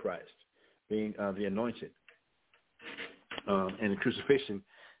the Christ, being the anointed, and the crucifixion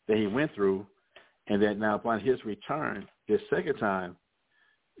that he went through, and that now upon his return, this second time,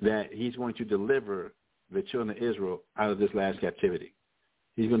 that he's going to deliver the children of Israel out of this last captivity.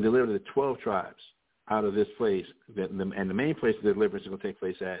 He's going to deliver the 12 tribes out of this place, and the main place the deliverance is going to take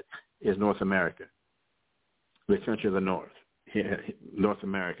place at is North America, the country of the North, North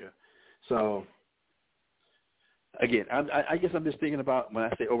America. So, again, I guess I'm just thinking about, when I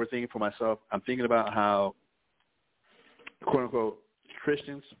say overthinking for myself, I'm thinking about how, quote-unquote,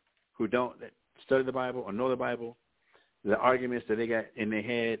 Christians who don't study the Bible or know the Bible, the arguments that they got in their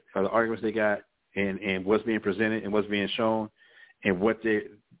head or the arguments they got and what's being presented and what's being shown and what they're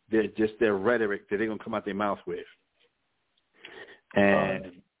just their rhetoric that they're going to come out their mouth with.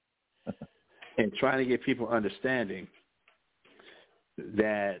 And trying to get people understanding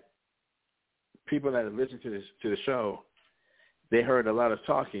that people that have listened to the show, they heard a lot of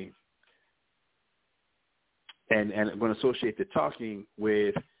talking, and I'm going to associate the talking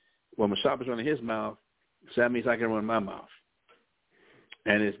with, well, Mashaba's running his mouth, so that means I can run my mouth.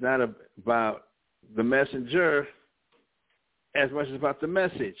 And it's not about the messenger as much as about the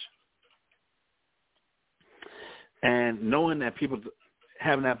message. And knowing that people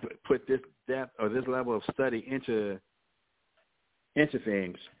have not put this depth or this level of study into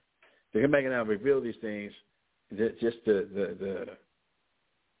things, they come back and now reveal these things, just the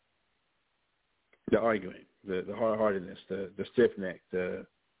arguing, the hard-heartedness, the stiff neck,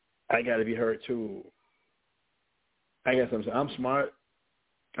 I got to be heard too. I guess I'm smart.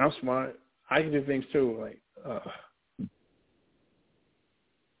 I can do things too, like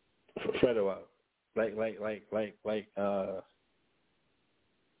Fredo out, like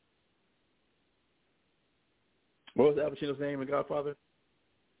what was Al Pacino's name in Godfather?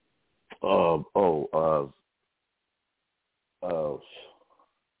 Oh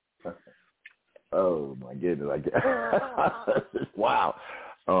my goodness! Wow.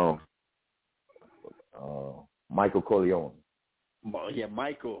 Michael Corleone. Yeah,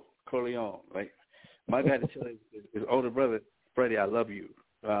 Michael Corleone. Like, my guy to tell his older brother, Freddie, I love you.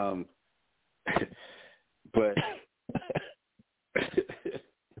 But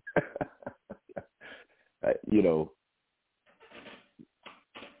you know,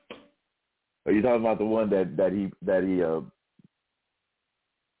 are you talking about the one that he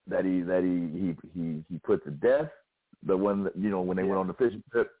put to death? The one that, you know, when they went on the fishing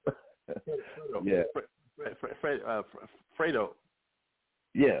trip. Yeah, Fredo.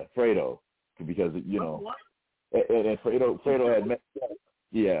 Yeah, Fredo, because you know, and Fredo had messed up.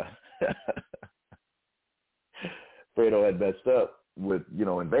 Yeah, Fredo had messed up with, you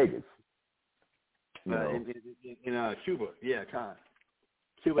know, in Vegas. You know. In Cuba, yeah,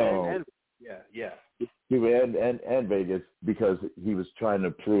 Cuba and Cuba and Vegas, because he was trying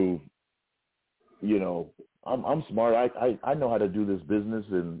to prove, you know, I'm smart. I know how to do this business,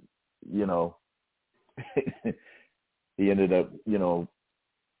 and you know, he ended up, you know,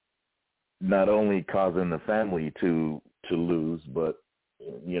 not only causing the family to lose, but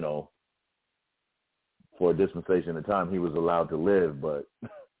you know, for a dispensation of time he was allowed to live, but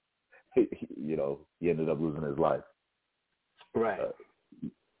you know, he ended up losing his life. Right.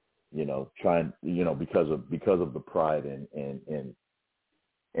 You know, trying, you know, because of the pride and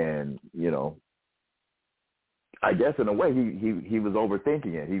you know, I guess in a way he was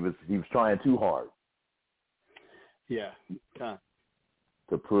overthinking it. He was trying too hard. Yeah.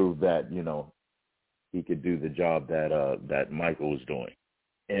 To prove that, you know, he could do the job that Michael was doing,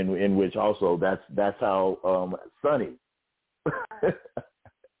 and in which also that's how Sonny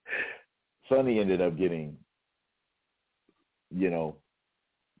ended up getting, you know,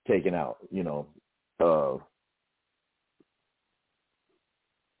 taken out, you know,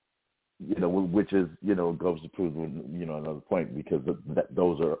 which is, goes to prove, another point, because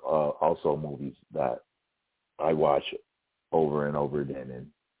those are also movies that I watch over and over again, and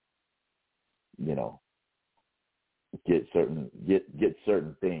get certain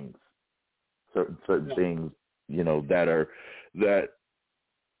things, certain things, that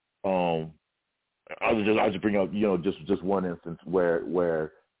I'll just bring up, just one instance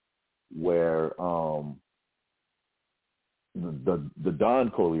where the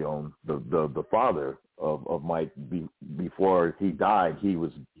Don Corleone, the father of Mike, before he died, he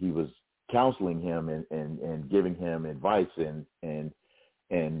was counseling him and giving him advice and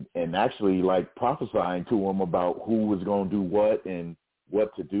actually like prophesying to him about who was going to do what and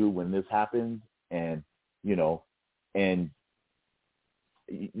what to do when this happened, and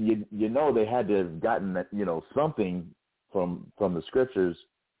they had to have gotten that, something from the scriptures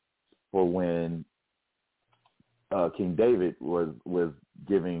for when King David was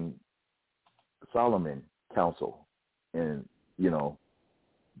giving Solomon counsel, and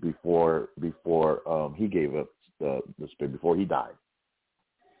before he gave up the spirit, before he died.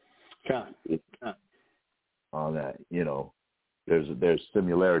 On that, there's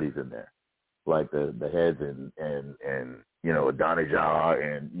similarities in there, like the heads and Adonijah,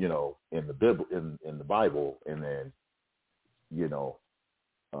 and in the Bible, and then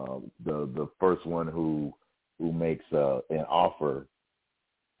the first one who makes an offer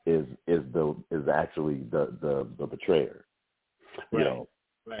is actually the betrayer. Right.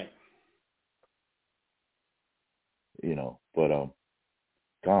 But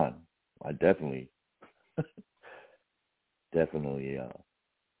Con, I definitely get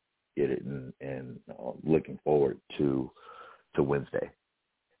it, and looking forward to Wednesday.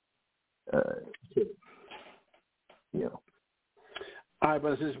 All right,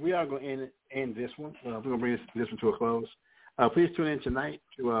 brothers, we are going to end this one. We're going to bring this one to a close. Please tune in tonight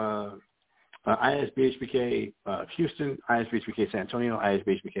to ISBHPK Houston, ISBHPK San Antonio,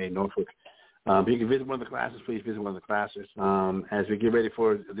 ISBHPK Norfolk. If you can visit one of the classes, please visit one of the classes as we get ready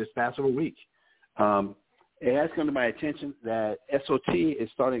for this Passover week. It has come to my attention that SOT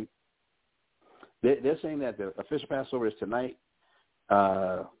is starting. They're saying that the official Passover is tonight.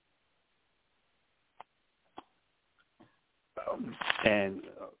 So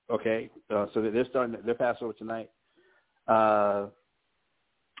they're starting their Passover tonight. I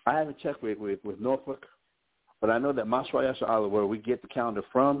haven't checked with Norfolk, but I know that Masra Yasha Allah, where we get the calendar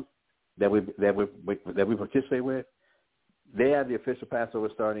from, that we participate with, they have the official Passover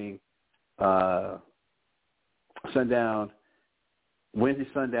starting Wednesday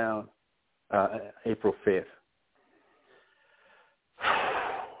sundown, April 5th.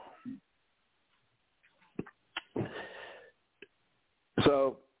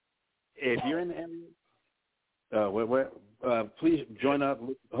 So, if you're in the area, please join up,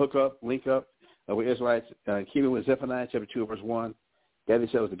 hook up, link up with Israelites. Keep it with Zephaniah chapter 2, verse 1. Gather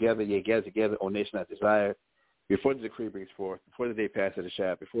yourselves together, gather together, O nation not desired. Before the decree brings forth, before the day passes the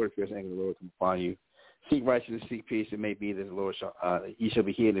shaft, before the fierce anger of the Lord come upon you, seek righteousness, seek peace. It may be that the Lord ye shall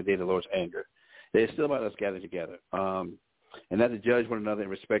be hid in the day of the Lord's anger. It's still about us gathered together, and not to judge one another in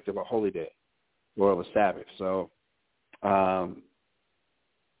respect of a holy day or of a Sabbath. So,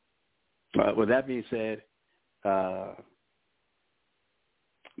 with that being said,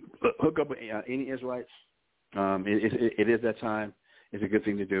 hook up with any Israelites. It is that time. It's a good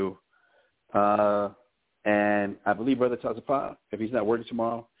thing to do. And I believe Brother Tazapah, if he's not working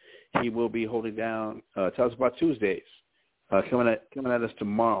tomorrow, he will be holding down Tazapah Tuesdays, coming at us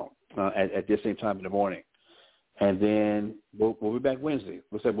tomorrow at this same time in the morning. And then we'll be back Wednesday.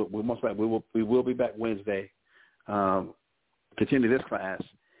 We will be back Wednesday, continue this class,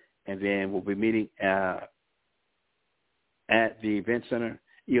 and then we'll be meeting at the event center,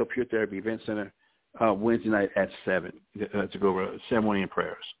 EO Pure Therapy Event Center, Wednesday night at 7 to go over ceremony and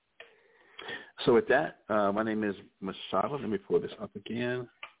prayers. So with that, my name is Mashaba. Let me pull this up again.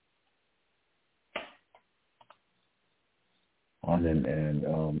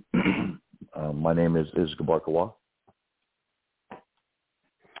 And my name is Gabar Kawa.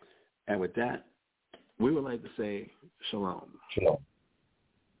 And with that, we would like to say shalom. Shalom.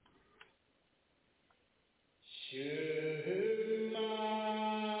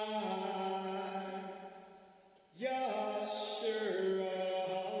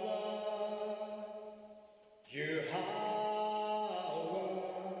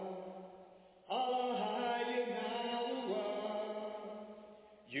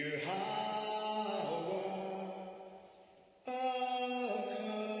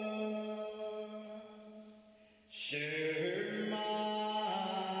 Shema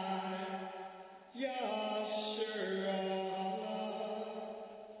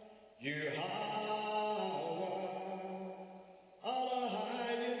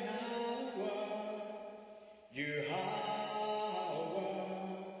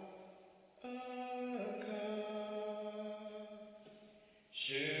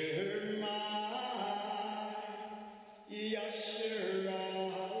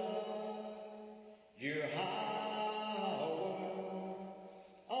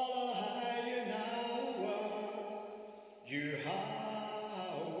Hear,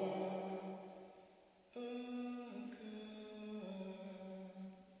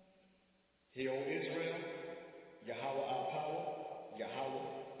 O Israel,